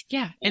language.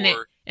 Yeah. And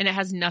it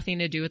has nothing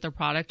to do with the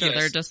product, or yes,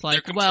 they're just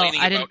like, they're well,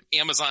 complaining about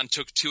Amazon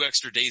took 2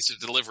 extra days to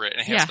deliver it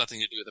and it has nothing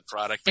to do with the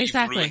product, but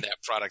exactly. you ruined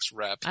that product's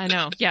rep. I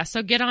know. Yeah.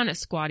 So get on it,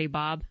 Squatty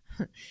Bob.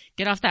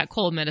 Get off that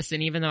cold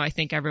medicine, even though I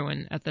think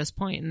everyone at this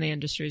point in the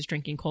industry is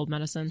drinking cold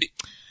medicine.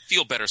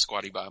 Feel better,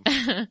 Squatty Bob.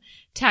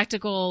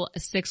 Tactical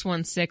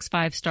 616,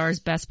 5 stars,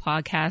 best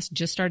podcast.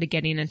 Just started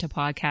getting into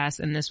podcasts,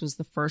 and this was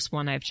the first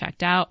one I've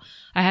checked out.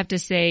 I have to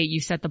say,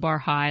 you set the bar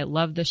high.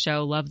 Love the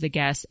show, love the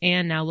guests,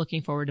 and now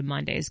looking forward to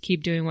Mondays.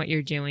 Keep doing what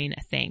you're doing.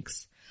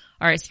 Thanks.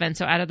 All right, Sven,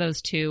 so out of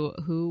those 2,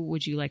 who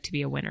would you like to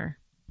be a winner?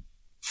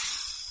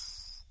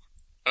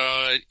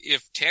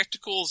 If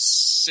Tactical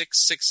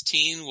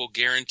 616 will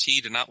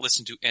guarantee to not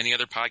listen to any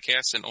other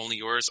podcasts and only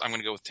yours, I'm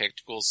going to go with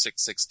Tactical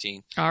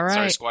 616. All right.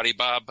 Sorry, Squatty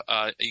Bob.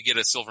 You get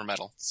a silver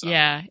medal. So.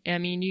 Yeah. I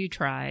mean, you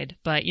tried,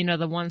 but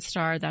the 1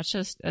 star,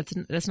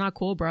 that's not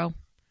cool, bro.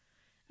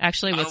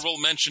 Actually, honorable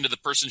mention to the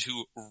person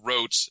who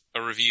wrote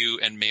a review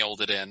and mailed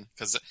it in,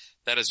 because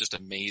that is just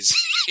amazing.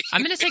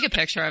 I'm going to take a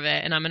picture of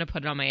it and I'm going to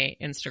put it on my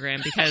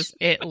Instagram because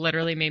it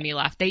literally made me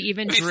laugh. They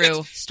even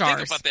drew stars.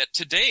 Think about that.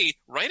 Today,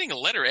 writing a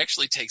letter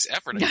actually takes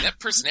effort. I mean, that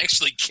person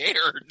actually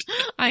cared.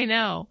 I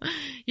know.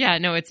 Yeah,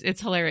 no,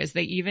 it's hilarious.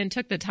 They even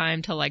took the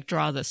time to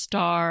draw the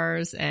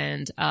stars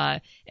and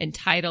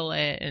title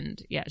it.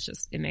 And yeah,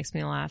 it makes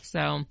me laugh.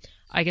 So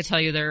I could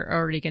tell you they're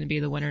already going to be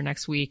the winner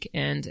next week.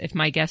 And if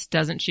my guest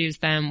doesn't choose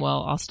them,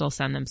 well, I'll still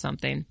send them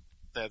something.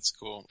 That's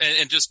cool.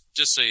 And just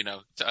so you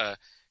know,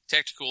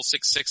 Tactical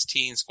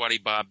 616, Squatty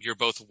Bob, you're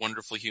both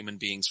wonderful human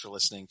beings for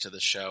listening to the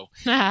show.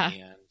 And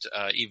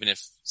even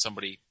if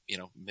somebody,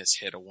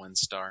 mishit a 1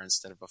 star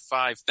instead of a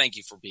 5, thank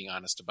you for being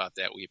honest about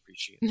that. We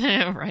appreciate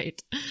it.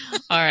 Right.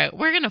 All right.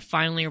 We're going to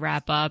finally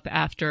wrap up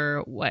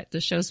after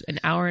the show's an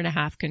hour and a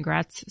half.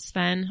 Congrats,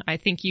 Sven. I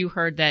think you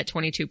heard that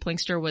 22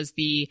 Plinkster was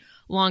the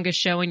longest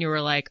show and you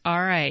were like,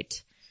 all right.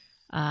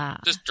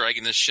 Just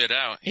dragging this shit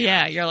out.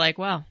 Yeah. You're like,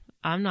 well,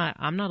 I'm not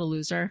a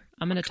loser.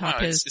 I'm going to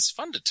top his. It's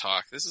fun to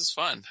talk. This is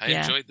fun. I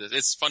enjoyed this.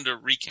 It's fun to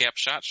recap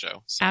SHOT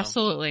Show. So.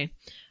 Absolutely.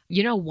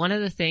 One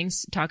of the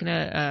things,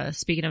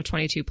 speaking of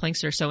 22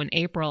 Plinkster, so in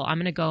April, I'm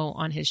going to go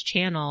on his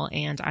channel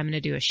and I'm going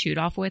to do a shoot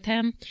off with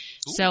him.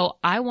 Ooh. So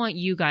I want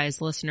you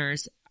guys,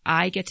 listeners,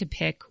 I get to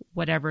pick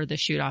whatever the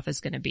shoot off is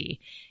going to be.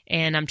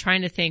 And I'm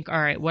trying to think,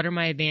 all right, what are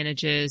my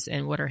advantages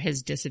and what are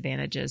his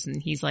disadvantages?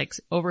 And he's like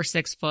over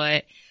 6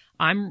 foot.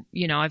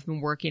 I've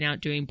been working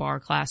out doing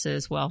bar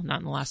classes. Well, not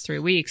in the last 3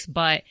 weeks,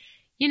 but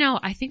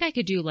I think I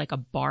could do a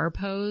bar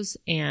pose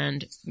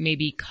and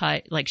maybe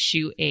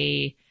shoot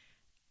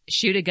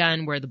shoot a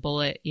gun where the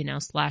bullet,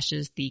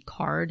 slashes the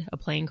card, a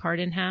playing card,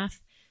 in half.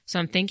 So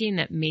I'm thinking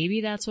that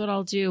maybe that's what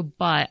I'll do,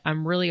 but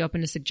I'm really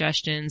open to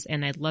suggestions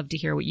and I'd love to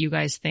hear what you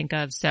guys think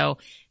of. So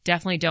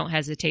definitely don't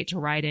hesitate to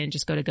write in.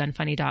 Just go to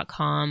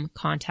gunfunny.com,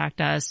 contact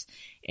us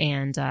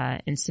and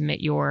submit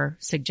your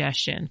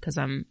suggestion, because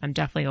I'm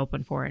definitely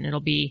open for it,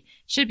 and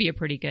should be a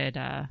pretty good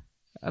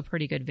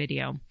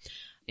video.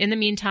 In the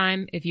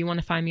meantime, if you want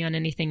to find me on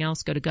anything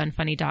else, go to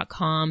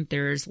gunfunny.com.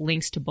 There's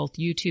links to both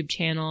YouTube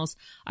channels.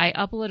 I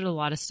uploaded a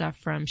lot of stuff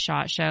from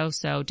SHOT Show,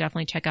 so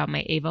definitely check out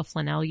my Ava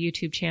Flanell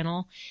YouTube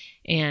channel.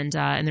 And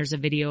there's a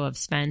video of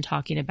Sven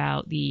talking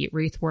about the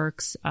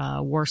Wraithworks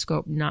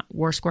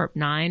Warscorp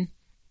 9.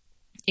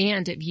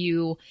 And if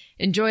you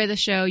enjoy the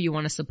show, you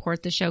want to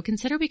support the show,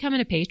 consider becoming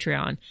a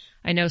Patreon.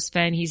 I know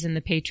Sven, he's in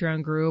the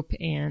Patreon group,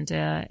 and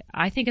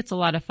I think it's a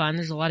lot of fun.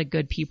 There's a lot of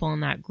good people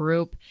in that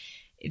group.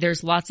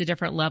 There's lots of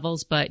different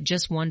levels, but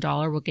just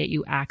 $1 will get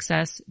you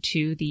access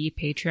to the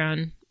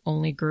Patreon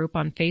only group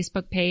on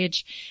Facebook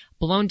page.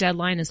 Blown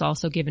Deadline is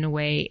also giving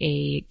away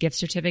a gift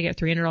certificate,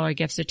 $300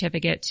 gift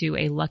certificate to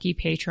a lucky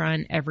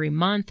patron every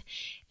month.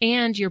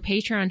 And your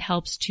Patreon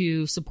helps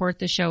to support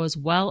the show as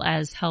well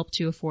as help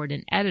to afford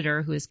an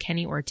editor, who is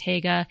Kenny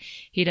Ortega.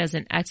 He does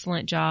an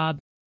excellent job.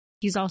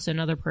 He's also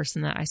another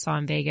person that I saw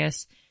in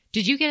Vegas.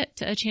 Did you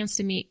get a chance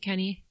to meet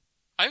Kenny?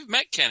 I've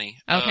met Kenny.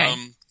 Okay.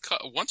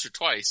 Once or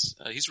twice.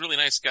 He's a really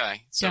nice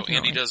guy. So, Definitely.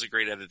 and he does a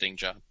great editing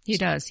job. He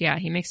does, yeah.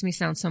 He makes me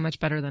sound so much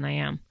better than I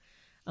am.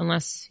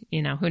 Unless,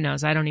 who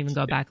knows? I don't even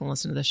go back and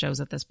listen to the shows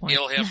at this point.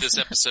 He'll have this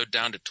episode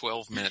down to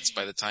 12 minutes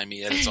by the time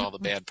he edits all the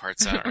bad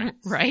parts out, right?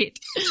 Right.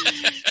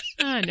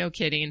 No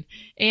kidding.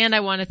 And I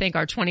want to thank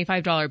our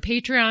 $25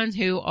 Patreons,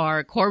 who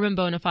are Corbin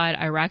Bonafide,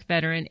 Iraq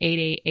Veteran,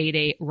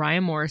 8888,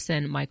 Ryan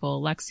Morrison,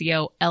 Michael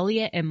Alexio,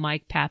 Elliot, and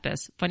Mike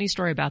Pappas. Funny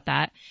story about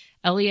that.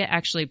 Elliot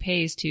actually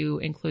pays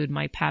to include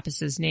Mike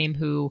Pappas's name,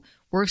 who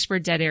works for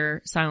Dead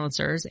Air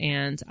Silencers,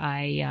 and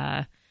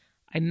I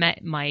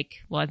met Mike.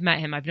 Well, I've met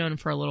him. I've known him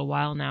for a little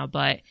while now,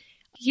 but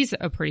he's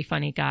a pretty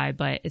funny guy.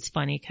 But it's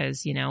funny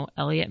because,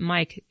 Elliot and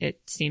Mike, it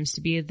seems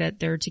to be that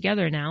they're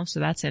together now, so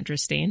that's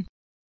interesting.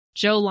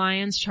 Joe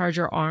Lyons,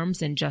 Charger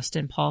Arms, and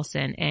Justin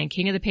Paulson. And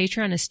King of the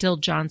Patreon is still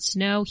Jon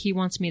Snow. He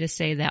wants me to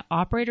say that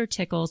Operator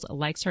Tickles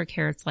likes her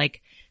carrots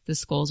like the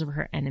skulls of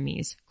her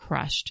enemies,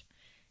 crushed.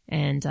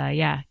 And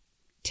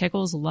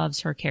Tickles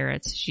loves her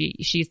carrots. She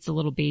eats the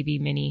little baby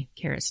mini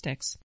carrot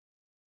sticks.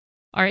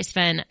 All right,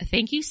 Sven,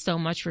 thank you so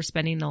much for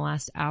spending the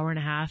last hour and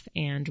a half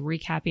and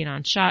recapping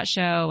on SHOT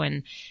Show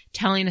and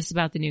telling us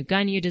about the new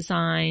gun you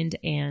designed.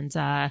 And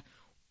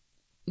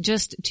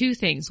just two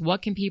things.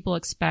 What can people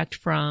expect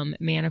from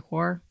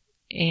Manticore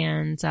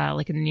and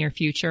in the near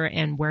future,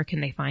 and where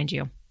can they find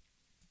you?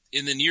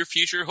 In the near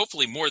future,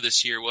 hopefully more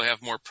this year, we'll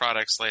have more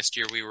products. Last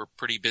year we were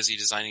pretty busy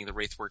designing the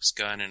Wraithworks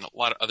gun and a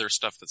lot of other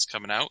stuff that's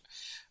coming out.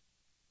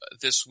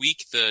 This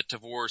week, the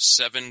Tavor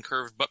 7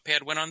 curved butt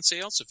pad went on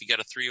sale. So if you got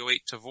a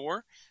 308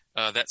 Tavor,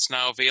 that's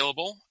now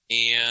available.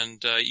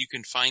 And you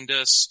can find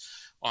us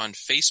on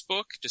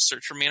Facebook. Just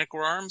search for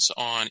Manticore Arms.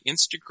 On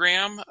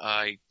Instagram,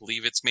 I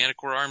believe it's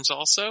Manticore Arms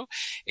also.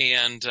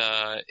 And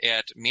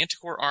at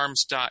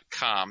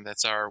manticorearms.com.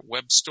 That's our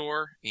web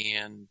store.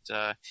 And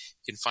you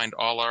can find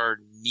all our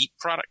neat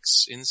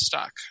products in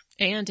stock.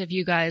 And if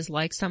you guys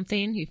like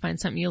something, you find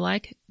something you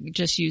like,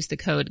 just use the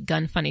code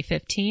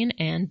GUNFUNNY15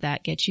 and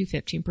that gets you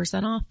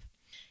 15% off.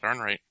 Darn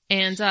right.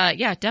 And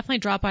definitely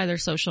drop by their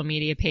social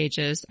media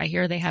pages. I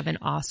hear they have an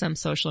awesome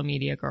social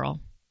media girl.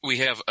 We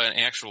have an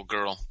actual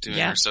girl doing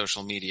our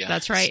social media.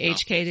 That's right. So.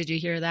 HK, did you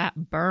hear that?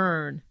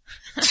 Burn.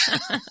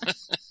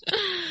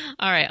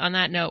 All right. On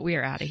that note, we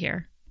are out of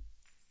here.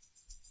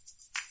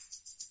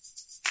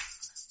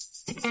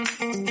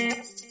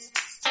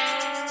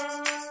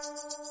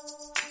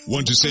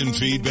 Want to send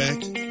feedback?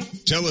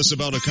 Tell us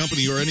about a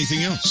company or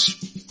anything else.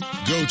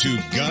 Go to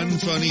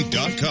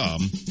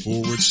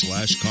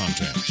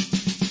gunfunny.com/contact.